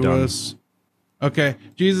when you're done. Okay,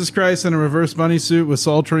 Jesus Christ in a reverse bunny suit with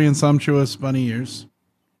sultry and sumptuous bunny ears.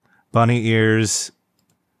 Bunny ears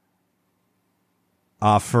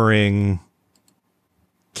offering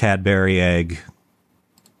Cadbury egg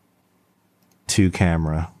to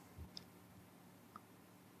camera.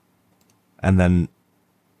 And then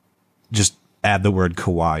just add the word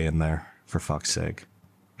kawaii in there, for fuck's sake.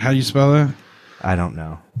 How do you spell that? I don't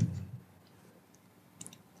know.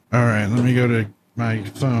 All right, let me go to my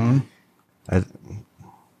phone.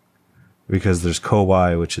 Because there's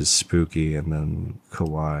kawaii, which is spooky, and then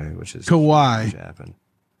kawaii, which is kawaii. Japan.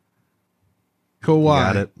 Kawaii.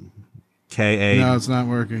 You got it? K-A... No, it's not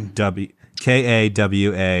working.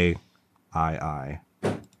 K-A-W-A All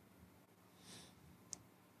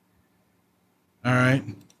right.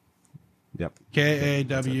 Yep.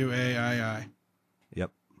 Kawaii.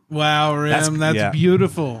 Yep. Wow, Rim, that's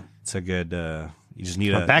beautiful. It's a good. You just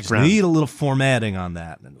need background. You just need a little formatting on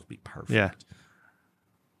that, and it'll be perfect. Yeah.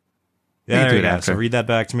 Yeah, there you go. So read that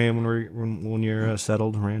back to me when you're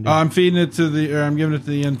settled, Randy. I'm feeding it I'm giving it to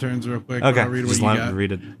the interns real quick. Okay. I'll read what just you got.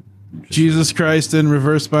 read it. Jesus Christ in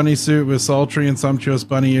reverse bunny suit with sultry and sumptuous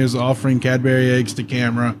bunny ears, offering Cadbury eggs to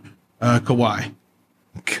camera. Kawaii.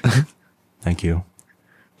 Thank you.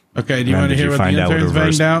 Okay, do you want to hear what the interns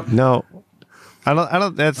banged out? No. I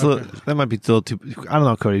don't. That's that might be still too. I don't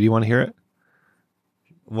know, Cody. Do you want to hear it?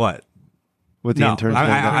 What? With the interns?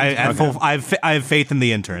 I have faith in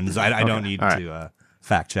the interns. I don't need to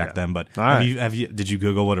fact check them. But did you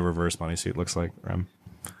Google what a reverse bunny suit looks like, Rem?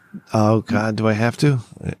 Oh God, do I have to?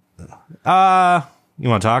 You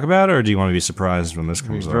want to talk about it, or do you want to be surprised when this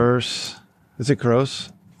comes up? Reverse. Is it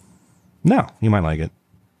gross? No, you might like it.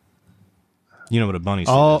 You know what a bunny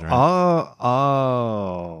suit is, right?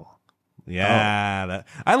 Oh. Yeah,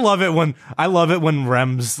 I love it when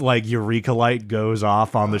Rem's like eureka light goes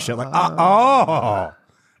off on the shit. Like,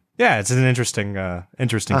 yeah, it's an interesting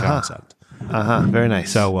concept. Very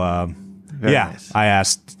nice. So, nice. I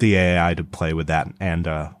asked the AI to play with that and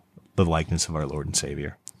the likeness of our Lord and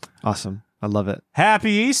Savior. Awesome. I love it.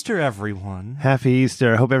 Happy Easter, everyone. Happy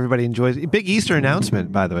Easter. I hope everybody enjoys it. Big Easter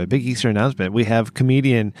announcement, by the way. Big Easter announcement. We have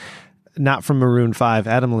comedian, not from Maroon 5,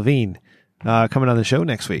 Adam Levine, coming on the show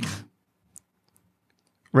next week.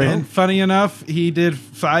 And funny enough, he did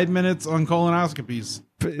 5 minutes on colonoscopies.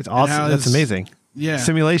 It's awesome. That's amazing. Yeah.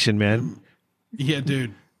 Simulation, man. Yeah,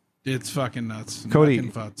 dude. It's fucking nuts.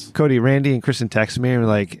 Cody, Randy, and Kristen texted me and were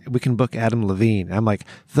like, we can book Adam Levine. I'm like,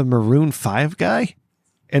 the Maroon 5 guy?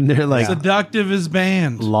 And they're like, Seductive is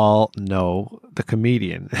banned. Lol, no, the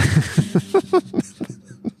comedian.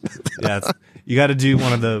 Yeah, you got to do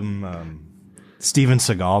one of the Steven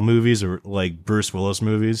Seagal movies or like Bruce Willis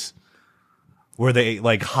movies where they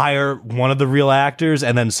like hire one of the real actors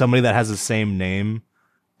and then somebody that has the same name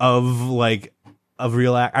of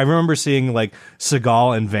real act. I remember seeing like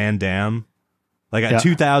Seagal and Van Damme like at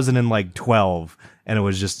 2012. And it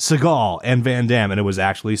was just Seagal and Van Damme, and it was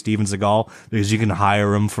actually Steven Seagal because you can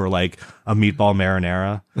hire him for like a meatball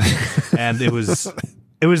marinara, and it was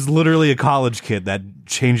literally a college kid that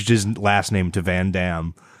changed his last name to Van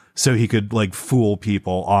Damme so he could like fool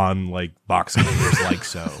people on like boxing movies like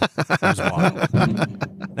so. It was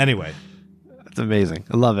wild. Anyway, that's amazing.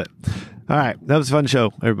 I love it. All right, that was a fun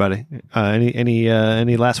show, everybody. Any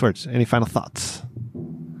last words? Any final thoughts?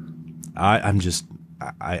 I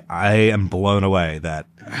am blown away that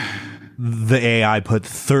the AI put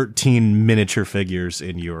 13 miniature figures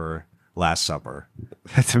in your Last Supper.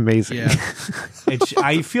 That's amazing. Yeah.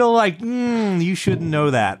 I feel like you shouldn't know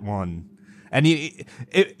that one. And you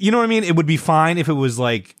know what I mean? It would be fine if it was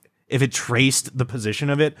like, if it traced the position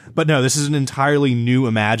of it. But no, this is an entirely new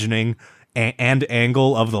imagining and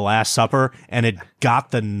angle of the Last Supper, and it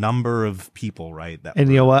got the number of people right. And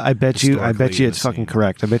you know what? I bet you it's fucking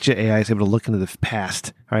correct. I bet you AI is able to look into the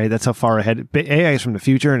past. All right, that's how far ahead. AI is from the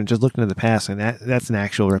future, and it just looked into the past, and that's an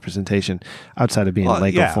actual representation outside of being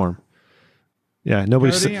Lego form. Yeah,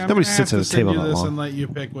 nobody sits at a table that long. And let you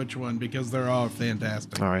pick which one because they're all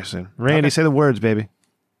fantastic. All right, soon. Randy, say the words, baby.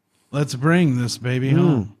 Let's bring this baby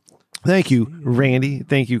home. Thank you, Randy.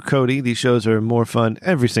 Thank you, Cody. These shows are more fun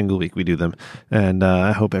every single week we do them. And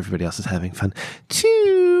I hope everybody else is having fun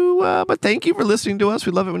too. But thank you for listening to us.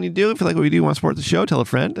 We love it when you do. If you like what we do, want to support the show, tell a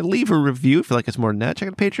friend. And leave a review if you like it's more than that. Check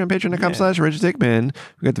out Patreon, patreon.com/Rich Dickman.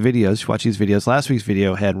 We got the videos. Watch these videos. Last week's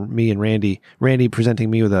video had me and Randy presenting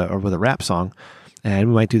me with a rap song. And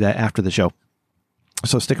we might do that after the show.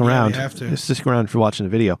 So stick around. Stick around if you're watching the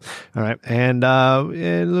video. All right. And find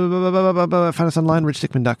us online,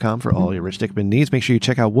 richdickman.com for all your Rich Dickman needs. Make sure you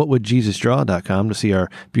check out whatwouldjesusdraw.com to see our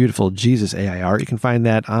beautiful Jesus AI art. You can find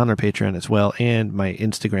that on our Patreon as well and my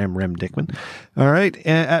Instagram, Rem Dickman. All right.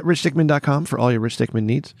 At richdickman.com for all your Rich Dickman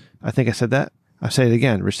needs. I think I said that. I'll say it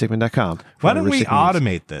again, richdickman.com. Why don't we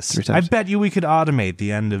automate this? I bet you we could automate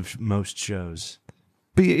the end of most shows.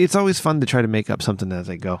 But it's always fun to try to make up something as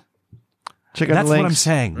I go. Check out that's the links. What I'm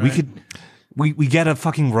saying. Right. We get a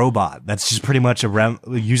fucking robot that's just pretty much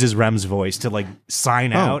uses Rem's voice to like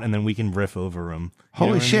sign out, and then we can riff over him.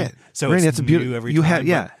 Holy shit! I mean? So Randy, it's that's a beautiful. You have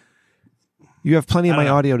you have plenty of my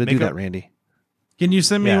audio to do that, Randy. Can you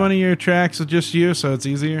send me one of your tracks with just you so it's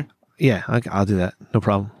easier? Yeah, I'll do that. No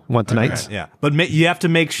problem. Want tonight's? Okay. Yeah, but you have to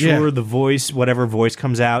make sure the voice, whatever voice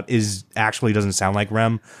comes out, is actually doesn't sound like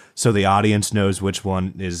Rem, so the audience knows which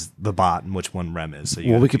one is the bot and which one Rem is. So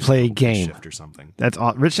we could play a game shift or something. That's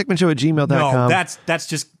richdickmanshow@gmail.com. No,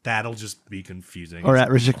 that'll just be confusing. Or at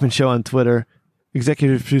Rich Dickman Show on Twitter.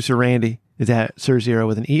 Executive producer Randy is at Sir0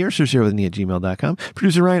 with an E or Sir0 with an E at gmail.com.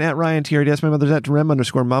 Producer Ryan at Ryan TRDS. My mother's at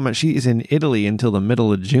Rem_Mama. She is in Italy until the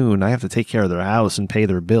middle of June. I have to take care of their house and pay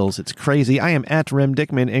their bills. It's crazy. I am at Rem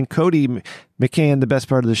Dickman and Cody McCann, the best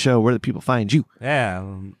part of the show. Where do people find you? Yeah.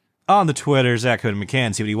 On the Twitters at Cody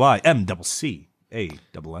McCann,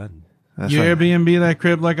 CODYMCCANN. That's you right. Airbnb that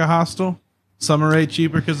crib like a hostel? Summer rate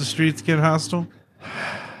cheaper because the streets get hostile?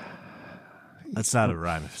 That's not a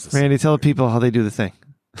rhyme. Randy, tell the people how they do the thing.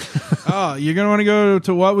 Oh, you're going to want to go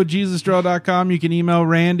to whatwouldjesusdraw.com. You can email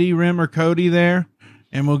Randy, Rim, or Cody there,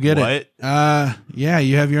 and we'll get it. Yeah,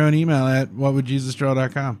 you have your own email at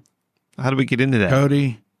whatwouldjesusdraw.com. How do we get into that?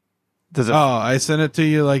 Cody. I sent it to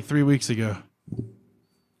you like 3 weeks ago.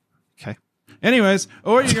 Okay. Anyways,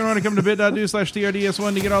 or you're going to want to come to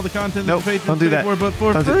bit.do/TRDS1 to get all the content that the patrons don't do that. but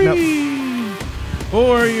for free.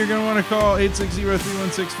 Or you're going to want to call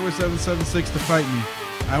 860-316-4776 to fight me.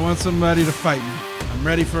 I want somebody to fight me. I'm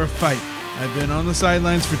ready for a fight. I've been on the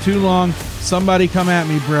sidelines for too long. Somebody come at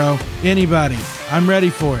me, bro. Anybody. I'm ready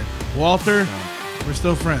for it. Walter, we're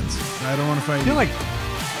still friends. I don't want to fight you. I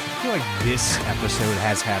feel like this episode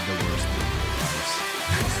has had the worst.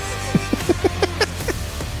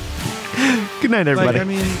 Good night, everybody.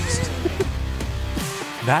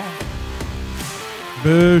 That.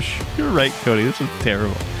 Boosh. You're right, Cody. This was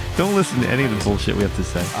terrible. Don't listen to any of the bullshit we have to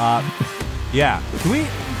say. Yeah. Can we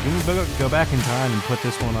go back in time and put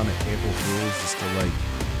this one on an April Fool's just to like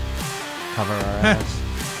cover our ass?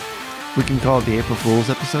 We can call it the April Fool's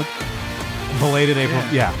episode. Belated April.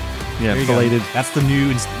 Yeah. Belated. That's the new.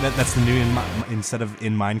 Instead of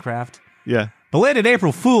in Minecraft. Yeah. Belated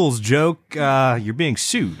April Fool's joke. You're being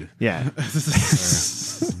sued. Yeah.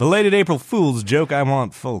 Belated April Fool's joke. I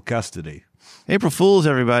want full custody. April Fool's,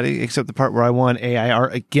 everybody, except the part where I won AIR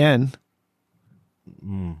again.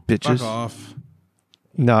 Bitches. Fuck off.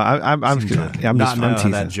 No, I'm just teasing. How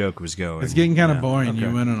that joke was going. It's getting kind of boring. Okay.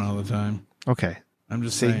 You're winning all the time. Okay. I'm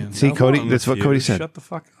just saying. See, Cody, that's what Cody said. Shut the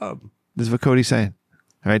fuck up. This is what Cody's saying.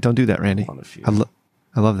 All right, don't do that, Randy.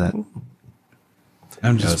 I love that.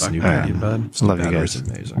 I'm just fucking with you, bud. I love you guys.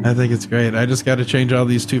 I think it's great. I just got to change all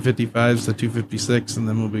these 255s to 256, and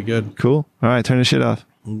then we'll be good. Cool. All right, turn the shit off.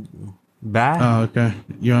 Bye. Oh, okay.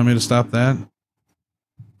 You want me to stop that?